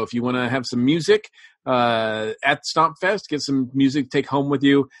CDs. So if you want to have some music at Stomp Fest, get some music to take home with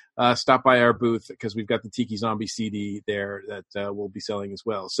you, stop by our booth because we've got the Tiki Zombie CD there that we'll be selling as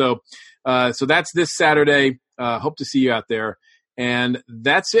well. So that's this Saturday. Hope to see you out there. And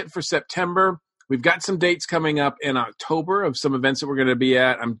that's it for September. We've got some dates coming up in October of some events that we're going to be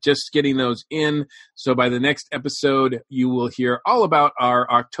at. I'm just getting those in. So by the next episode, you will hear all about our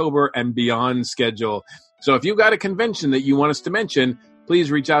October and beyond schedule. So if you've got a convention that you want us to mention,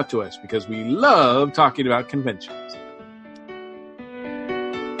 please reach out to us because we love talking about conventions.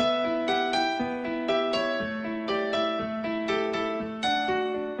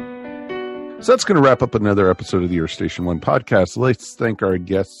 So that's going to wrap up another episode of the Earth Station One podcast. Let's thank our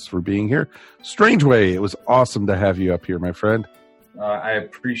guests for being here. Strangeway, it was awesome to have you up here, my friend. I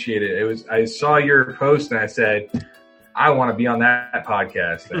appreciate it. I saw your post and I said, I want to be on that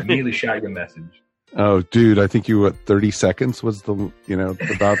podcast. I immediately shot you a message. Oh, dude, I think 30 seconds was about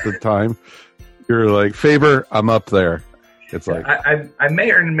the time. You're like, Faber, I'm up there. It's like I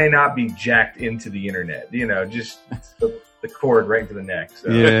may or may not be jacked into the internet. Just the cord right to the neck. So.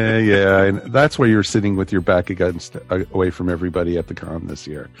 Yeah. And that's why you're sitting with your back away from everybody at the con this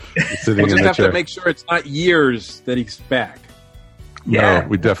year. You're sitting we'll in just the have chair. to make sure it's not years that he's back. No,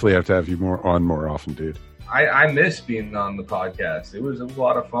 we definitely have to have you more often, dude. I miss being on the podcast. It was a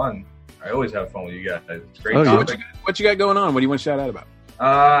lot of fun. I always have fun with you guys. It's great. What you got going on? What do you want to shout out about?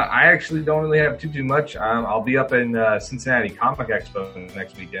 I actually don't really have too much. I'll be up in Cincinnati Comic Expo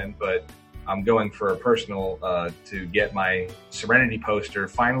next weekend, but I'm going for a personal to get my Serenity poster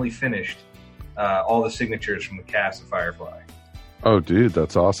finally finished. All the signatures from the cast of Firefly. Oh, dude,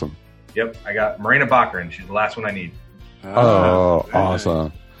 that's awesome. Yep, I got Marina Baccarin. She's the last one I need. Oh,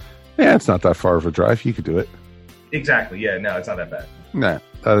 awesome. Yeah, it's not that far of a drive. You could do it. Exactly. Yeah, no, it's not that bad. Nah,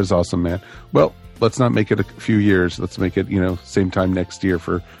 that is awesome, man. Well, let's not make it a few years. Let's make it, same time next year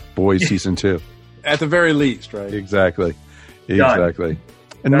for Boys Season 2. At the very least, right? Exactly. Done.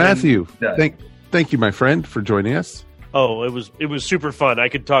 And Done. Matthew, Done. thank you, my friend, for joining us. Oh, it was super fun. I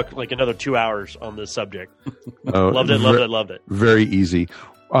could talk like another 2 hours on this subject. Oh, loved it. Very easy.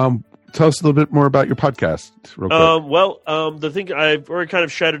 Tell us a little bit more about your podcast, real quick. The thing I've already kind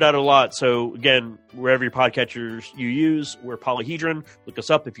of shouted out a lot. So again, wherever your podcatchers you use, we're Polyhedron. Look us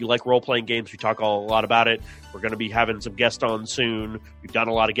up if you like role playing games. We talk a lot about it. We're going to be having some guests on soon. We've done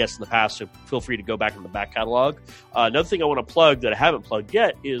a lot of guests in the past, so feel free to go back in the back catalog. Another thing I want to plug that I haven't plugged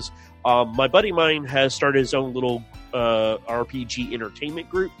yet is my buddy of mine has started his own little RPG entertainment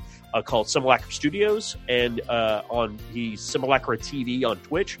group called Simulacra Studios, and he's Simulacra TV on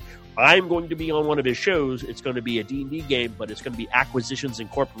Twitch. I'm going to be on one of his shows. It's going to be a D&D game, but it's going to be Acquisitions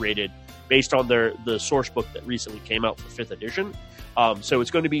Incorporated, based on the source book that recently came out for 5th edition. So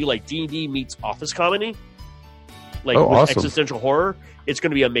it's going to be like D&D meets office comedy, with awesome. existential horror. It's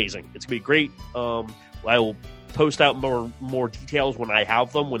going to be amazing. It's going to be great. I will post out more details when I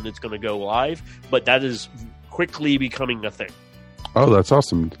have them, when it's going to go live. But that is quickly becoming a thing. Oh, that's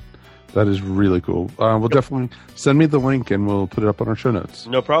awesome. That is really cool. We'll definitely send me the link and we'll put it up on our show notes.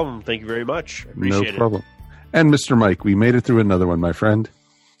 No problem. Thank you very much. I appreciate it. No problem. And Mr. Mike, we made it through another one, my friend.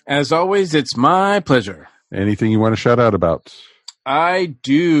 As always, it's my pleasure. Anything you want to shout out about? I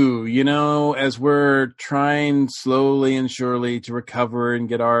do. As we're trying slowly and surely to recover and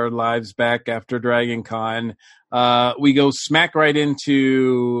get our lives back after Dragon Con, we go smack right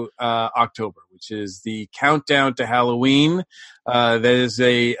into October, which is the countdown to Halloween. That is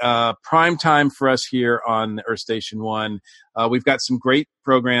a prime time for us here on Earth Station 1. We've got some great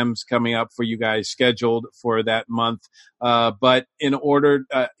programs coming up for you guys scheduled for that month. But in order,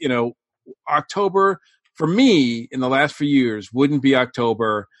 October, for me, in the last few years, wouldn't be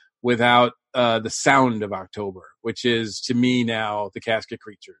October without the sound of October, which is, to me now, the Casket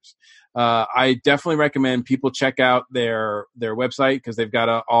Creatures. I definitely recommend people check out their website, because they've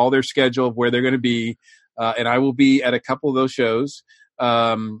got all their schedule of where they're going to be. And I will be at a couple of those shows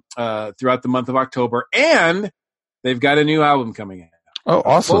throughout the month of October. And they've got a new album coming out. Oh,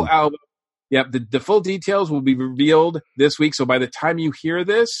 awesome. Full album. Yep, the full details will be revealed this week. So by the time you hear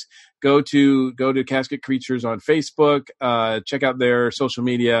this, go to Casket Creatures on Facebook, check out their social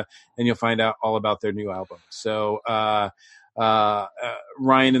media, and you'll find out all about their new album. So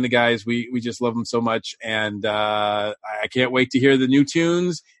Ryan and the guys, we just love them so much, and I can't wait to hear the new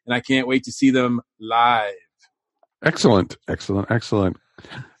tunes, and I can't wait to see them live. Excellent.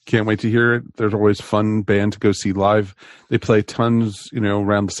 Can't wait to hear it. There's always a fun band to go see live. They play tons,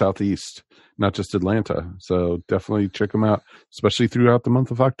 around the Southeast, not just Atlanta. So definitely check them out, especially throughout the month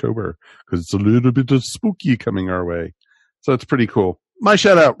of October, because it's a little bit of spooky coming our way. So it's pretty cool. My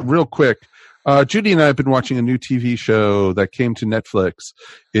shout out real quick. Judy and I have been watching a new TV show that came to Netflix.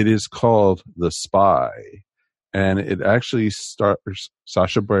 It is called The Spy, and it actually stars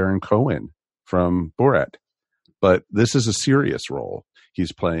Sacha Baron Cohen from Borat. But this is a serious role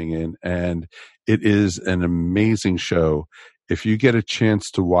he's playing in, and it is an amazing show. If you get a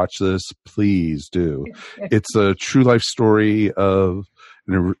chance to watch this, please do. It's a true life story of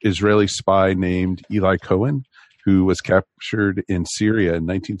an Israeli spy named Eli Cohen, who was captured in Syria in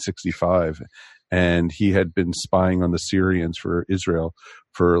 1965. And he had been spying on the Syrians for Israel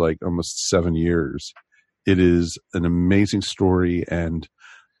for like almost 7 years. It is an amazing story, and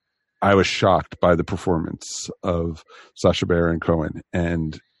I was shocked by the performance of Sacha Baron Cohen.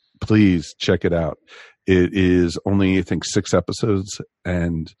 And please check it out. It is only, I think, 6 episodes,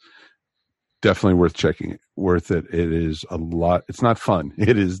 and definitely worth it. It is a lot. It's not fun.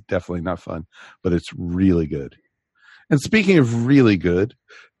 It is definitely not fun, but it's really good. And speaking of really good,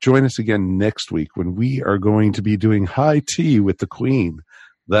 join us again next week when we are going to be doing High Tea with the Queen.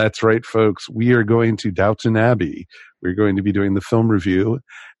 That's right, folks. We are going to Downton Abbey. We're going to be doing the film review,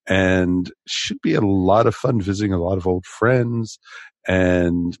 and should be a lot of fun visiting a lot of old friends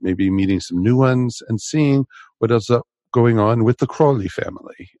and maybe meeting some new ones and seeing what else is going on with the Crawley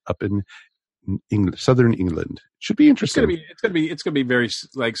family up in England, southern England. Should be interesting. It's gonna be very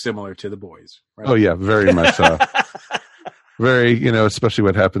like similar to The Boys. Right? Oh yeah, very much so. Very, especially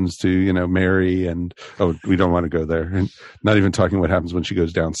what happens to, Mary and, we don't want to go there. And not even talking what happens when she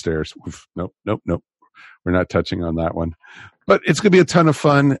goes downstairs. Nope. We're not touching on that one. But it's going to be a ton of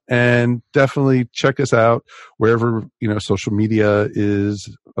fun, and definitely check us out wherever, social media is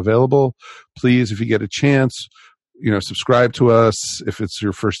available. Please, if you get a chance, subscribe to us if it's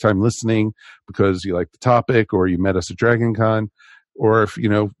your first time listening because you like the topic or you met us at Dragon Con, or if you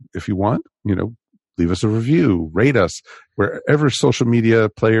want, leave us a review, rate us. Wherever social media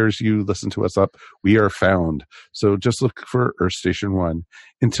players you listen to us up, we are found. So just look for Earth Station 1.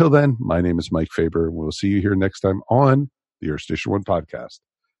 Until then, my name is Mike Faber, and we'll see you here next time on the Earth Station 1 podcast.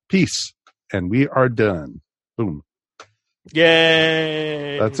 Peace. And we are done. Boom.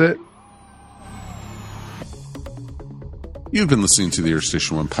 Yay! That's it. You've been listening to the Earth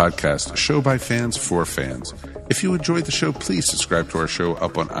Station 1 podcast, a show by fans for fans. If you enjoyed the show, please subscribe to our show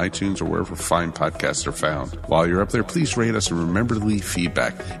up on iTunes or wherever fine podcasts are found. While you're up there, please rate us and remember to leave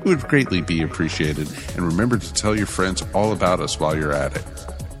feedback. It would greatly be appreciated. And remember to tell your friends all about us while you're at it.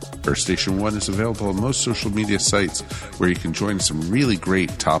 Earth Station 1 is available on most social media sites where you can join some really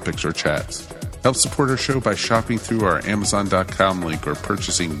great topics or chats. Help support our show by shopping through our Amazon.com link or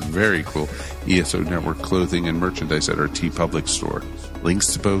purchasing very cool ESO Network clothing and merchandise at our TeePublic store. Links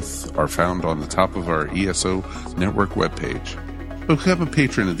to both are found on the top of our ESO Network webpage. Become a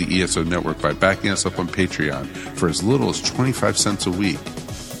patron of the ESO Network by backing us up on Patreon for as little as 25 cents a week.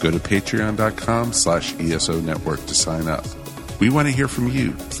 Go to patreon.com/ESO Network to sign up. We want to hear from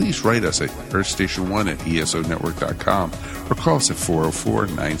you. Please write us at earthstation1@esonetwork.com or call us at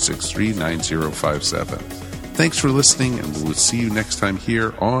 404-963-9057. Thanks for listening, and we'll see you next time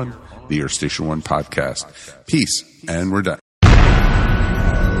here on the Earth Station 1 podcast. Peace, and we're done.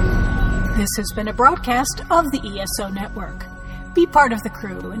 This has been a broadcast of the ESO Network. Be part of the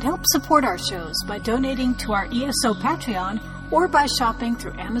crew and help support our shows by donating to our ESO Patreon or by shopping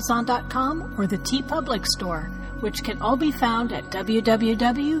through Amazon.com or the TeePublic store, which can all be found at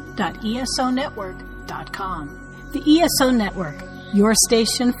www.esonetwork.com. The ESO Network, your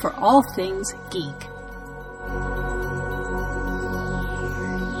station for all things geek.